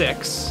it'll be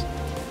 6.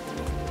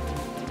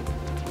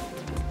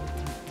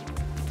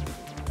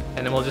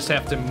 And then we'll just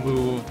have to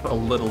move a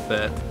little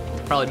bit.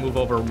 Probably move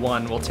over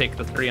 1. We'll take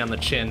the 3 on the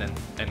chin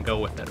and go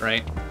with it,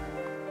 right?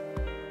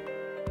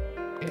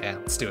 Yeah,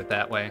 let's do it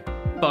that way.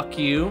 Fuck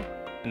you.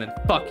 And then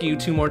fuck you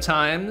 2 more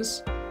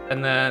times.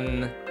 And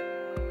then...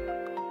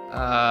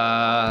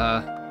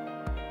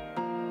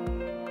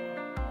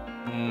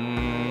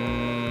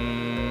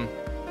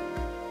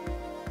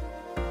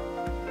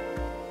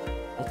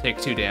 We'll take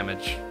 2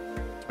 damage.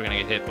 So we're gonna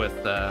get hit with...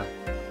 a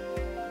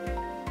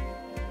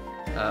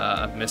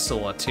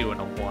missile, a 2, and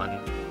a 1.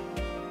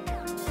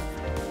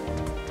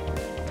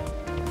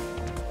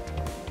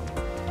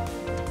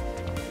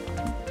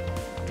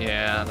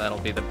 Yeah, that'll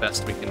be the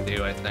best we can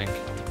do, I think.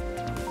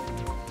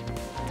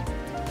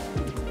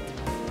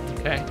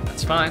 Okay,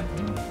 that's fine.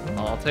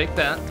 I'll take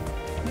that.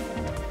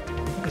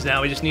 Because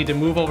now we just need to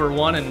move over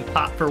 1 and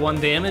pop for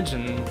 1 damage,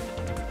 and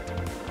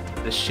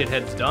this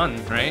shithead's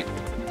done, right?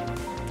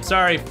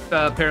 Sorry,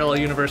 Parallel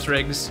Universe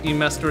Rigs. You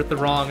messed with the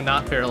wrong,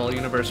 not Parallel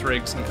Universe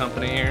Rigs and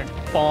company here.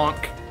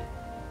 Bonk.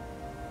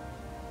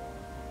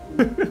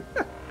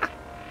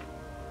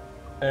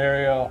 There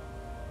we go.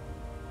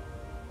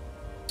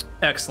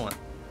 Excellent.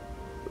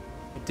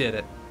 I did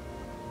it.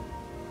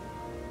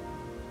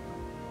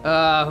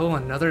 Oh,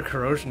 another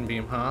corrosion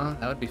beam, huh?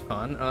 That would be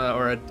fun.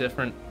 Or a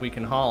different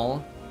weaken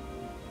hull.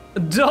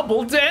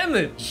 Double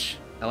damage!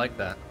 I like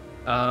that.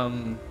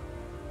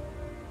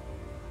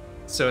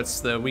 So it's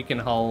the weaken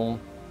hull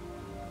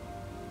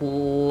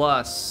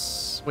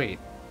plus... Wait,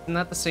 isn't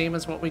that the same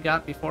as what we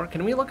got before?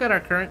 Can we look at our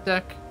current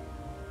deck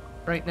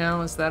right now?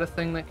 Is that a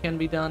thing that can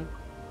be done?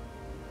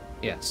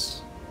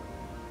 Yes.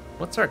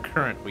 What's our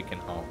current weaken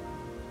hull?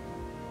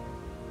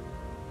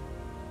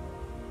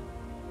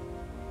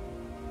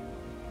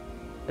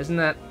 Isn't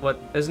that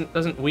what...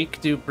 Doesn't weak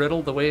do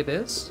brittle the way it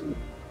is?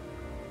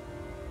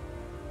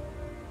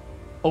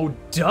 Oh,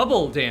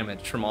 double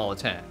damage from all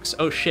attacks.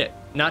 Oh shit,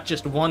 not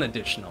just 1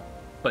 additional,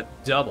 but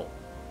double.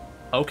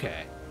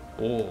 Okay.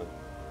 Oh.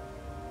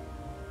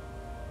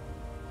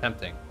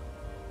 Tempting.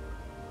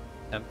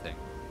 Tempting.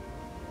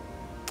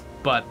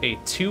 but a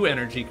 2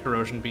 energy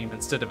corrosion beam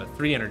instead of a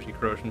 3 energy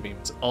corrosion beam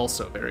is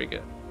also very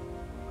good.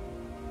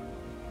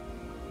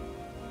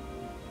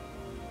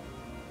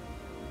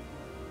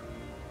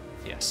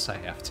 Yes, I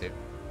have to.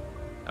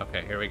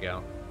 Okay, here we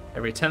go.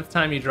 Every 10th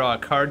time you draw a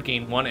card,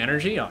 gain 1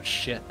 energy. Oh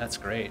shit, that's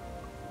great.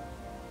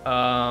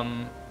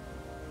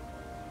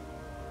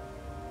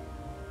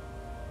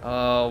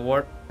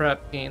 Warp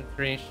prep, gain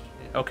 3.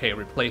 Okay,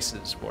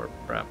 replaces warp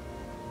prep.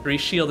 3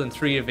 shield and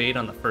 3 evade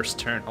on the first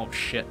turn. Oh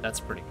shit, that's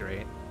pretty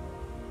great.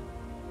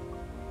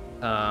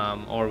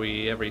 Or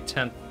every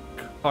 10th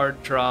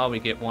card draw, we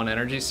get 1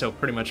 energy, so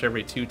pretty much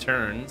every 2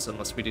 turns,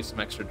 unless we do some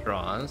extra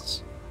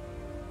draws.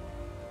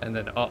 And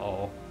then,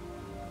 a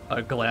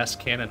glass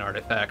cannon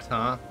artifact,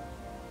 huh?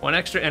 1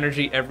 extra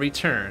energy every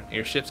turn.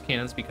 Your ship's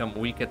cannons become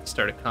weak at the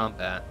start of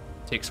combat.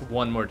 Takes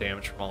 1 more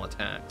damage from all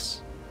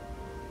attacks.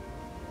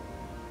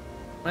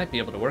 Might be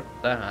able to work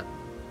with that.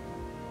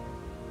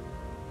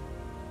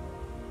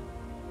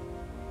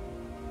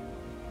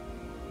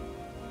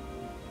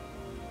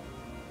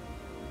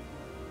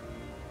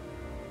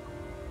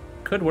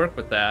 Could work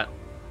with that.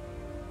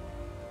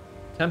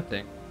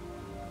 Tempting.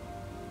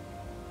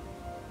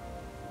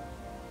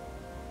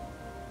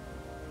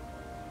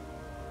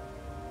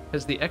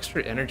 Because the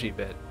extra energy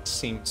bit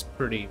seems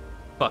pretty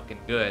fucking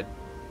good.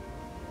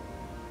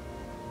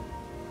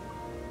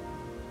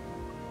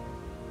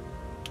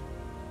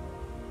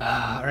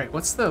 Alright,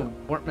 what's the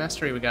warp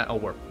mastery we got? Oh,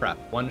 warp prep.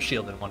 1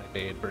 shield and 1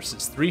 evade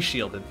versus 3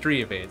 shield and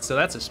 3 evade. So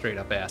that's a straight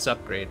up ass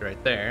upgrade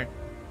right there.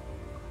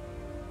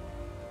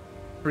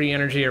 3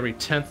 energy every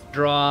 10th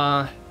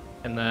draw,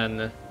 and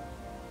then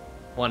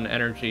 1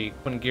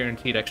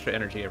 guaranteed extra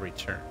energy every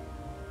turn.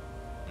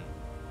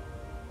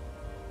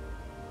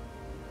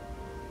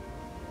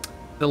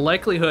 The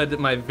likelihood that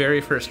my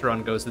very first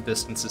run goes the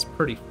distance is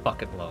pretty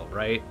fucking low,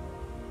 right?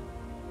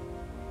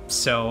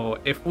 So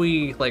if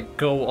we, like,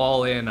 go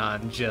all in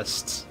on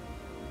just,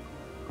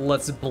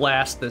 let's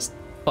blast this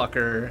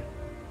fucker,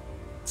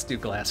 let's do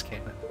glass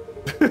cannon.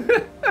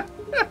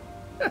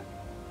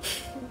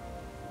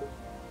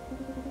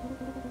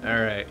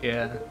 Alright,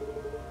 yeah.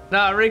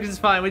 Nah, Riggs is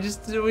fine. We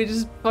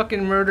just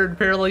fucking murdered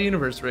Parallel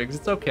Universe Riggs.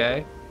 It's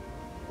okay.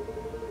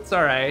 It's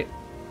alright.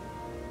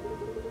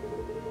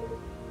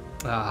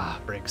 Ah,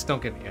 Riggs,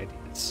 don't give me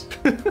ideas.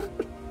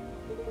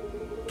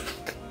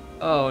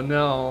 Oh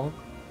no.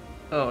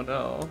 Oh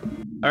no.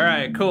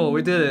 Alright, cool,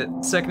 we did it.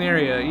 Second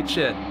area, eat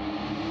shit.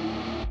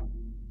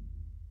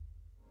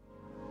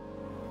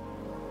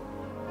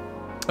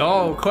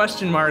 Oh,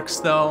 question marks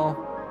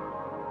though.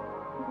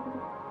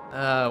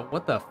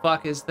 What the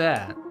fuck is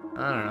that?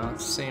 I don't know,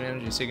 it's the same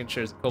energy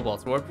signature as the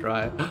Cobalt's warp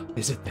drive.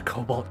 Is it the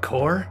Cobalt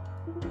core?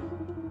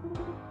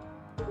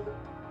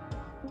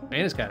 I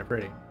mean, it's kind of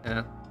pretty.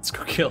 Yeah, let's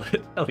go kill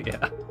it. Hell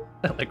yeah.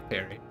 I like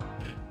Perry.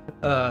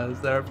 Is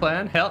that our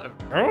plan? Hell,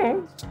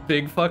 oh,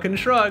 big fucking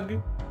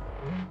shrug.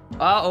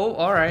 Oh,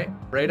 all right.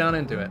 Right on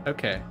into it.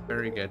 Okay,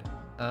 very good.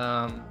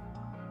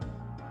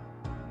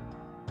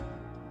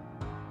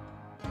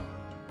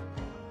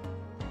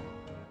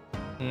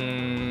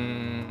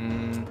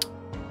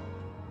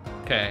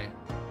 Okay.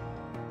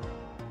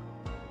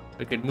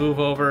 We could move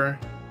over,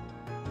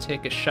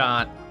 take a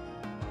shot,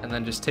 and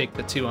then just take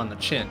the 2 on the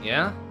chin,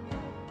 yeah?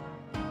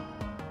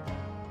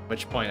 At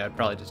which point I'd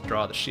probably just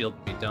draw the shield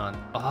and be done.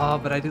 Oh,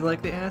 but I do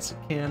like the acid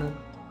cannon.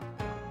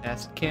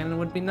 Acid cannon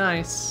would be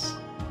nice.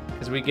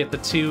 Because we get the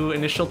 2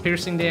 initial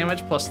piercing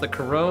damage plus the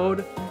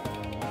corrode.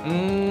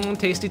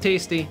 Tasty,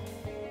 tasty.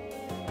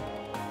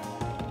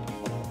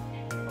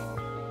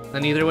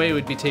 Then either way,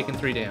 we'd be taking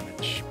 3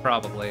 damage,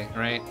 probably,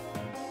 right?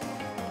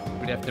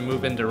 We'd have to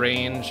move into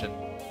range and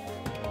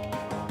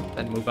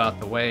then move out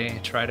the way,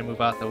 try to move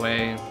out the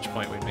way, at which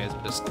point we may as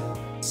well just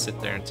sit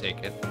there and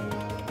take it.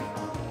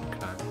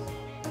 Okay.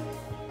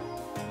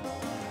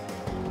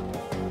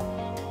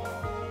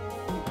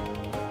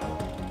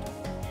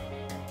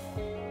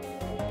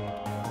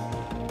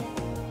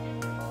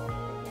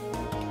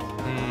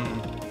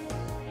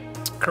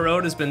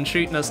 Corrode has been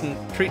treating us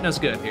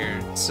good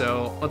here,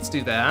 so let's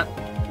do that.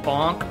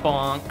 Bonk,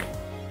 bonk.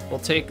 We'll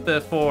take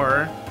the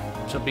 4,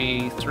 which will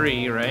be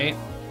 3, right?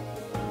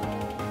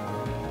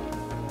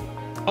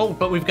 Oh,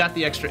 but we've got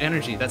the extra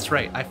energy. That's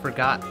right. I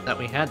forgot that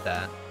we had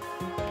that.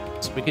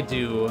 So we could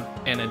do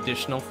an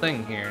additional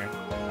thing here.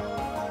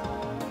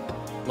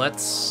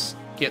 Let's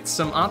get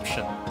some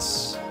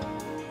options.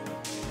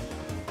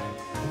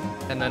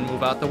 And then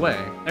move out the way.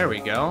 There we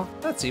go.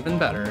 That's even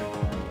better.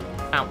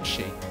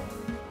 Ouchie.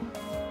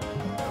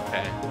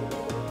 Okay.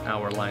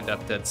 Now we're lined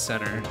up dead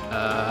center.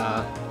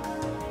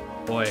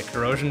 Boy,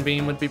 corrosion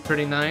beam would be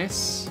pretty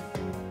nice.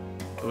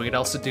 But we could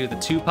also do the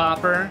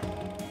 2-popper.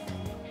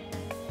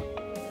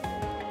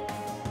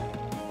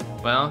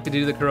 Well, we could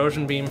do the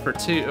corrosion beam for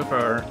 2,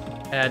 or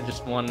add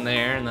just 1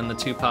 there, and then the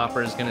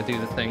 2-popper is gonna do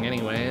the thing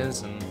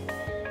anyways, and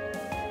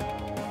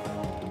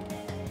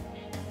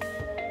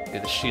do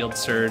the shield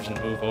surge and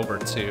move over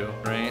 2,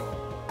 right?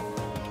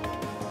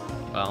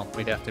 Well,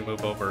 we'd have to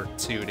move over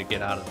 2 to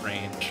get out of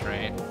range,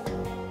 right?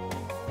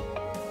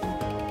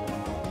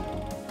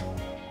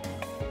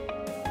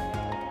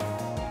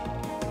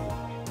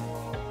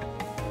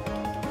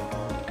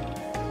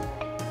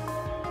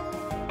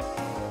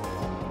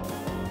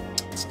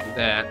 let's do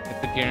that.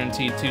 Get the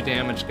guaranteed 2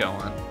 damage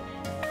going.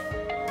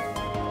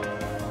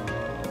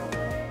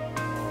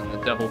 And the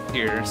double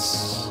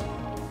pierce.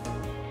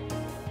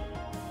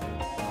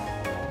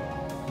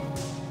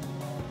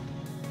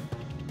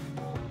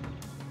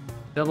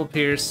 Double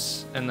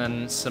pierce, and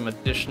then some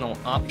additional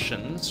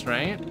options,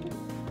 right?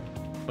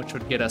 Which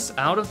would get us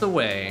out of the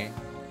way,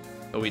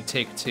 but we'd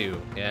take 2,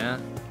 yeah?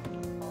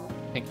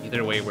 I think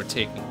either way we're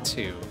taking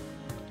 2.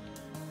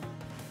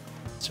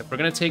 So if we're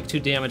gonna take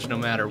 2 damage no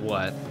matter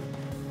what,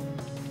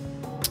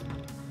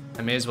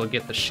 I may as well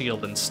get the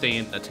shield and stay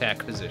in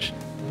attack position.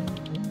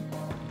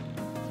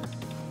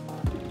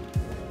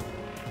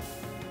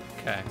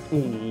 Okay.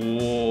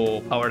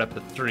 Ooh, powered up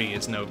to 3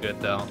 is no good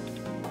though.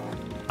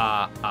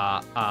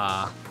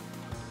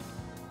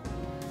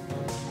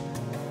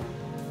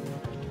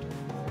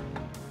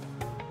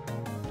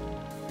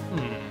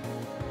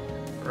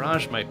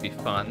 Barrage might be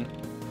fun.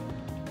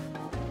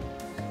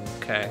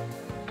 Okay.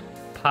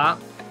 Pop,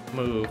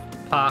 move,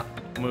 pop,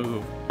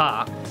 move,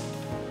 pop.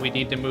 We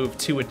need to move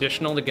 2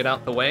 additional to get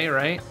out the way,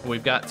 right?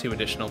 We've got 2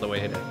 additional the way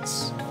it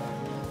is.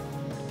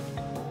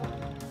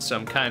 So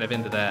I'm kind of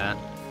into that.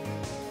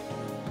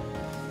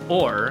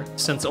 Or,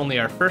 since only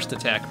our first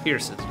attack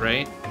pierces,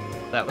 right?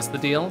 That was the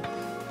deal?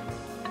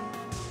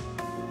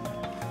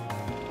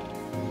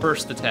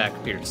 First attack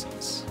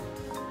pierces.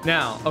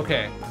 Now,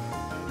 okay.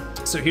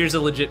 So here's a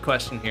legit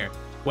question here.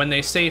 When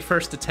they say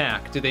first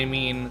attack, do they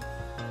mean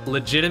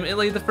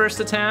legitimately the first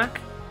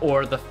attack?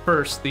 Or the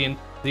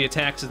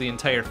attacks of the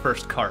entire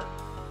first card?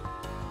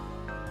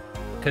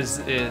 Because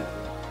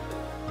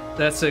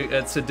that's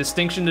a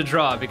distinction to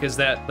draw, because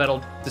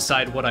that'll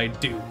decide what I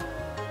do.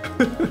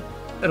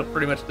 That'll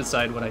pretty much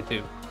decide what I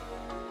do.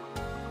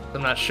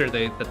 I'm not sure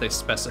that they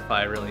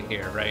specify really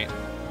here, right?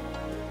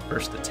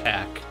 First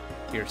attack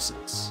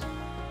pierces.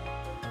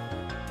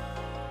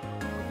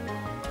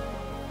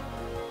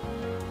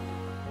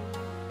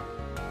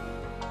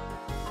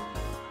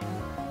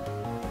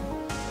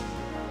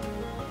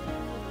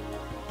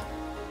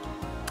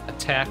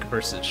 Attack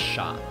versus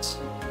shot.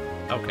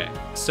 Okay,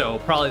 so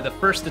probably the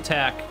first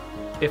attack,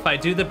 if I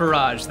do the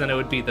barrage, then it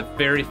would be the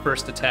very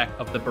first attack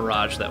of the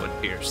barrage that would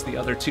pierce. The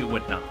other 2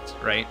 would not,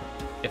 right?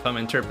 If I'm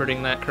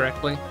interpreting that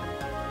correctly.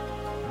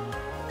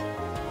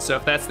 So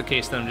if that's the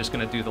case, then I'm just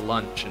gonna do the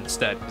lunge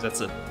instead, because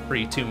that's a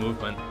free 2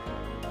 movement.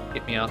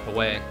 Get me out the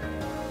way.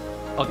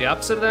 Oh, the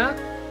opposite of that?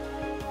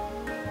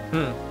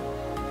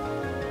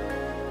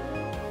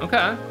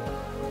 Okay.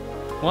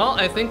 Well,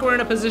 I think we're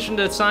in a position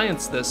to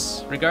science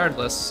this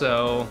regardless,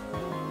 so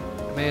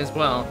I may as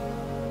well.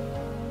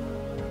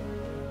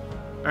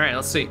 All right,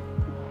 let's see.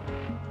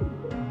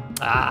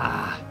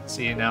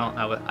 See, now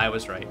I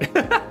was right.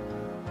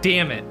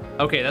 Damn it.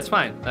 Okay, that's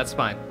fine. That's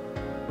fine.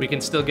 We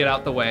can still get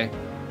out the way.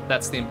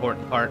 That's the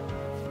important part.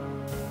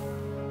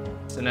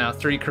 So now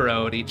 3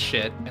 corrode, eat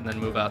shit, and then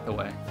move out the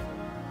way.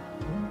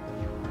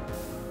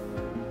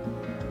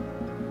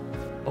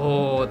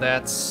 Oh,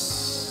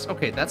 that's...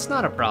 Okay, that's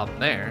not a problem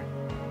there.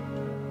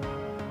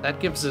 That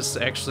gives us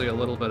actually a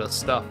little bit of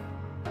stuff.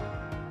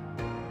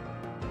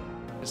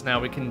 Because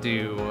now we can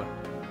do...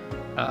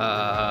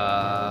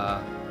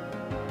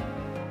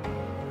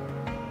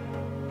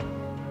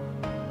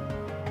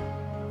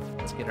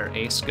 Let's get our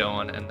ace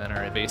going, and then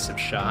our evasive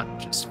shot,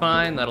 which is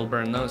fine. That'll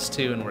burn those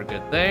 2, and we're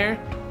good there.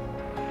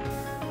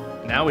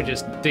 Now we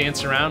just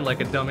dance around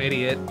like a dumb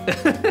idiot.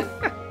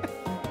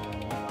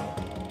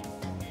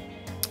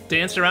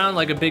 Dance around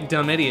like a big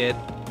dumb idiot.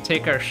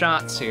 Take our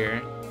shots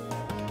here.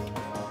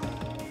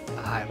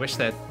 I wish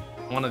that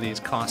one of these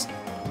cost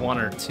 1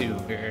 or 2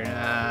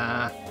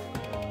 here.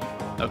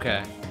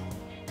 Okay.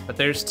 But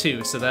there's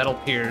 2, so that'll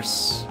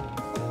pierce.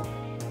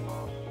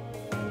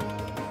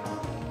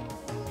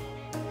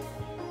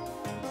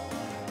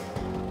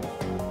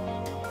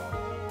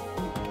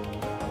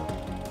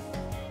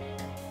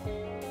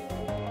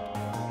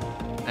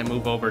 I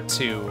move over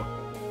 2.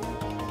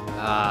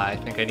 I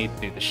think I need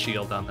to do the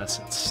shield on this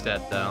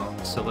instead, though.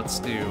 So let's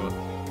do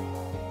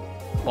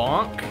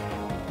bonk,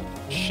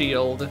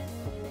 shield,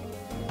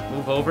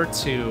 move over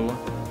 2,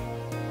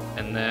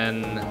 and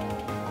then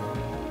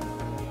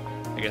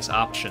I guess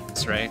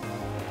options, right?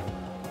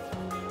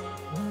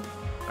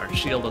 Our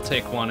shield will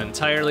take 1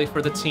 entirely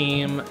for the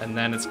team, and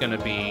then it's gonna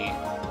be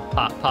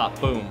pop, pop,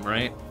 boom,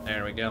 right?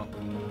 There we go.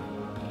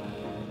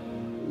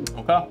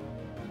 Okay.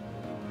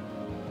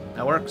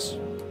 That works.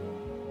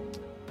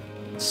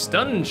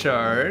 Stun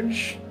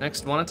charge.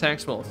 Next 1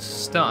 attacks will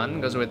stun.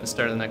 Goes away at the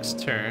start of the next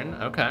turn.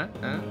 Okay,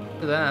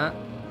 do that.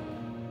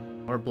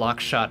 Or block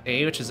shot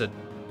A, which is a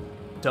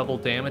double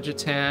damage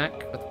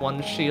attack with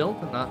 1 shield.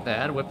 Not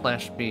bad.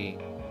 Whiplash B.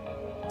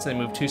 So they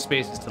move 2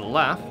 spaces to the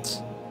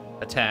left,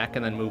 attack,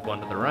 and then move 1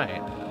 to the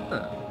right.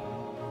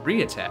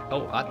 Re-attack.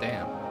 Oh, hot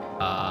damn.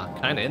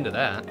 Kinda into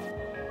that.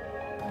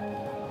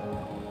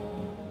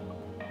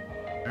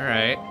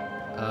 Alright.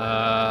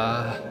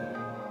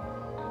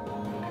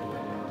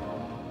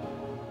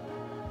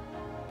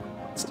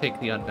 Let's take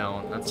the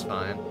unknown. That's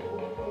fine.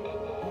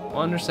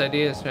 Wondrous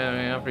idea is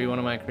to offer you one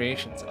of my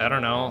creations. I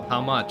don't know. How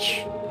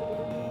much?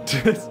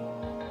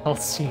 All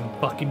seem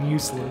fucking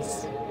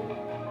useless.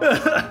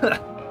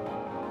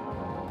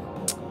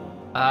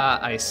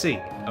 I see.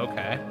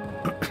 Okay.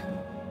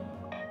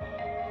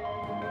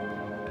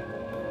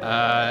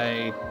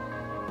 I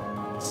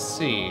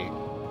see.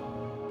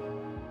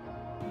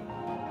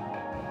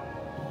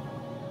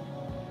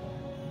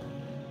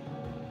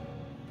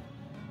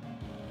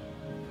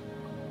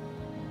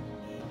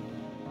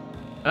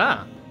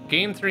 Ah,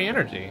 gain 3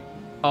 energy.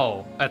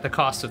 Oh, at the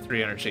cost of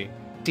 3 energy.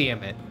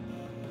 Damn it.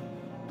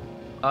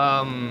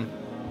 I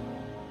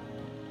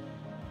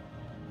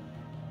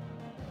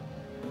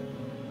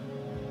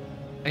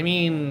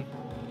mean,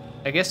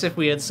 I guess if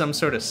we had some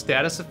sort of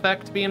status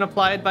effect being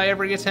applied by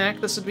every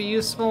attack, this would be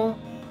useful.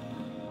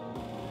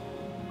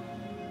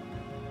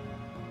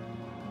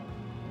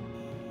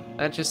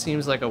 That just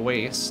seems like a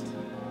waste.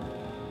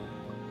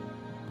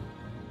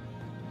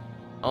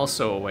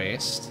 Also a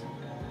waste.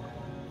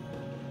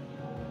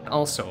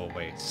 Also a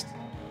waste.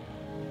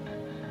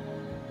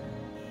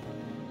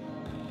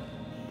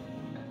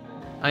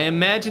 I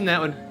imagine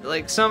that would,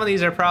 like, some of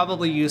these are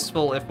probably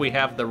useful if we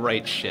have the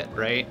right shit,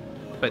 right?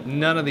 But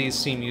none of these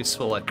seem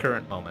useful at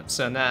current moment,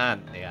 so nah,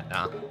 yeah,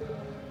 nah.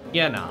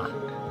 Yeah, nah.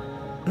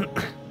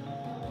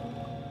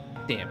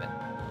 Damn it.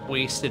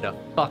 Wasted a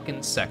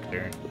fucking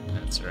sector.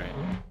 That's right.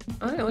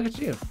 Oh, hey, look at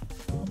you.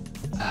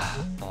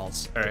 Ah,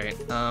 balls. Alright,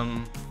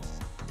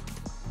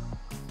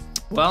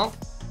 well,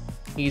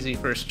 easy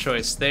first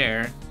choice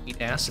there.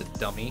 Eat acid,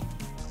 dummy.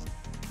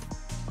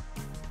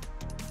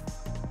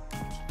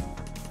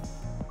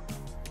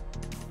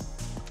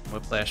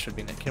 Whiplash would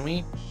be next. Can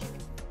we...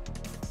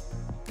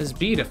 This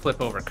B to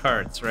flip over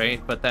cards, right?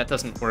 But that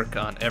doesn't work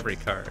on every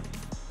card.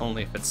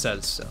 Only if it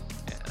says so.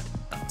 Yeah,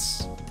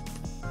 nuts.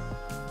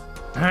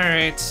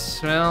 Alright,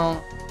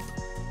 well...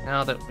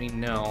 Now that we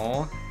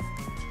know...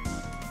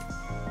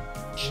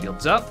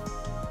 Shields up.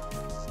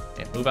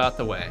 And move out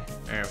the way.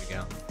 There we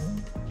go.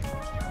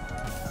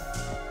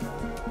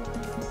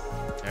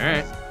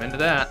 Alright, into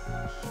that.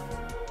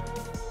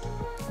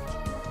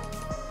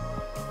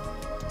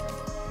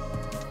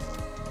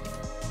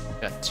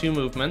 Got 2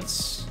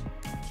 movements.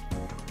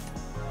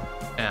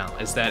 Now,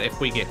 is that if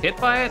we get hit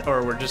by it,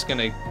 or we're just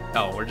gonna...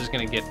 Oh, we're just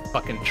gonna get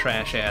fucking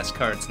trash-ass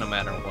cards no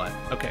matter what.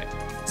 Okay,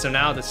 so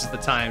now this is the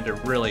time to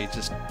really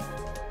just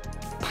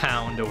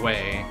pound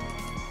away.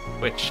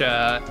 Which,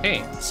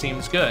 hey,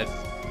 seems good.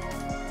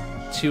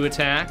 2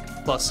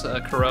 attack plus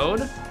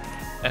corrode,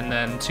 and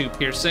then 2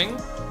 piercing.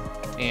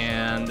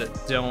 And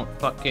don't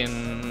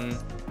fucking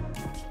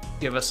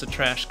give us a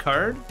trash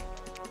card.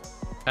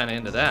 Kinda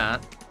into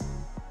that.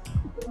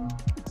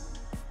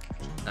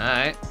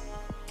 Alright.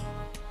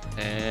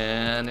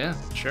 And yeah,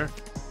 sure.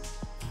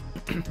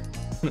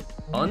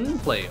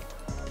 Unplayable.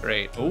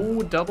 Great.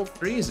 Oh, double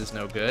 3s is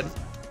no good.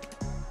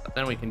 But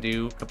then we can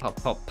do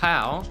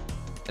pow.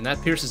 And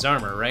that pierces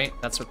armor, right?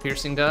 That's what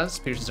piercing does?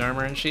 Pierces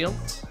armor and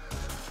shields?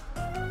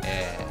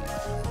 Yeah.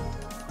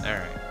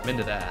 Alright, I'm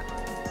into that.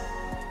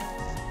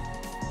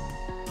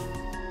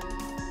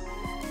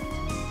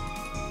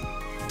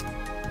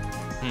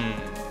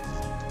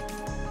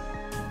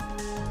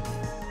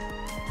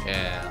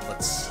 Yeah,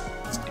 let's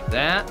do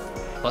that.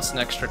 Plus an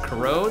extra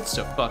corrode,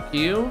 so fuck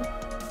you.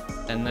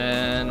 And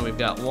then we've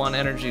got 1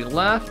 energy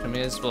left. I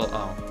may as well...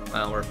 Oh,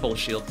 well, we're full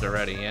shields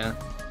already, yeah.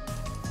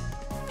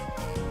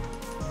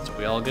 So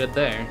we all good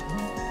there.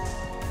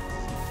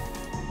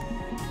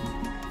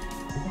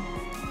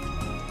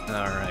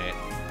 Alright.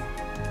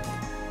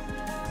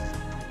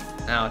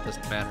 Now it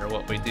doesn't matter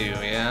what we do,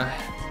 yeah?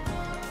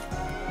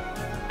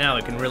 Now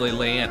we can really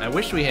lay in. I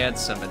wish we had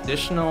some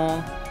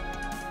additional...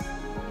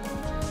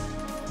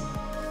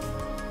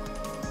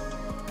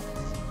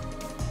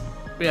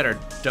 We had our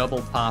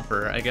double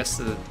popper. I guess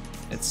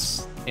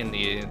it's in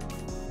the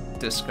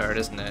discard,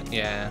 isn't it?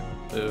 Yeah.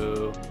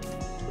 Ooh.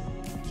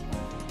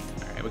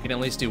 Alright, we can at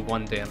least do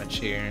 1 damage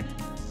here.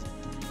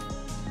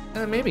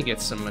 And maybe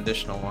get some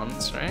additional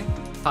ones, right?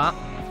 Pop.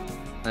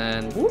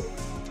 And whoop.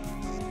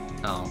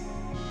 Oh,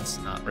 that's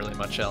not really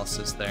much else,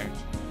 is there?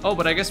 Oh,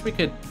 but I guess we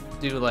could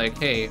do like,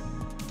 hey,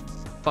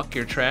 fuck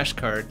your trash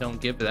card, don't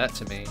give that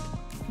to me.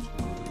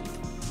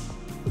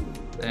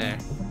 There.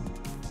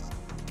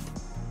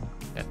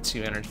 Got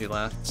 2 energy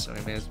left, so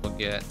we may as well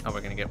get... Oh,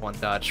 we're gonna get 1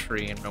 dodge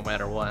free and no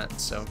matter what,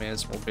 so we may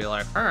as well be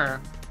like, hey,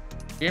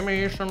 give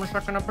me some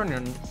second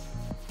opinion.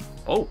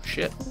 Oh,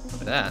 shit,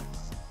 look at that.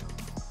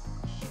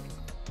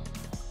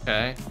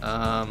 Okay,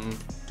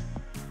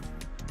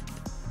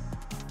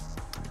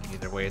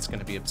 either way, it's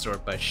gonna be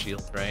absorbed by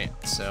shield, right?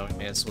 So we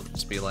may as well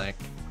just be like,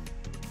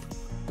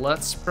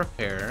 let's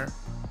prepare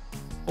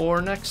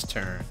for next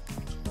turn.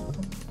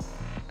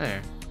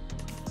 There.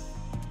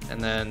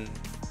 And then,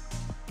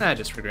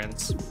 just for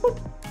grins.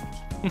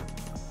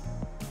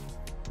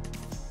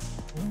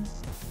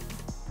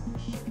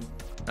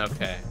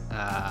 Okay,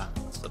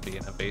 this will be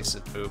an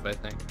evasive move, I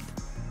think.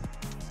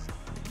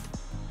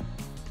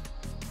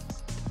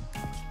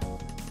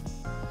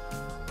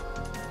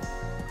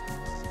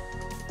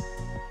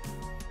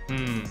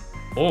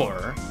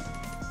 Or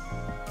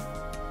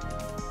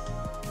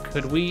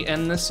could we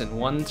end this in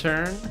 1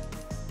 turn?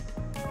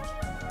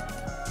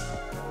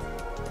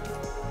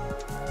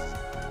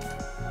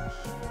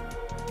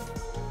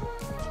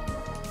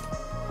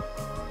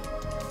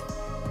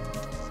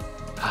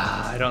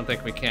 don't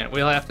think we can.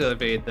 We'll have to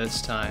evade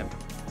this time.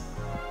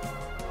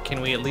 Can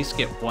we at least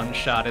get one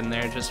shot in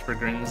there just for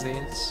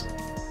grinsies?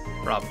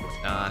 Probably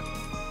not.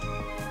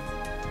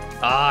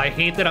 Ah, I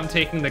hate that I'm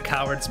taking the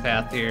coward's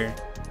path here.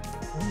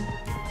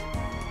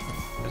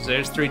 'Cause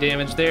there's 3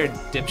 damage there,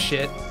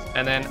 dipshit.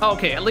 And then,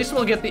 okay, at least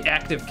we'll get the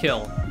active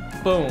kill.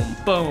 Boom,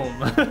 boom.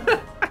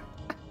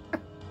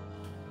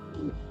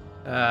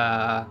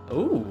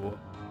 Ooh.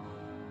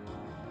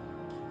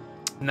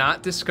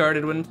 Not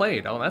discarded when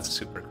played. Oh, that's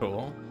super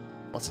cool.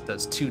 Plus it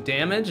does 2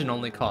 damage and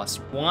only costs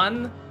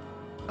 1.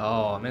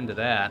 Oh, I'm into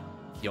that.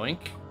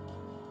 Yoink.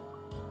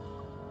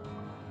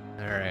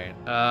 Alright,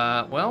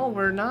 well,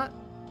 we're not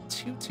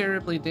too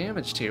terribly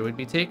damaged here. We'd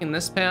be taking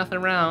this path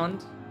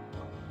around.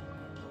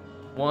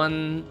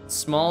 1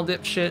 small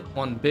dipshit,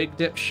 1 big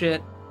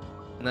dipshit,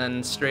 and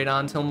then straight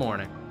on till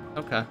morning.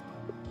 Okay.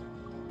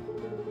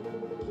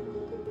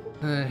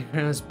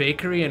 Grandma's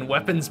Bakery and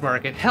Weapons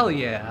Market. Hell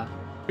yeah!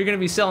 If you're gonna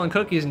be selling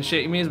cookies and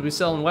shit, you mean to be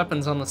selling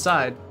weapons on the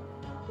side.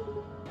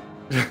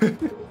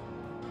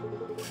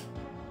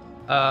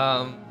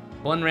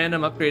 1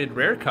 random upgraded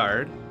rare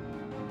card.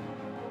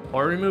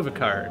 Or remove a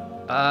card.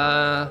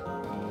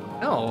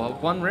 No,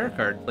 1 rare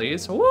card,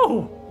 please.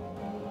 Woo!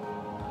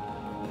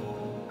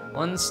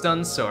 1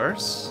 stun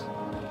source.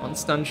 1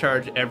 stun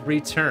charge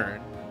every turn.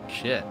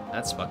 Shit,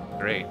 that's fucking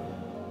great.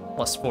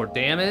 Plus 4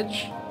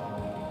 damage.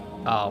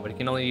 Oh, but you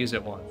can only use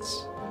it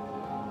once.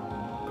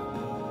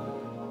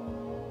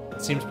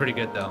 It seems pretty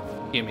good though.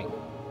 Gimme.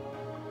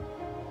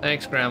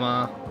 Thanks,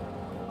 Grandma.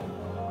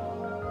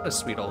 What a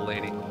sweet old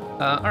lady.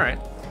 Alright.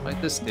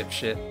 Fight this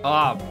dipshit.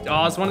 Oh,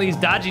 it's one of these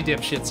dodgy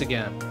dipshits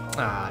again.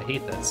 Ah, I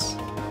hate this.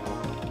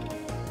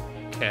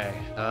 Okay,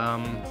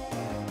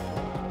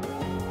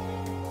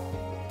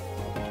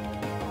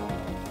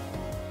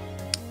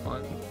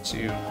 1,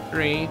 2,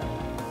 3.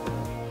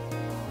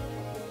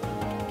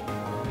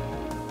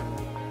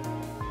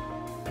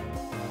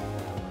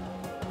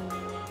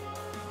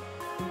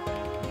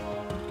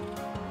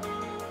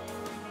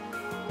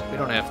 We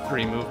don't have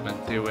 3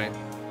 movement, do we?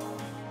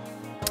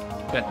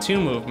 Got 2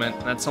 movement,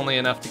 and that's only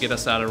enough to get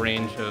us out of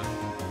range of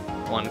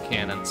 1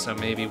 cannon, so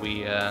maybe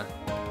we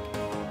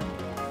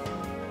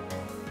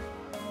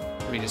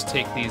just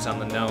take these on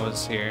the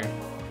nose here.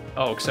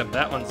 Oh, except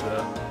that one's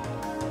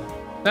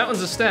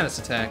a status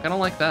attack. I don't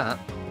like that.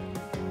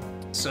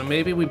 So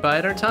maybe we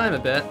bide our time a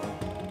bit.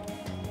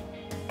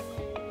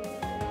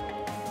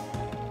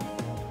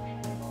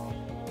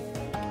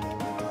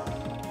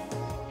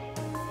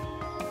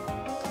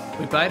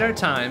 We bide our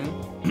time,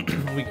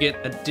 we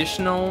get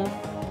additional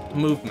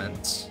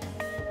movements.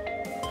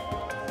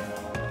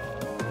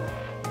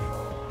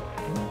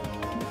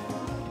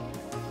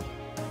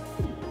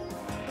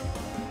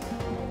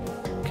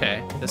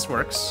 Okay, this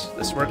works.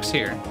 This works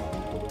here.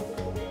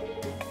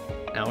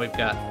 Now we've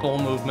got full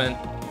movement.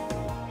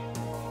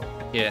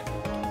 Get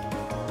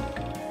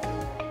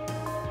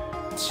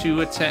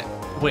 2 attack.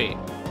 Wait,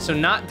 so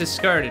not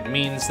discarded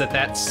means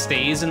that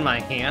stays in my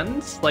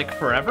hands, like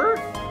forever?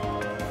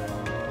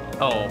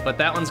 Oh, but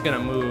that one's gonna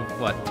move,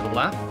 what, to the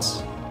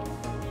left?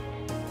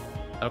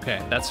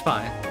 Okay, that's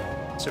fine.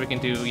 So we can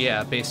do,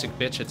 yeah, basic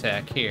bitch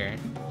attack here.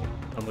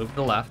 I'll move to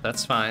the left,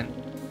 that's fine.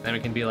 Then we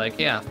can be like,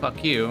 yeah,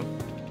 fuck you.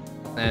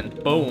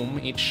 And boom,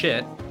 eat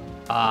shit.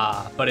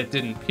 Ah, but it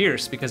didn't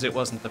pierce because it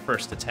wasn't the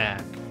first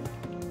attack.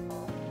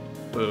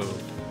 Boo.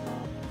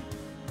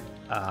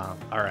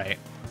 Alright.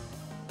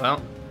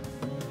 Well,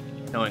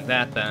 knowing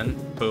that then,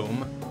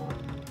 boom.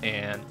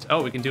 And,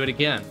 oh, we can do it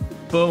again.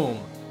 Boom.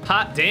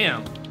 Hot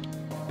damn.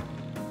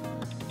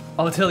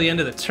 Oh, until the end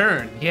of the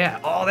turn. Yeah.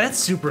 Oh, that's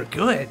super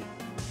good.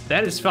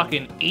 That is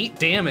fucking 8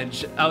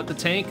 damage out the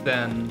tank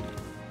then.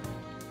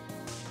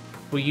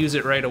 We use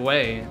it right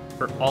away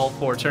for all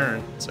 4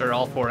 turns, or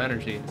all 4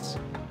 energies.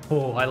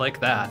 Oh, I like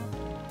that.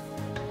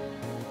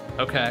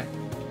 Okay.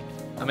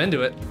 I'm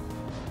into it.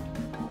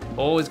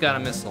 Always got a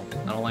missile.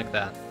 I don't like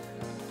that.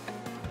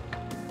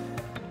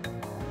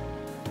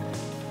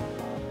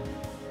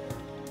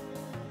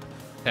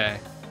 Okay.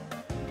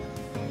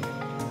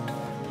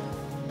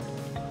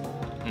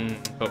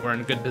 But we're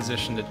in a good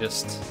position to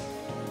just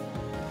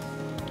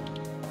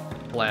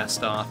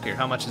blast off here.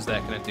 How much is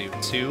that gonna do?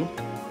 2?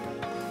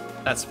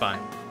 That's fine.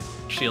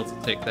 Shields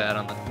will take that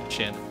on the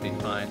chin and be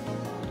fine.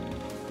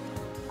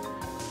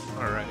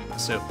 Alright,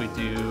 so if we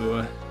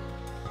do...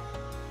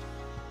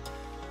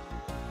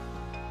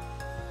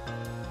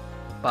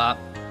 Bop,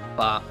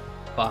 bop,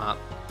 bop,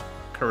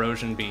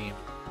 corrosion beam,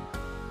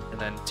 and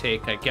then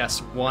take, I guess,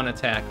 1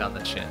 attack on the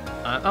chin.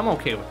 I'm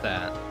okay with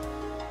that.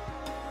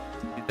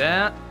 Do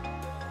that.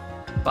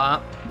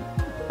 Bop,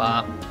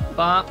 bop,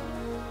 bop.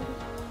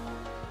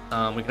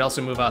 We could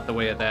also move out the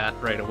way of that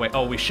right away.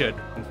 Oh, we should,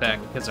 in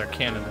fact, because our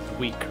cannon is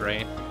weak,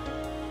 right?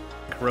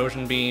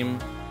 Corrosion beam.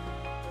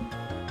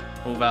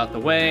 Move out the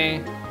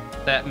way.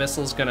 That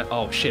missile's gonna...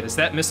 Oh, shit. Is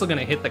that missile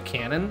gonna hit the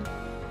cannon?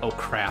 Oh,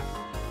 crap.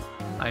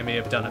 I may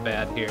have done it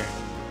bad here.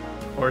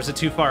 Or is it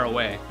too far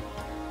away?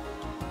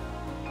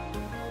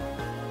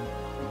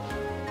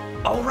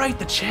 Oh, right,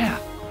 the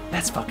chaff.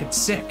 That's fucking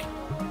sick.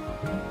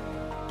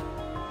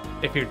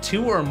 If you're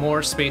 2 or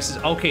more spaces...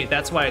 Okay,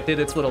 that's why it did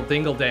its little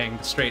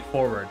dingle-dang straight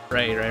forward.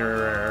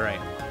 Right.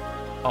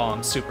 Oh,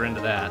 I'm super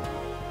into that.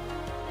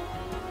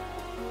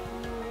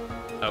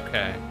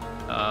 Okay.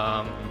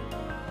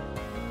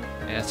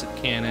 Acid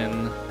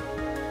cannon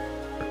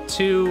for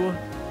 2.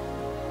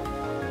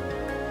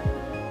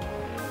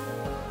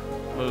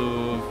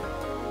 Move.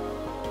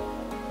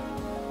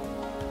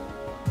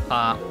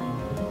 Pop.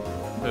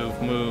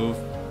 Move.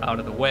 Out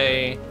of the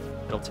way.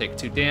 It'll take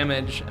 2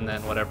 damage, and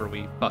then whatever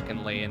we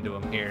fucking lay into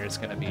him here is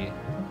gonna be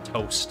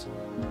toast.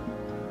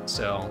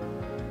 So,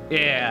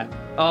 yeah.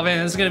 Oh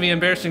man, this is gonna be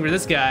embarrassing for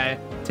this guy.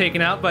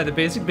 Taken out by the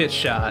basic bitch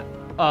shot.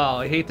 Oh,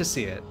 I hate to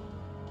see it.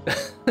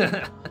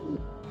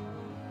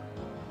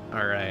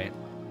 Alright.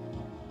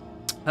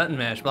 Button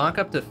mash. Block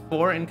up to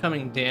 4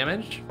 incoming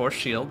damage. 4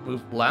 shield.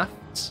 Move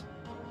left.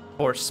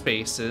 4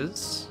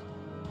 spaces.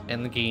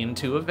 And gain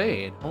 2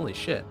 evade. Holy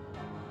shit.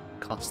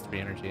 Costs 3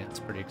 energy. That's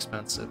pretty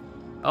expensive.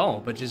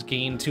 Oh, but just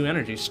gain 2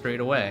 energy straight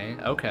away.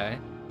 Okay.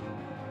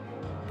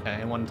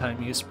 Okay,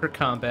 1-time use per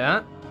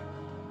combat.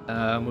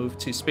 Move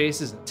 2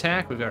 spaces,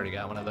 attack. We've already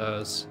got one of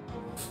those.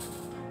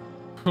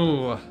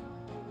 Whew.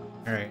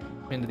 Alright,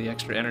 into the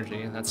extra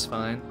energy. That's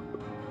fine.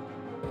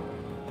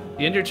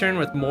 You end your turn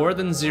with more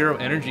than 0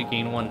 energy,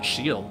 gain 1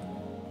 shield.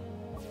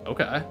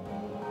 Okay.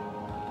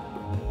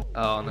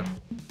 Oh, and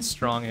the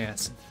strong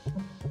ass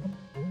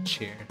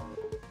cheer.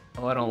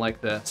 Oh, I don't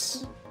like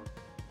this.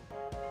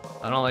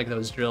 I don't like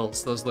those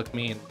drills. Those look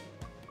mean.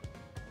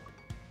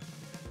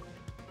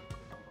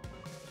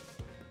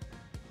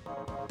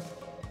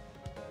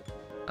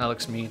 That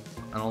looks mean.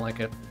 I don't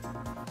like it.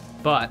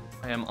 But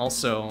I am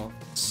also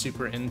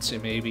super into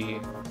maybe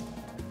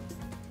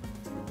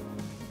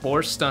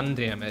 4 stun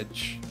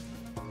damage.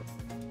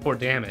 4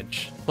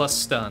 damage plus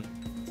stun.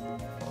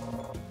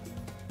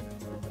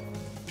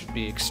 Should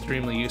be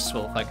extremely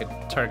useful if I could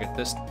target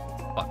this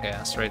fuck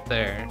ass right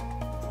there.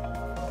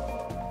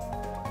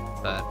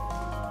 But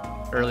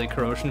early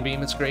corrosion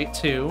beam is great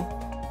too.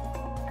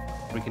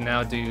 We can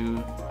now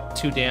do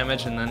 2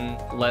 damage and then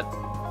let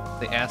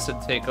the acid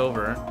take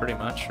over, pretty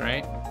much,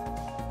 right?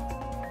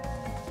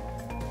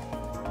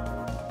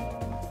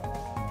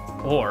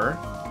 Or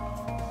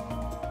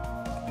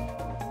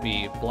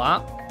we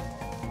blop,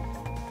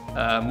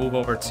 move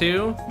over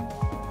 2,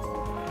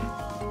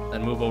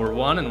 then move over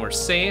 1, and we're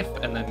safe,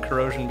 and then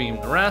corrosion beam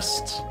the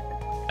rest.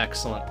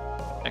 Excellent,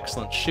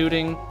 excellent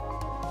shooting.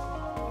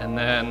 And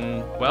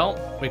then, well,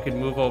 we could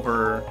move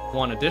over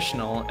 1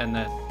 additional and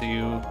then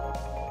do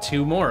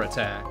 2 more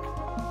attack.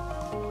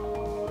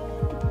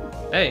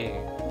 Hey,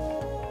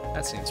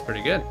 that seems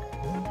pretty good.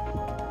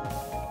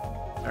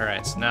 All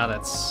right, so now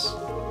that's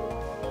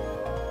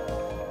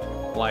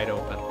wide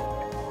open.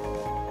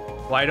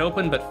 Wide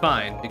open, but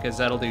fine, because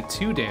that'll do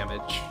 2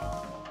 damage.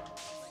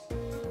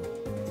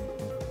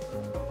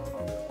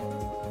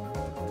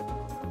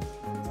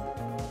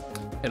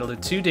 It'll do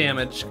 2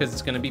 damage because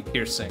it's going to be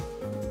piercing.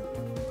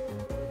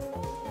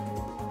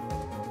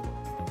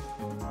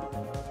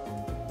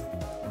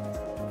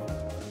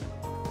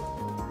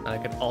 I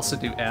could also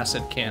do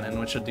Acid Cannon,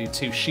 which will do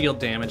 2 shield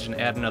damage and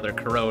add another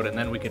corrode, and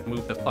then we could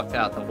move the fuck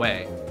out the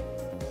way.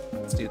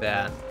 Let's do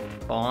that.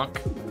 Bonk.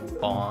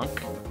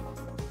 Bonk.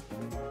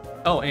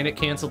 Oh, and it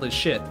canceled his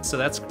shit, so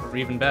that's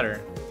even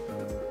better.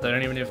 So I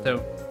don't even have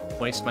to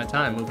waste my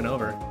time moving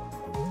over.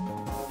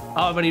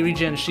 Oh, but he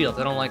regens shield.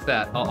 I don't like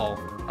that. Uh-oh.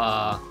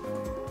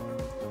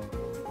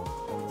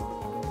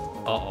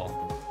 Uh-oh.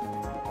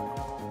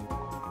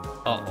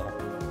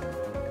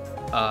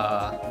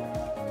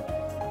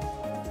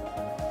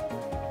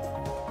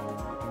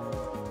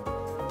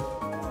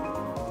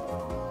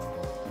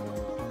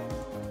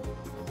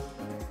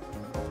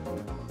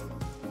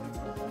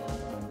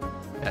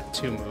 At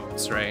 2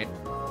 moves, right?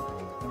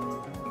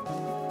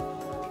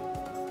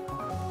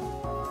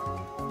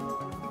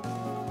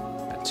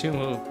 At 2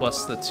 move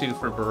plus the 2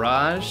 for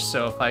barrage,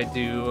 so if I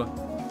do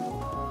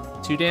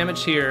 2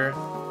 damage here,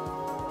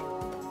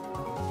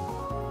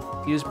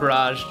 use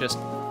barrage just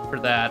for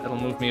that,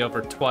 it'll move me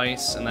over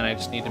twice, and then I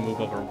just need to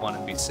move over 1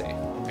 and be safe.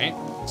 Okay,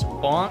 so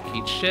bonk,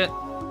 eat shit.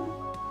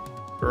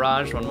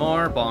 Barrage 1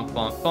 more, bonk,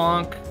 bonk,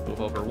 bonk, move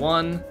over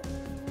 1,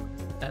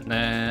 and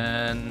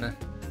then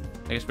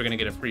I guess we're gonna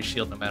get a free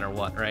shield no matter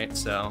what, right?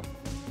 So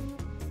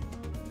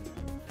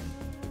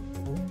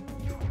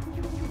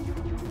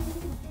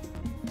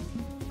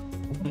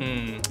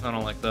I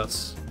don't like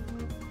this.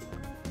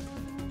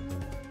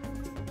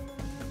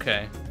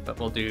 Okay, but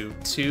we'll do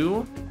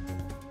 2,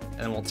 and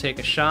then we'll take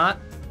a shot,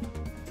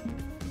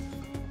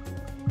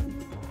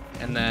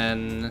 and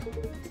then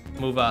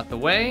move out the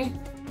way,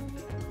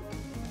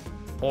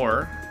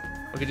 or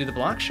we could do the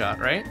block shot,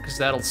 right? Because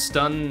that'll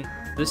stun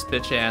this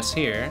bitch ass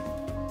here.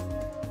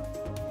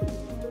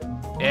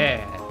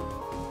 Yeah.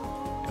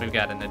 We've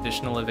got an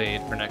additional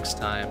evade for next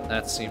time.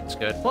 That seems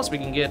good. Plus we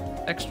can get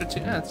extra 2.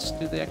 Yeah, let's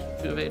do the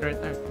extra 2 evade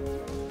right there.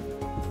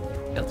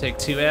 He'll take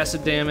 2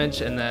 acid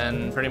damage, and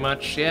then pretty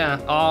much, yeah.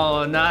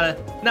 Oh, not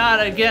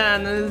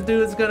again. This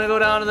dude's gonna go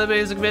down to the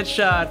basic bitch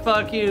shot.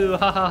 Fuck you.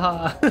 Ha ha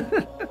ha.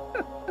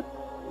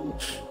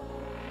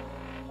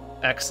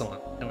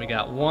 Excellent. And we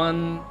got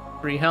 1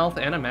 free health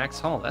and a max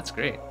hull. That's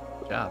great.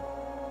 Good job.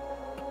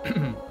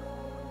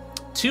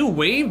 2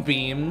 wave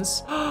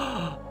beams.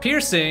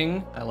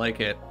 Piercing. I like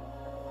it.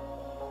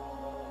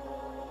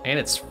 And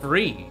it's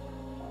free.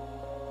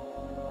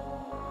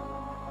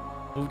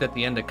 Moved at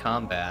the end of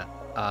combat.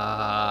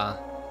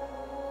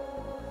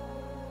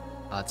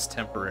 It's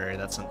temporary.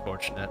 That's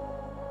unfortunate.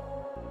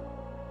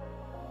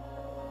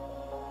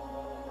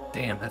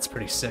 Damn, that's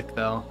pretty sick,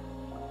 though.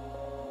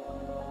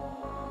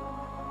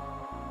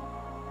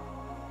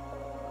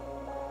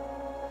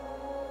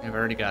 I've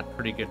already got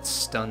pretty good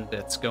stun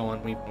bits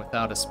going, even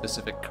without a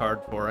specific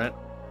card for it.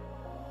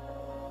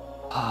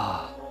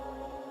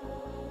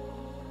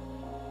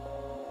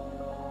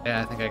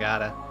 Yeah, I think I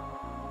gotta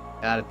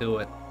do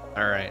it.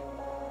 All right.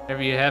 If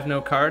you have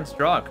no cards,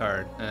 draw a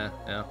card.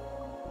 Yeah.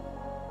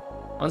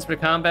 Once per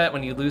combat,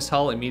 when you lose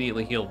hull,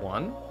 immediately heal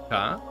 1.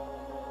 Okay.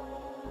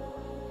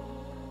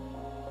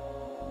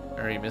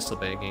 Or missile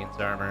bay gains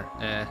armor.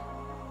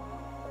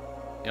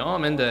 You know,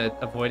 I'm into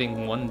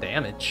avoiding 1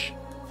 damage.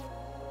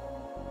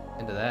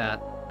 Into that.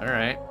 All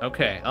right.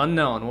 Okay.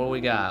 Unknown. What do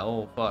we got?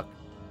 Oh fuck.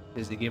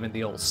 Is he giving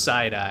the old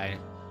side eye?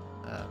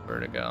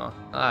 Vertigo.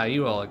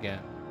 You all again.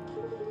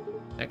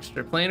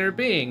 Extraplanar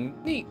being.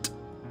 Neat.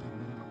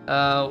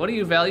 What do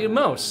you value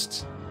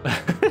most?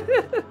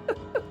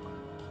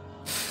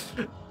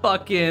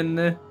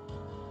 Fucking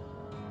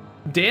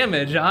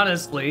damage,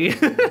 honestly.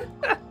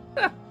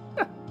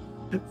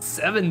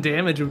 7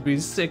 damage would be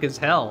sick as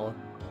hell.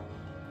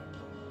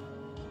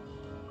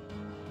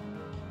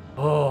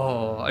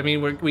 Oh, I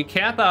mean, we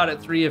cap out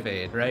at 3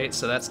 evade, right?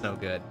 So that's no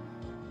good.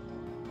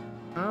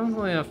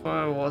 Honestly,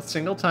 well,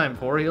 single time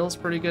 4 heals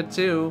pretty good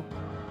too.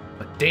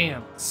 But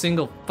damn,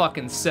 single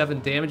fucking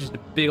 7 damage is a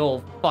big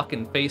old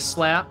fucking face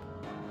slap.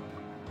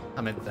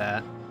 I'm into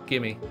that.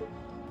 Gimme.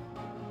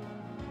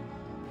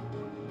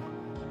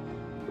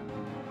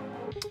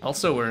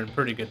 Also, we're in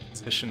pretty good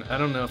position. I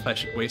don't know if I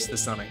should waste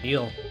this on a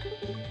heal.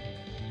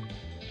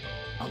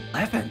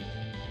 11?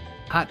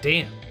 Hot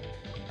damn.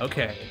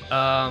 Okay.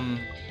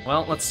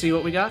 Well, let's see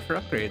what we got for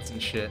upgrades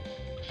and shit.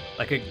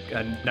 Like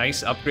a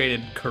nice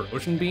upgraded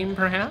corrosion beam,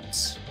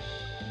 perhaps?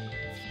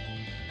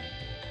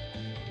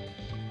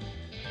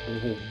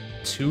 Ooh,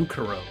 2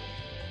 corrode.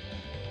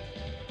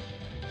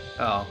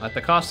 Oh, at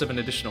the cost of an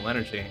additional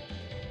energy.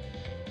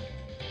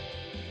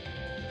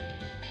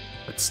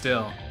 But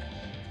still.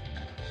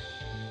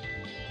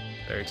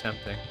 Very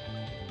tempting.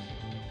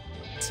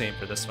 Same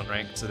for this one,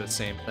 right? Because it's the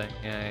same thing.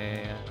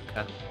 Yeah.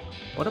 Okay.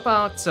 What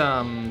about,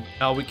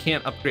 oh, we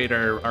can't upgrade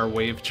our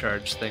wave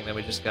charge thing that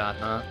we just got,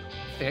 huh?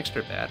 The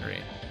extra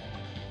battery.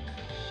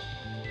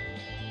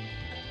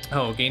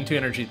 Oh, gain 2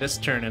 energy this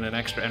turn and an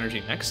extra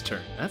energy next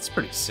turn. That's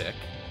pretty sick.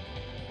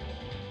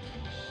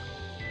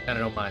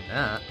 Kinda don't mind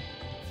that.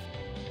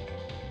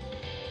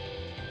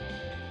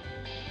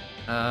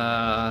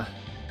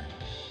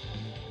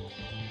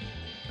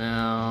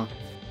 No.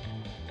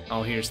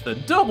 Oh, here's the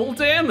double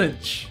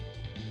damage!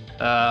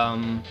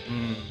 That's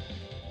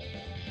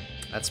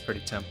pretty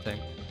tempting.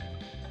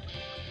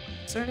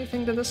 Is there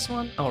anything to this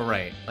one? Oh,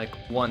 right. Like,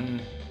 one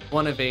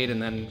evade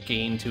and then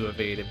gain 2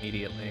 evade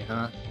immediately,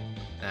 huh?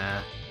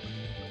 Nah.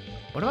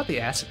 What about the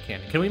acid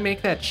cannon? Can we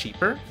make that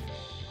cheaper?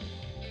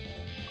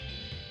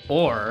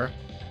 Or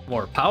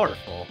more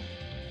powerful?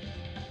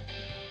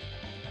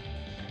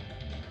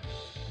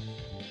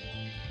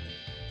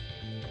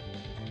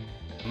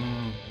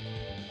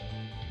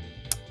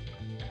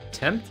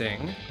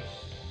 Tempting.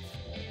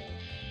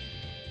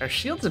 Our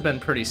shields have been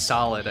pretty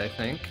solid, I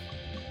think.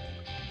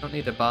 Don't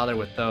need to bother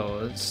with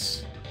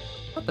those.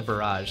 What about the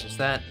barrage? Is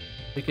that...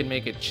 We can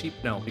make it cheap?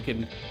 No, we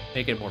can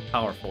make it more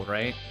powerful,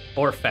 right?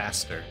 Or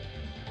faster.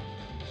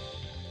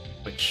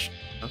 Which,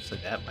 honestly,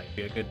 that might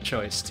be a good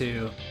choice,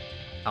 too.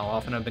 How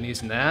often I've been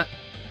using that?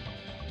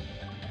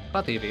 What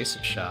about the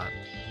evasive shot?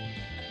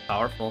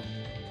 Powerful.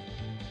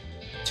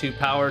 2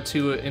 power,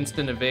 2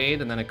 instant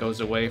evade, and then it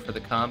goes away for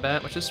the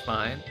combat, which is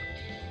fine.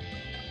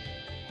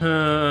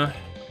 About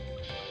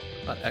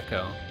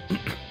Echo.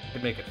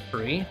 Could make it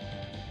free.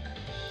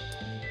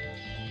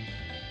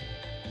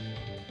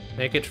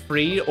 Make it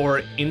free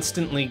or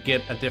instantly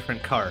get a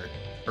different card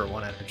for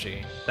 1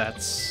 energy.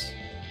 That's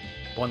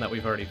one that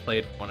we've already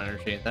played for 1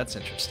 energy. That's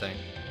interesting.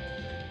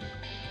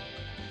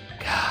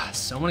 God,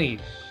 so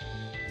many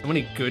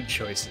good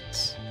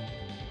choices.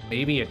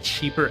 Maybe a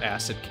cheaper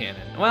acid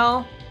cannon.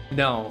 Well,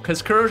 no,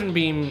 because corrosion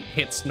beam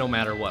hits no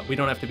matter what. We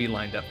don't have to be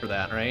lined up for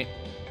that, right?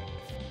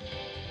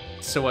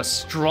 So a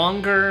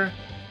stronger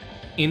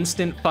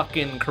instant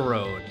fucking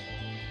corrode.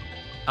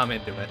 I'm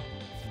into it.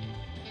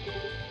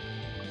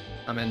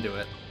 I'm into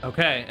it.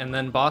 Okay, and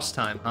then boss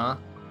time, huh?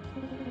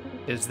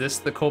 Is this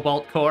the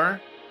Cobalt core?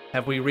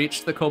 Have we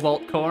reached the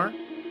Cobalt core?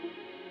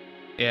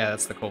 Yeah,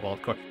 that's the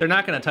Cobalt core. They're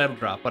not gonna title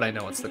drop, but I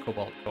know it's the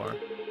Cobalt core.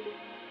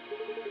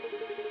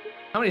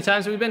 How many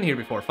times have we been here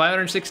before?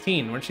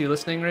 516. Weren't you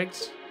listening,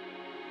 Riggs?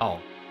 Oh.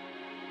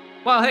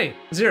 Well, hey,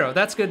 0.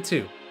 That's good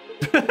too.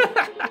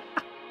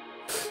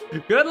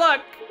 Good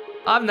luck.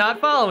 I'm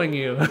not following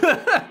you.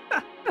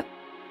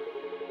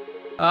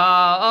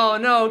 Oh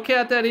no,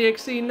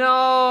 cat.exe,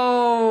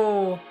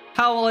 no!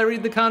 How will I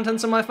read the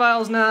contents of my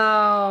files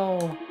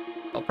now?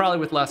 Well, probably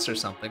with less or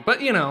something,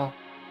 but you know.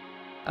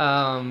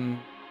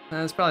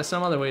 There's probably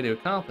some other way to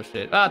accomplish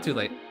it. Ah, too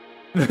late.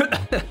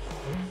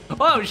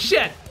 Oh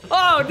shit!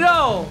 Oh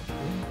no!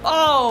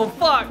 Oh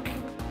fuck!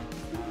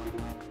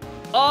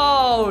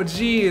 Oh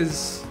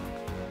jeez!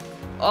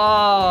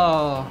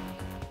 Oh.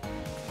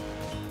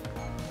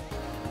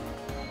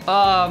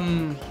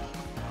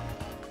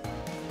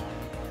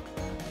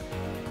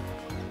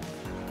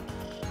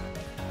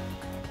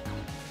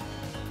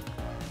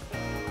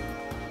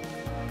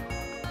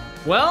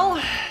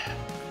 Well,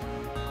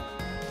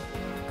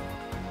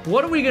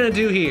 what are we gonna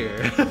do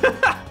here?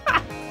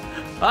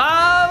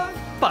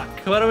 Fuck,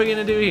 what are we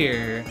gonna do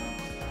here?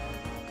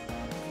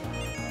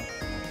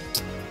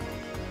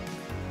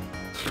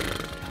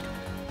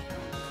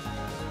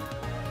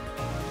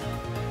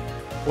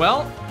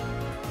 Well,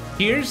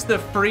 here's the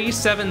free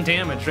 7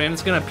 damage, right?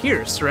 It's gonna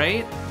pierce,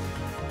 right?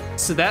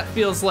 So that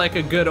feels like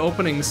a good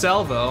opening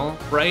salvo,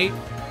 right?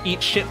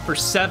 Eat shit for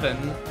 7.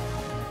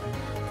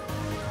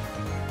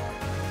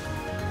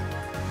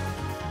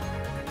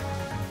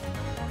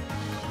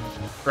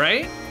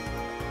 Right?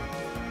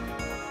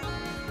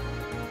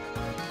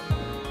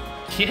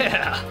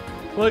 Yeah,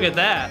 look at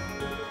that.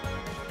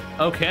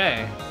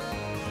 Okay.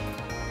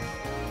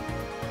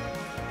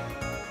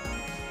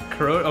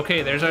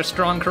 Okay, there's our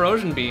strong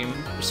corrosion beam.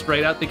 Just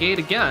right out the gate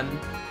again.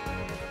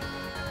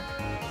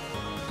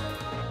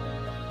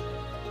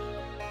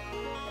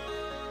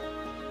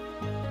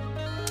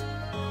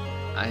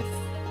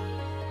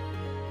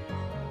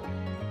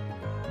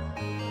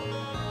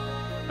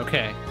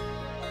 Okay.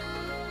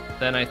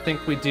 Then I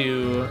think we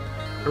do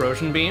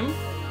corrosion beam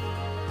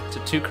to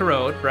 2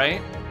 corrode,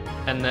 right?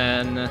 And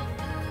then I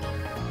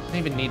don't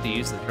even need to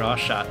use the draw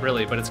shot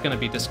really, but it's gonna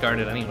be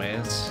discarded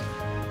anyways.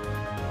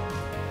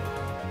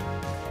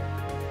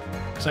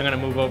 So I'm gonna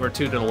move over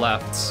 2 to the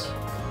left.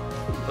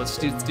 Let's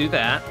do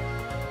that.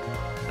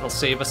 It'll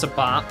save us a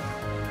bop.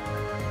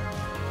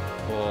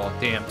 Oh,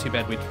 damn, too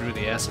bad we drew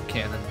the acid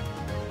cannon.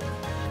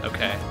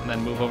 Okay, and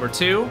then move over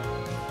 2.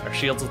 Our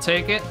shields will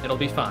take it, it'll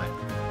be fine.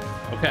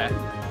 Okay.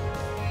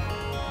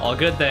 All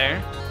good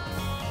there.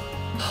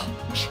 Oh,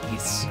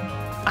 jeez.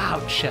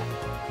 Ouch.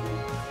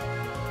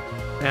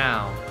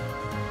 Now,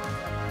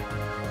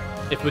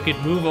 if we could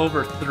move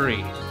over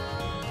 3,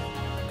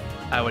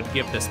 I would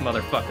give this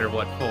motherfucker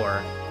what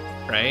for,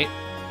 right?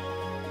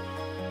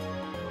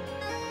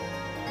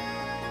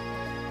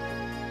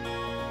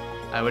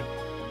 I would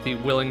be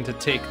willing to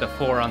take the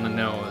 4 on the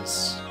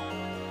nose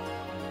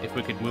if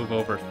we could move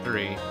over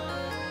 3.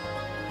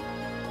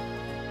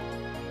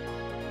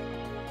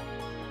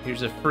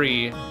 Here's a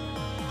free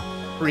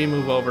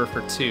move over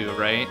for 2,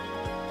 right?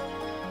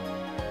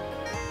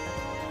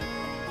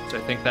 So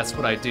I think that's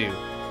what I do.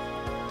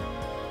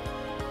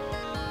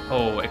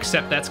 Oh,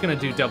 except that's gonna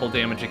do double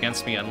damage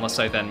against me unless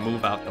I then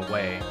move out the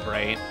way,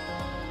 right?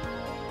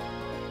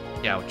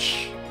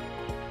 Ouch.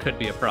 Could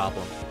be a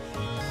problem.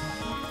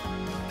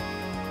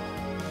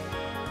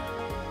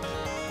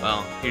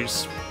 Well,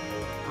 here's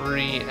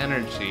free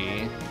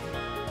energy.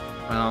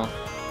 Well...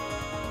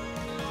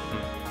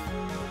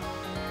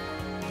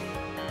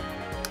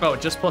 Oh,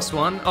 just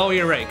 +1? Oh,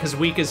 you're right, because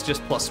weak is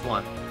just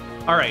 +1.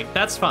 All right,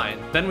 that's fine.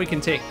 Then we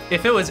can take...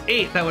 If it was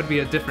 8, that would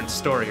be a different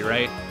story,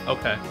 right?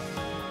 Okay.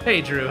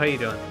 Hey, Drew, how you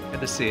doing? Good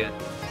to see you.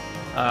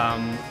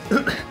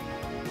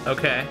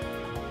 Okay.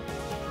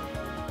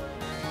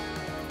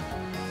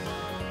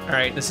 All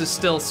right, this is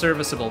still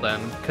serviceable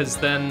then, because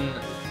then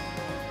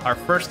our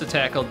first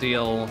attack will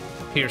deal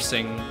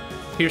piercing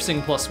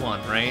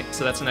 +1, right?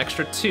 So that's an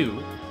extra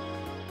 2.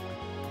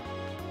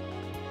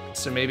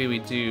 So maybe we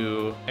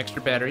do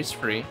extra batteries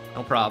free,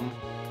 no problem.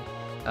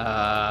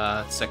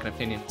 Second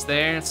opinion's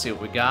there. Let's see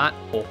what we got.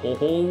 Ho ho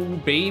ho,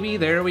 baby,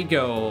 there we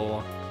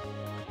go.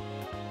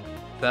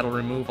 That'll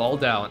remove all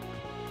doubt.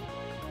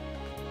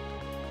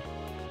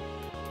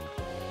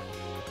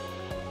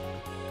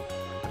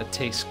 It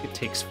takes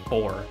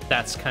 4.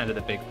 That's kind of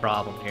the big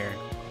problem here.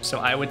 So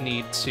I would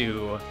need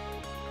to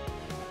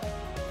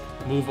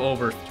move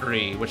over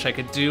 3, which I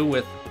could do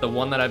with the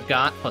one that I've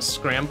got plus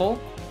scramble.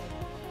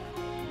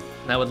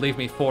 And that would leave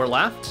me 4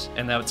 left,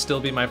 and that would still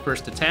be my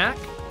first attack,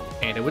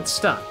 and it would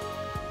stun.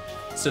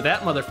 So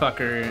that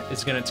motherfucker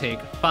is gonna take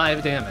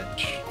 5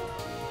 damage.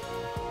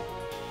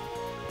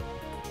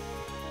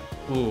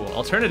 Ooh,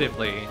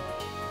 alternatively,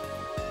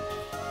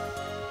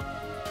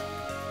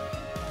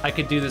 I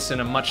could do this in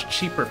a much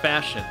cheaper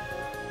fashion.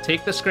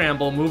 Take the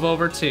scramble, move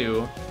over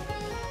 2,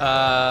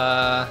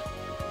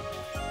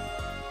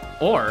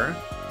 or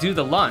do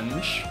the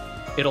lunge.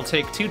 It'll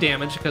take 2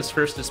 damage because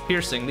first is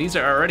piercing. These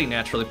are already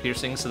naturally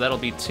piercing, so that'll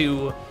be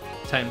 2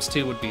 times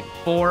 2 would be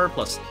 4,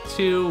 plus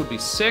 2 would be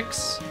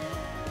 6,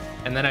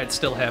 and then I'd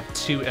still have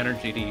 2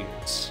 energy to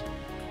use.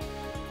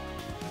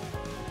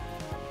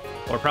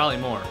 Or probably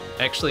more.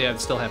 Actually, I'd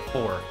still have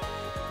 4.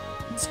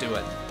 Let's do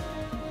it.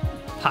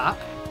 Pop.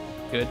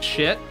 Good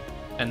shit.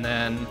 And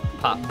then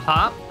pop,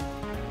 pop.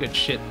 Good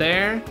shit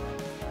there.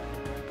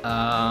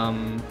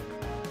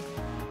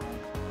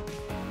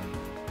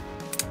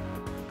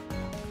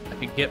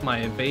 get my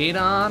evade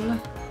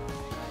on.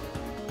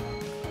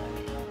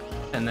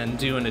 And then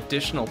do an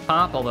additional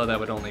pop, although that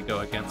would only go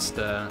against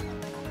the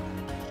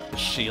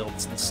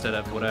shields instead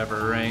of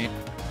whatever, right?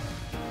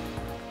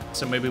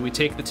 So maybe we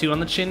take the 2 on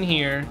the chin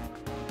here,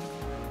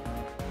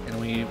 and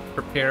we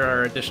prepare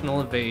our additional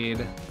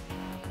evade.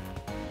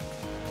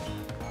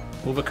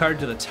 Move a card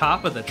to the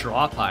top of the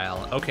draw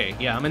pile. Okay,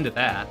 yeah, I'm into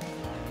that.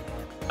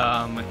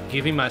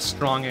 Give me my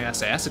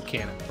strong-ass acid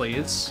cannon,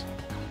 please.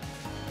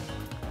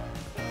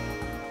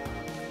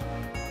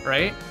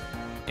 Right?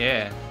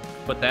 Yeah.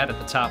 Put that at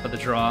the top of the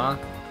draw,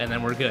 and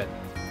then we're good.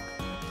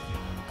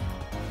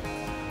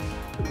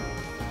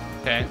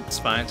 Okay, it's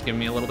fine. It's giving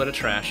me a little bit of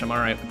trash. I'm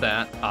alright with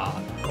that. Ah,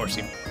 of course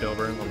he moved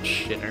over, little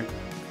shitter.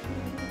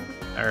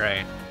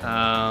 Alright,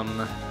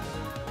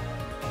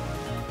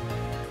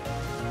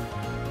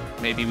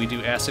 maybe we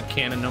do acid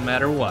cannon no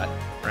matter what,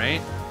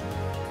 right?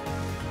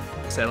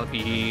 So that'll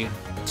be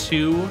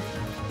 2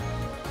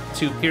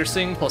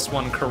 piercing plus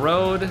 1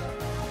 corrode.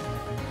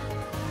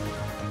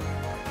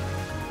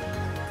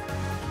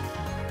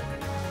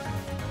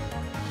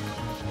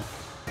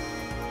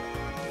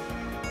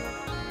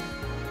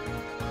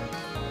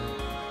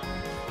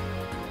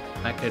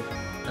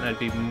 And I'd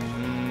be...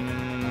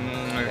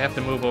 I'd have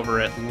to move over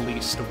at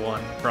least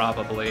 1,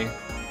 probably.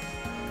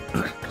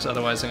 Because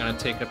otherwise I'm going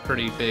to take a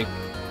pretty big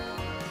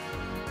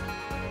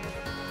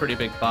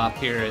bop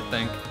here, I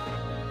think.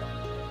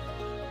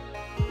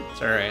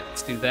 It's alright,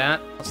 let's do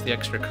that. Plus the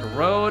extra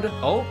corrode.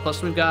 Oh,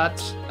 plus we've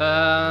got...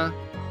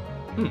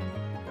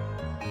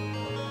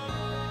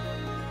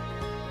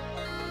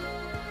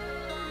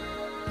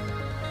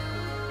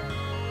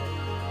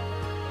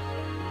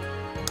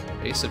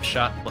 Evasive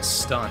shot plus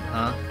stun,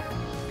 huh?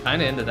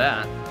 Kinda into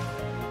that.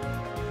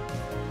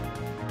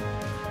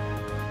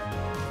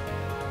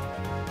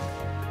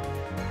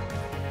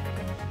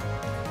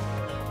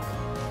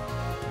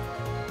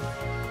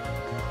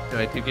 Do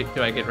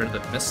I get rid of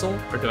the missile,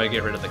 or do I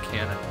get rid of the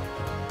cannon?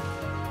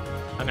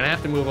 I'm gonna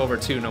have to move over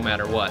 2 no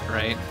matter what,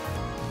 right?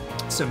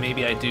 So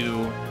maybe I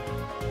do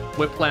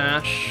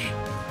Whiplash,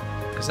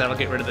 because that'll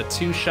get rid of the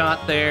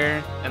 2-shot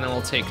there, and then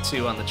we'll take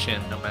 2 on the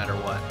chin no matter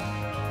what.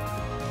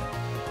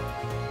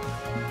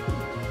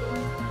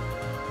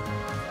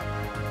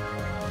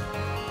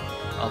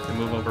 I'll have to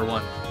move over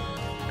 1,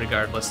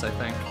 regardless, I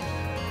think.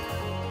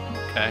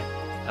 Okay,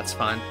 that's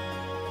fine.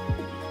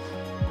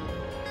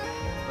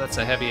 That's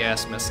a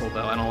heavy-ass missile,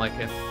 though. I don't like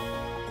it.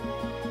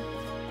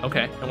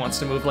 Okay, it wants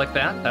to move like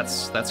that.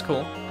 That's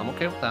cool. I'm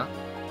okay with that.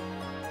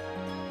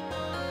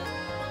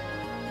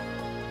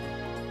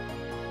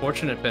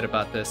 Fortunate bit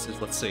about this is,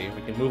 let's see,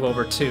 we can move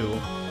over 2.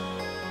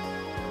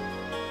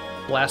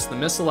 Blast the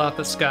missile out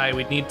the sky.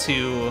 We need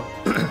to...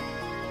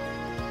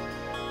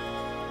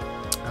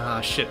 Ah,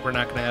 shit, we're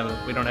not gonna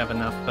have... We don't have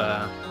enough,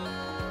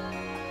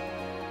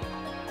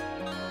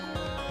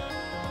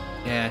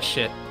 Yeah,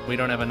 shit. We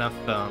don't have enough,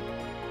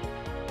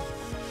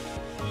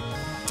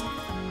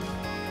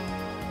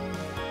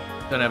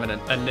 Don't have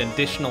an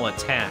additional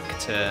attack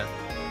to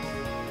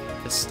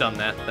stun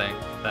that thing.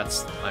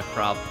 That's my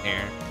problem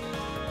here.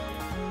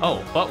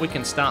 Oh, but we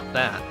can stop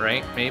that,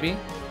 right? Maybe?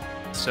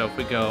 So if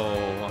we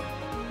go...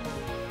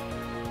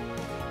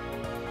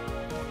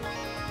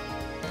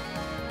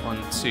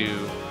 1,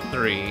 2,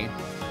 3.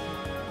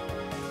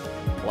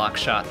 Block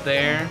shot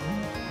there.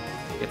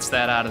 Gets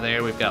that out of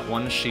there. We've got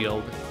 1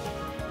 shield.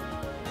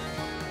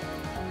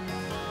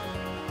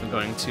 I'm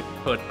going to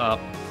put up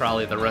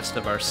probably the rest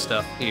of our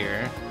stuff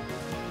here.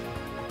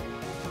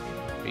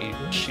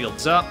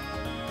 Shields up,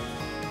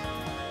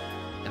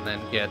 and then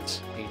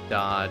get a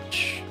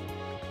dodge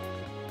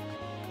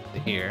to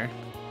here.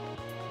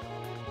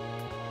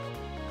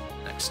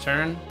 Next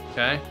turn,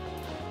 okay.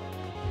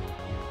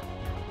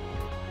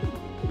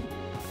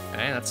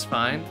 Okay, that's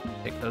fine.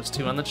 Take those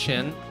 2 on the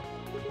chin.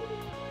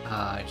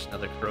 There's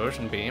another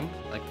corrosion beam.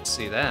 I'd like to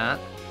see that.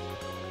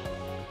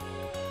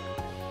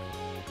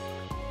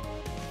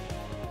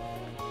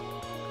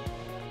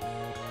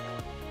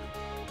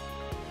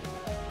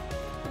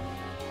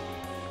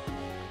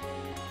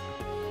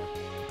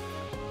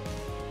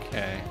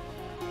 Okay.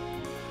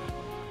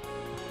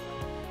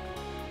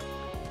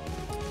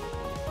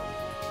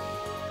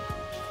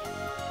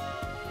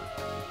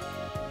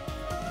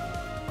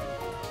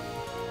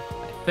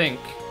 I think...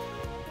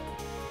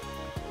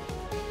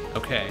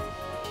 Okay.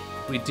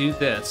 We do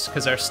this,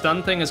 because our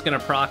stun thing is going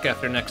to proc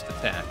after next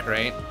attack,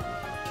 right?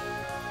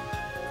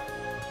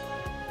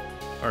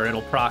 Or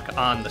it'll proc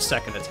on the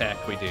second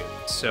attack we do.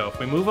 So if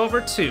we move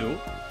over 2,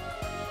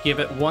 give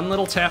it 1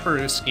 little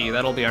Taparuski,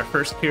 that'll be our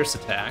first Pierce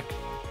attack.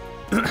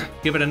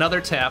 Give it another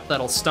tap,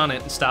 that'll stun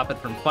it and stop it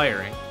from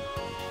firing.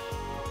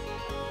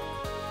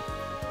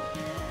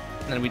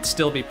 And then we'd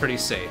still be pretty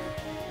safe.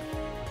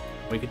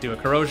 We could do a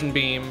Corrosion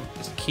Beam,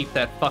 just keep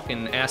that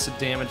fucking acid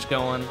damage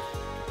going.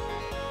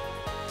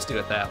 Let's do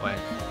it that way.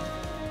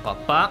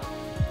 Pop, pop.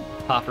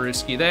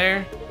 Paparuski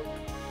there.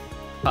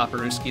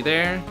 Paparuski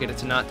there. Get it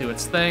to not do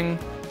its thing.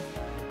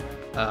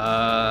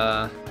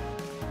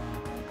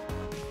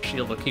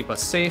 Shield will keep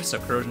us safe, so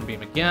Corrosion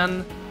Beam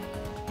again.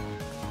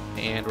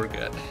 And we're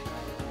good.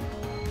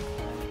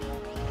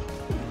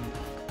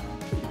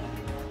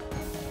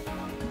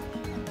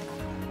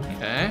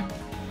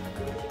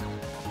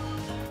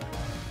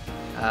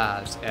 Ah,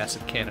 there's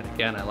acid cannon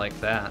again. I like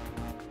that.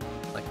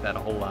 I like that a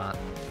whole lot.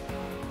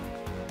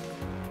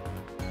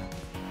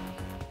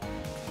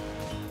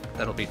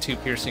 That'll be 2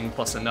 piercing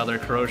plus another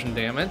corrosion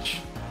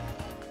damage.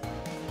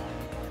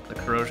 The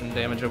corrosion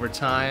damage over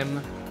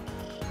time.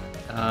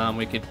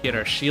 We could get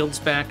our shields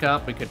back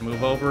up. We could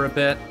move over a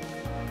bit.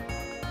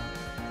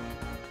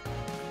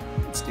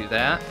 Let's do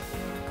that.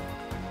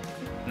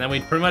 And then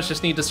we pretty much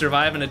just need to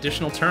survive an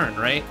additional turn,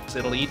 right? Because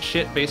it'll eat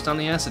shit based on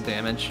the acid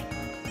damage.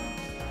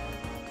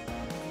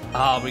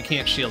 Oh, we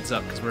can't shields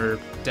up because we're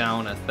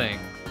down a thing.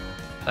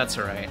 That's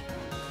alright.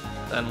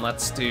 Then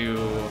let's do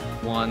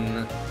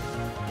 1,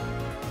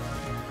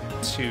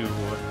 2.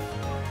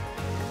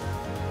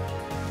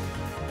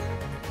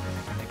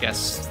 I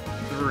guess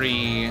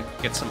 3.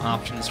 Get some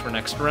options for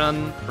next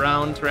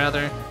round,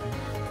 rather.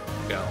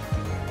 Go.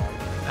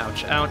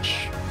 Ouch,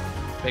 ouch.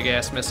 Big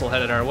ass missile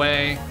headed our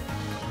way.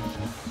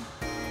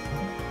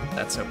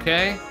 That's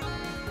okay.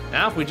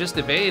 Now if we just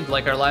evade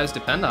like our lives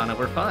depend on it,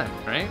 we're fine,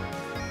 right?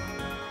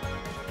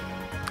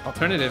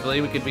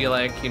 Alternatively, we could be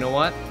like, you know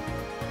what?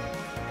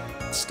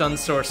 Stun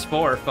source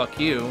 4, fuck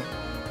you.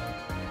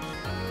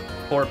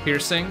 4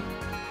 piercing.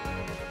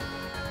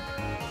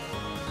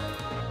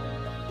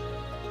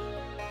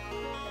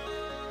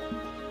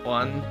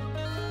 One.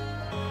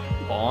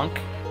 Bonk.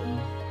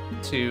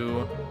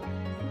 2.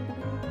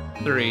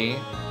 3.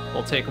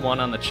 We'll take 1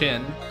 on the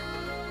chin.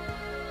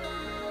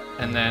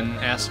 And then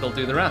Acid will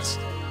do the rest.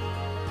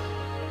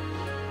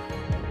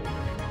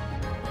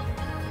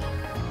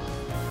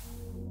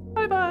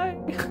 Bye-bye.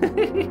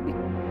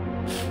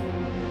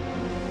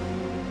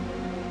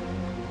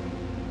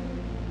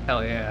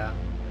 Hell yeah.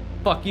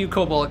 Fuck you,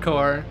 Cobalt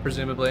core,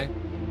 presumably.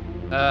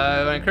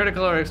 When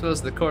critical or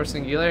exposed to the core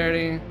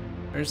singularity,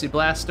 emergency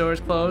blast doors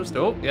closed.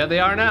 Oh, yeah, they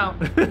are now.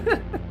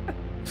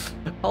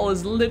 Hull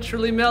is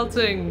literally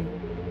melting.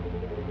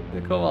 The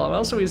Cobalt, what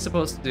else are we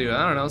supposed to do?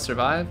 I don't know,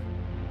 survive?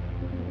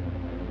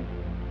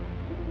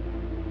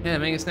 Yeah,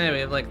 make it snap. We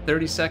have like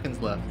 30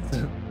 seconds left.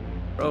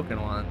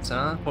 Broken ones,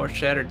 huh? 4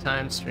 shattered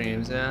time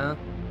streams, yeah?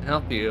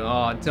 Help you.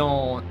 Oh,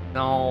 don't.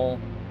 No.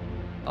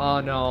 Oh,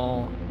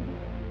 no.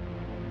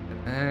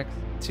 Next,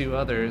 2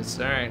 others.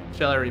 Alright,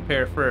 shall I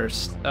repair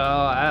first? Oh,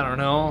 I don't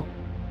know.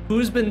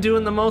 Who's been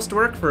doing the most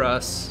work for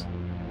us?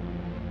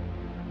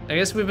 I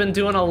guess we've been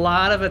doing a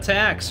lot of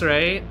attacks,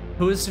 right?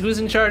 Who's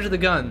in charge of the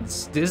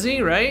guns?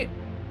 Dizzy, right?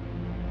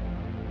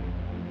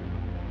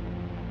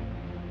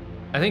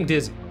 I think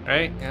Dizzy,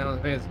 right? You know,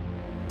 it's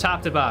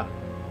top to bottom.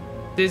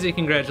 Dizzy,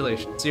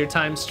 congratulations. Your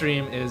time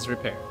stream is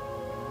repaired.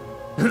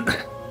 Do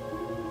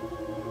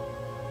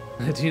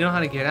you know how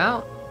to get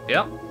out?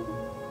 Yep.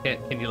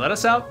 Can you let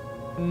us out?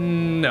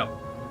 No.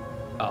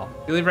 Oh,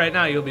 if you leave right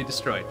now, you'll be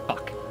destroyed.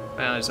 Fuck.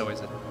 Well, there's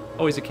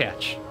always a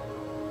catch.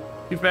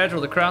 Too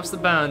fragile to cross the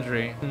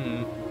boundary.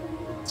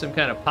 Some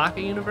kind of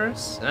pocket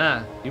universe?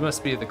 Ah, you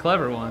must be the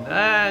clever one.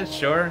 Ah,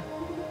 sure.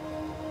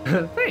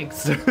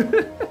 Thanks.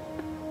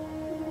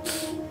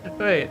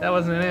 Wait, that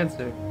wasn't an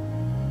answer.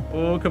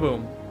 Oh,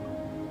 kaboom.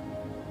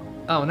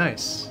 Oh,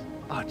 nice.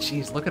 Oh,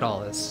 jeez, look at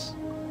all this.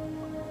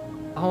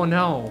 Oh,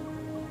 no.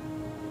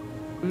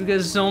 We've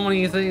got so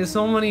many things,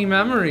 so many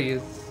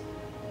memories.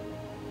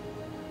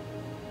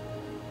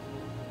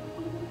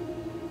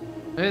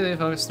 Hey, they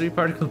focus 3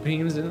 particle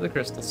beams into the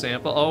crystal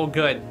sample. Oh,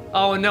 good.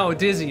 Oh, no,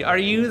 Dizzy, are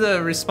you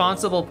the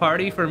responsible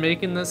party for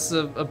making this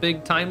a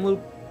big time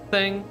loop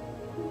thing?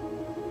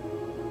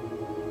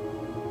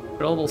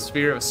 Controllable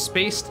sphere of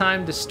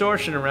space-time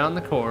distortion around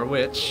the core,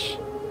 which...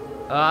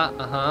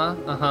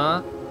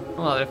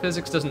 Well, their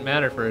physics doesn't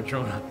matter for a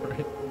drone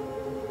operator.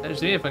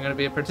 That's me if I'm gonna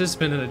be a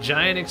participant in a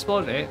giant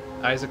explosion. Hey,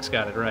 Isaac's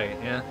got it right,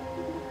 yeah.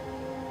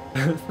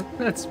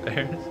 That's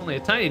fair. There's only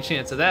a tiny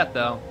chance of that,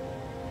 though.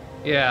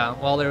 Yeah,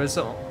 well, there was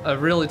a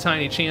really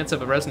tiny chance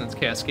of a resonance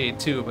cascade,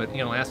 too, but,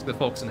 you know, ask the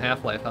folks in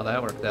Half-Life how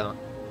that worked out.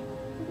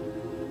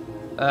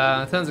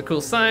 Tons of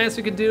cool science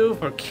we could do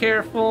if we're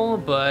careful,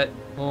 but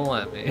won't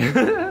let me.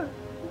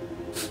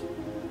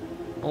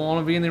 I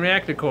want to be in the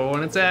reactor core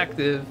when it's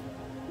active.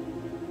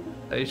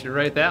 You should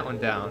write that one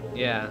down.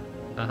 Yeah.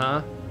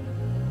 Oh,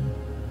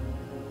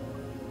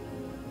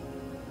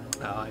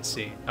 I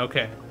see.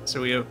 Okay,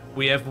 so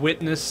we have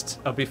witnessed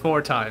a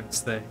before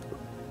times thing.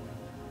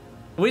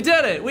 We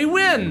did it! We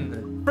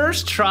win!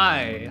 First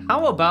try.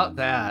 How about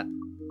that?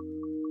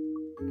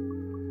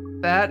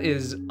 That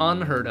is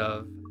unheard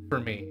of for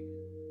me.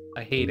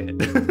 I hate it.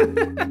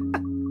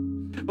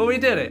 But we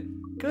did it.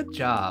 Good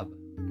job.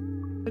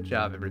 Good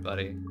job,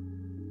 everybody.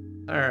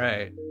 All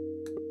right.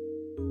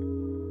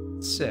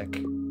 Sick.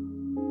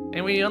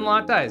 And we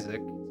unlocked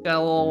Isaac. He's got a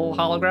little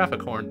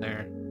holographic horn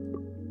there.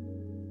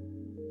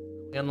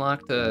 We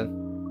unlocked a...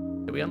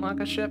 Did we unlock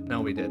a ship? No,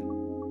 we didn't.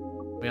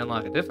 We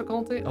unlock a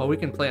difficulty? Oh, we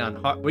can play on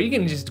hard... We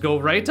can just go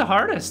right to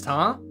hardest,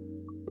 huh?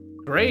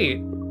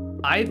 Great.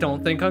 I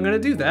don't think I'm gonna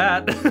do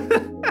that. Because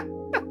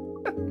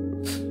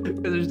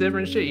there's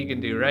different shit you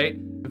can do, right?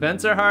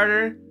 Events are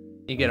harder.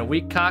 You get a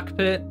weak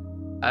cockpit.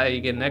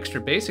 You get an extra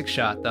basic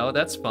shot, though.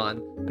 That's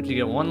fun. But you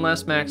get 1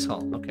 less max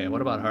hull. Okay,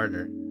 what about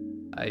harder?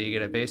 You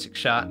get a basic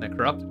shot and a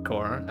corrupted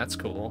core. That's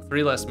cool.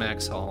 3 less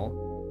max hull.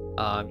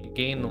 You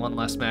gain 1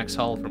 less max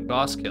hull from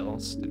boss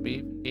kills. Did we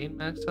even gain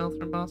max health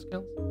from boss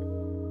kills?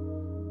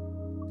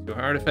 2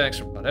 artifacts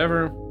or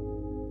whatever.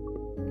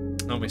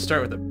 Oh, we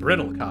start with a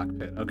brittle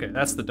cockpit. Okay,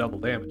 that's the double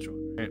damage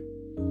one, right?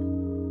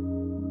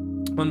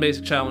 1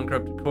 basic shot, 1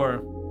 corrupted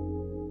core.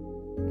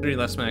 3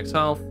 less max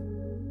health.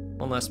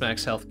 1 less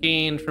max health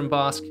gained from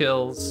boss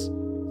kills.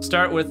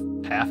 Start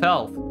with half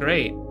health.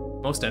 Great.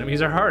 Most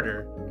enemies are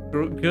harder.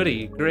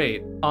 Goody.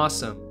 Great.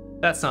 Awesome.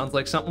 That sounds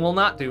like something we'll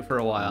not do for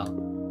a while.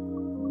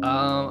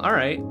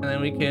 Alright. And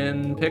then we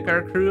can pick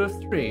our crew of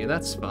 3.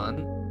 That's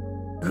fun.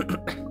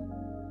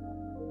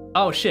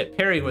 Oh shit,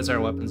 Perry was our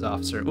weapons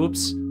officer.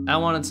 Oops. I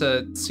wanted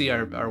to see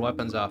our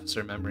weapons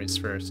officer memories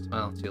first.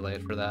 Well, too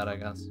late for that, I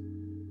guess.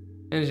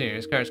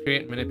 Engineers, cars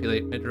create and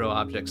manipulate mid-row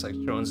objects like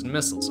drones and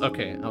missiles.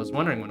 Okay, I was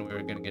wondering when we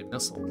were gonna get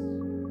missiles.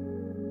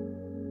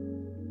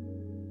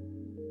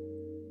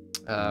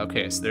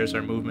 Okay, so there's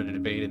our movement and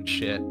evade and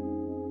shit.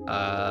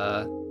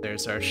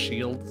 There's our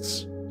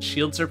shields.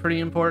 Shields are pretty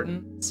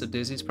important, so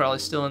Dizzy's probably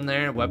still in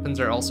there. Weapons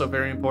are also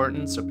very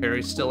important, so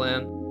Perry's still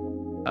in.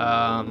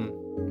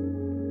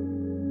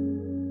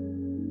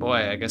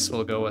 Boy, I guess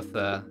we'll go with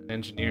an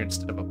engineer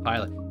instead of a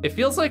pilot. It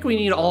feels like we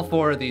need all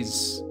 4 of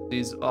these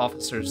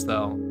officers,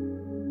 though.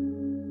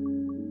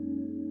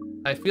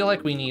 I feel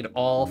like we need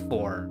all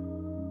 4.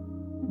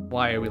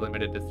 Why are we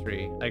limited to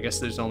 3? I guess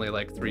there's only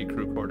like 3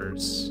 crew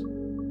quarters.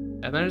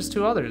 And there's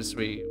 2 others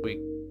we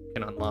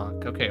can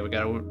unlock. Okay, we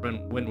gotta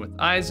win with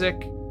Isaac,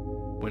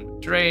 win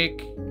with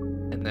Drake,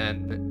 and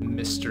then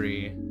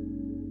mystery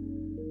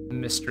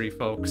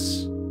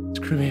folks. This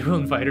crewmate will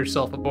invite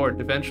herself aboard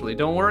eventually.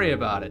 Don't worry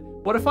about it.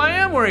 What if I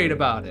am worried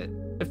about it?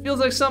 It feels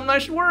like something I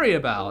should worry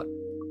about.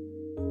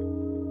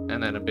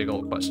 And then a big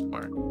old question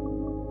mark.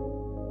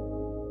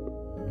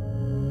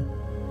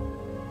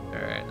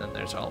 Alright, then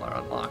there's all our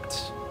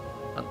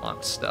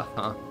unlocked stuff,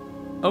 huh?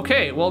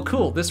 Okay, well,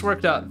 cool. This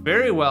worked out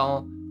very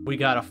well. We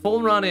got a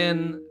full run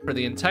in for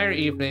the entire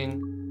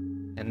evening,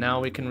 and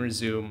now we can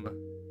resume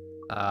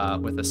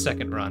with a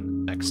second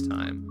run next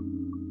time.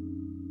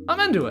 I'm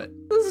into it.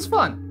 This is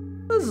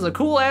fun. This is a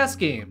cool-ass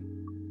game.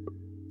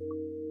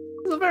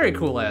 This is a very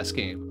cool-ass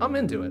game. I'm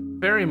into it.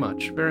 Very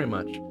much, very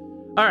much.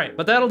 All right,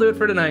 but that'll do it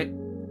for tonight.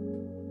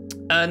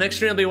 Next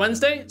stream will be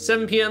Wednesday,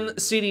 7 p.m.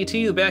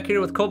 CDT. We'll be back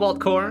here with Cobalt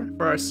Core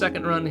for our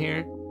second run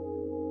here.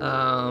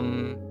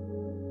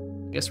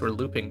 I guess we're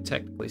looping,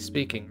 technically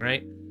speaking,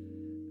 right?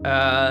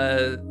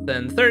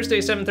 Then Thursday,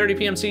 7:30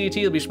 p.m.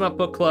 CDT, will be Shmup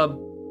Book Club,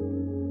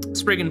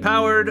 Spriggan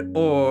Powered,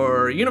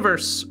 or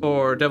Universe,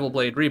 or Devil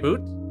Blade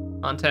Reboot.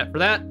 On tap for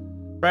that.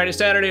 Friday,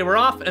 Saturday, we're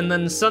off, and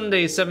then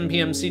Sunday, 7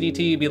 p.m.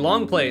 CDT, be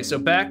Long Play, so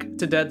back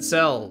to Dead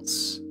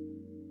Cells.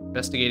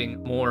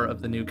 Investigating more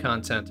of the new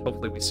content.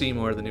 Hopefully we see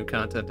more of the new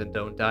content and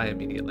don't die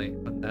immediately.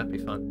 Wouldn't that be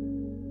fun?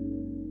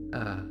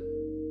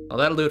 Well,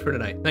 that'll do it for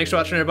tonight. Thanks for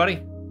watching, everybody.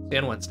 See you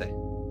on Wednesday.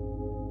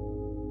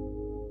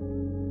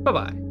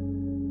 Bye-bye.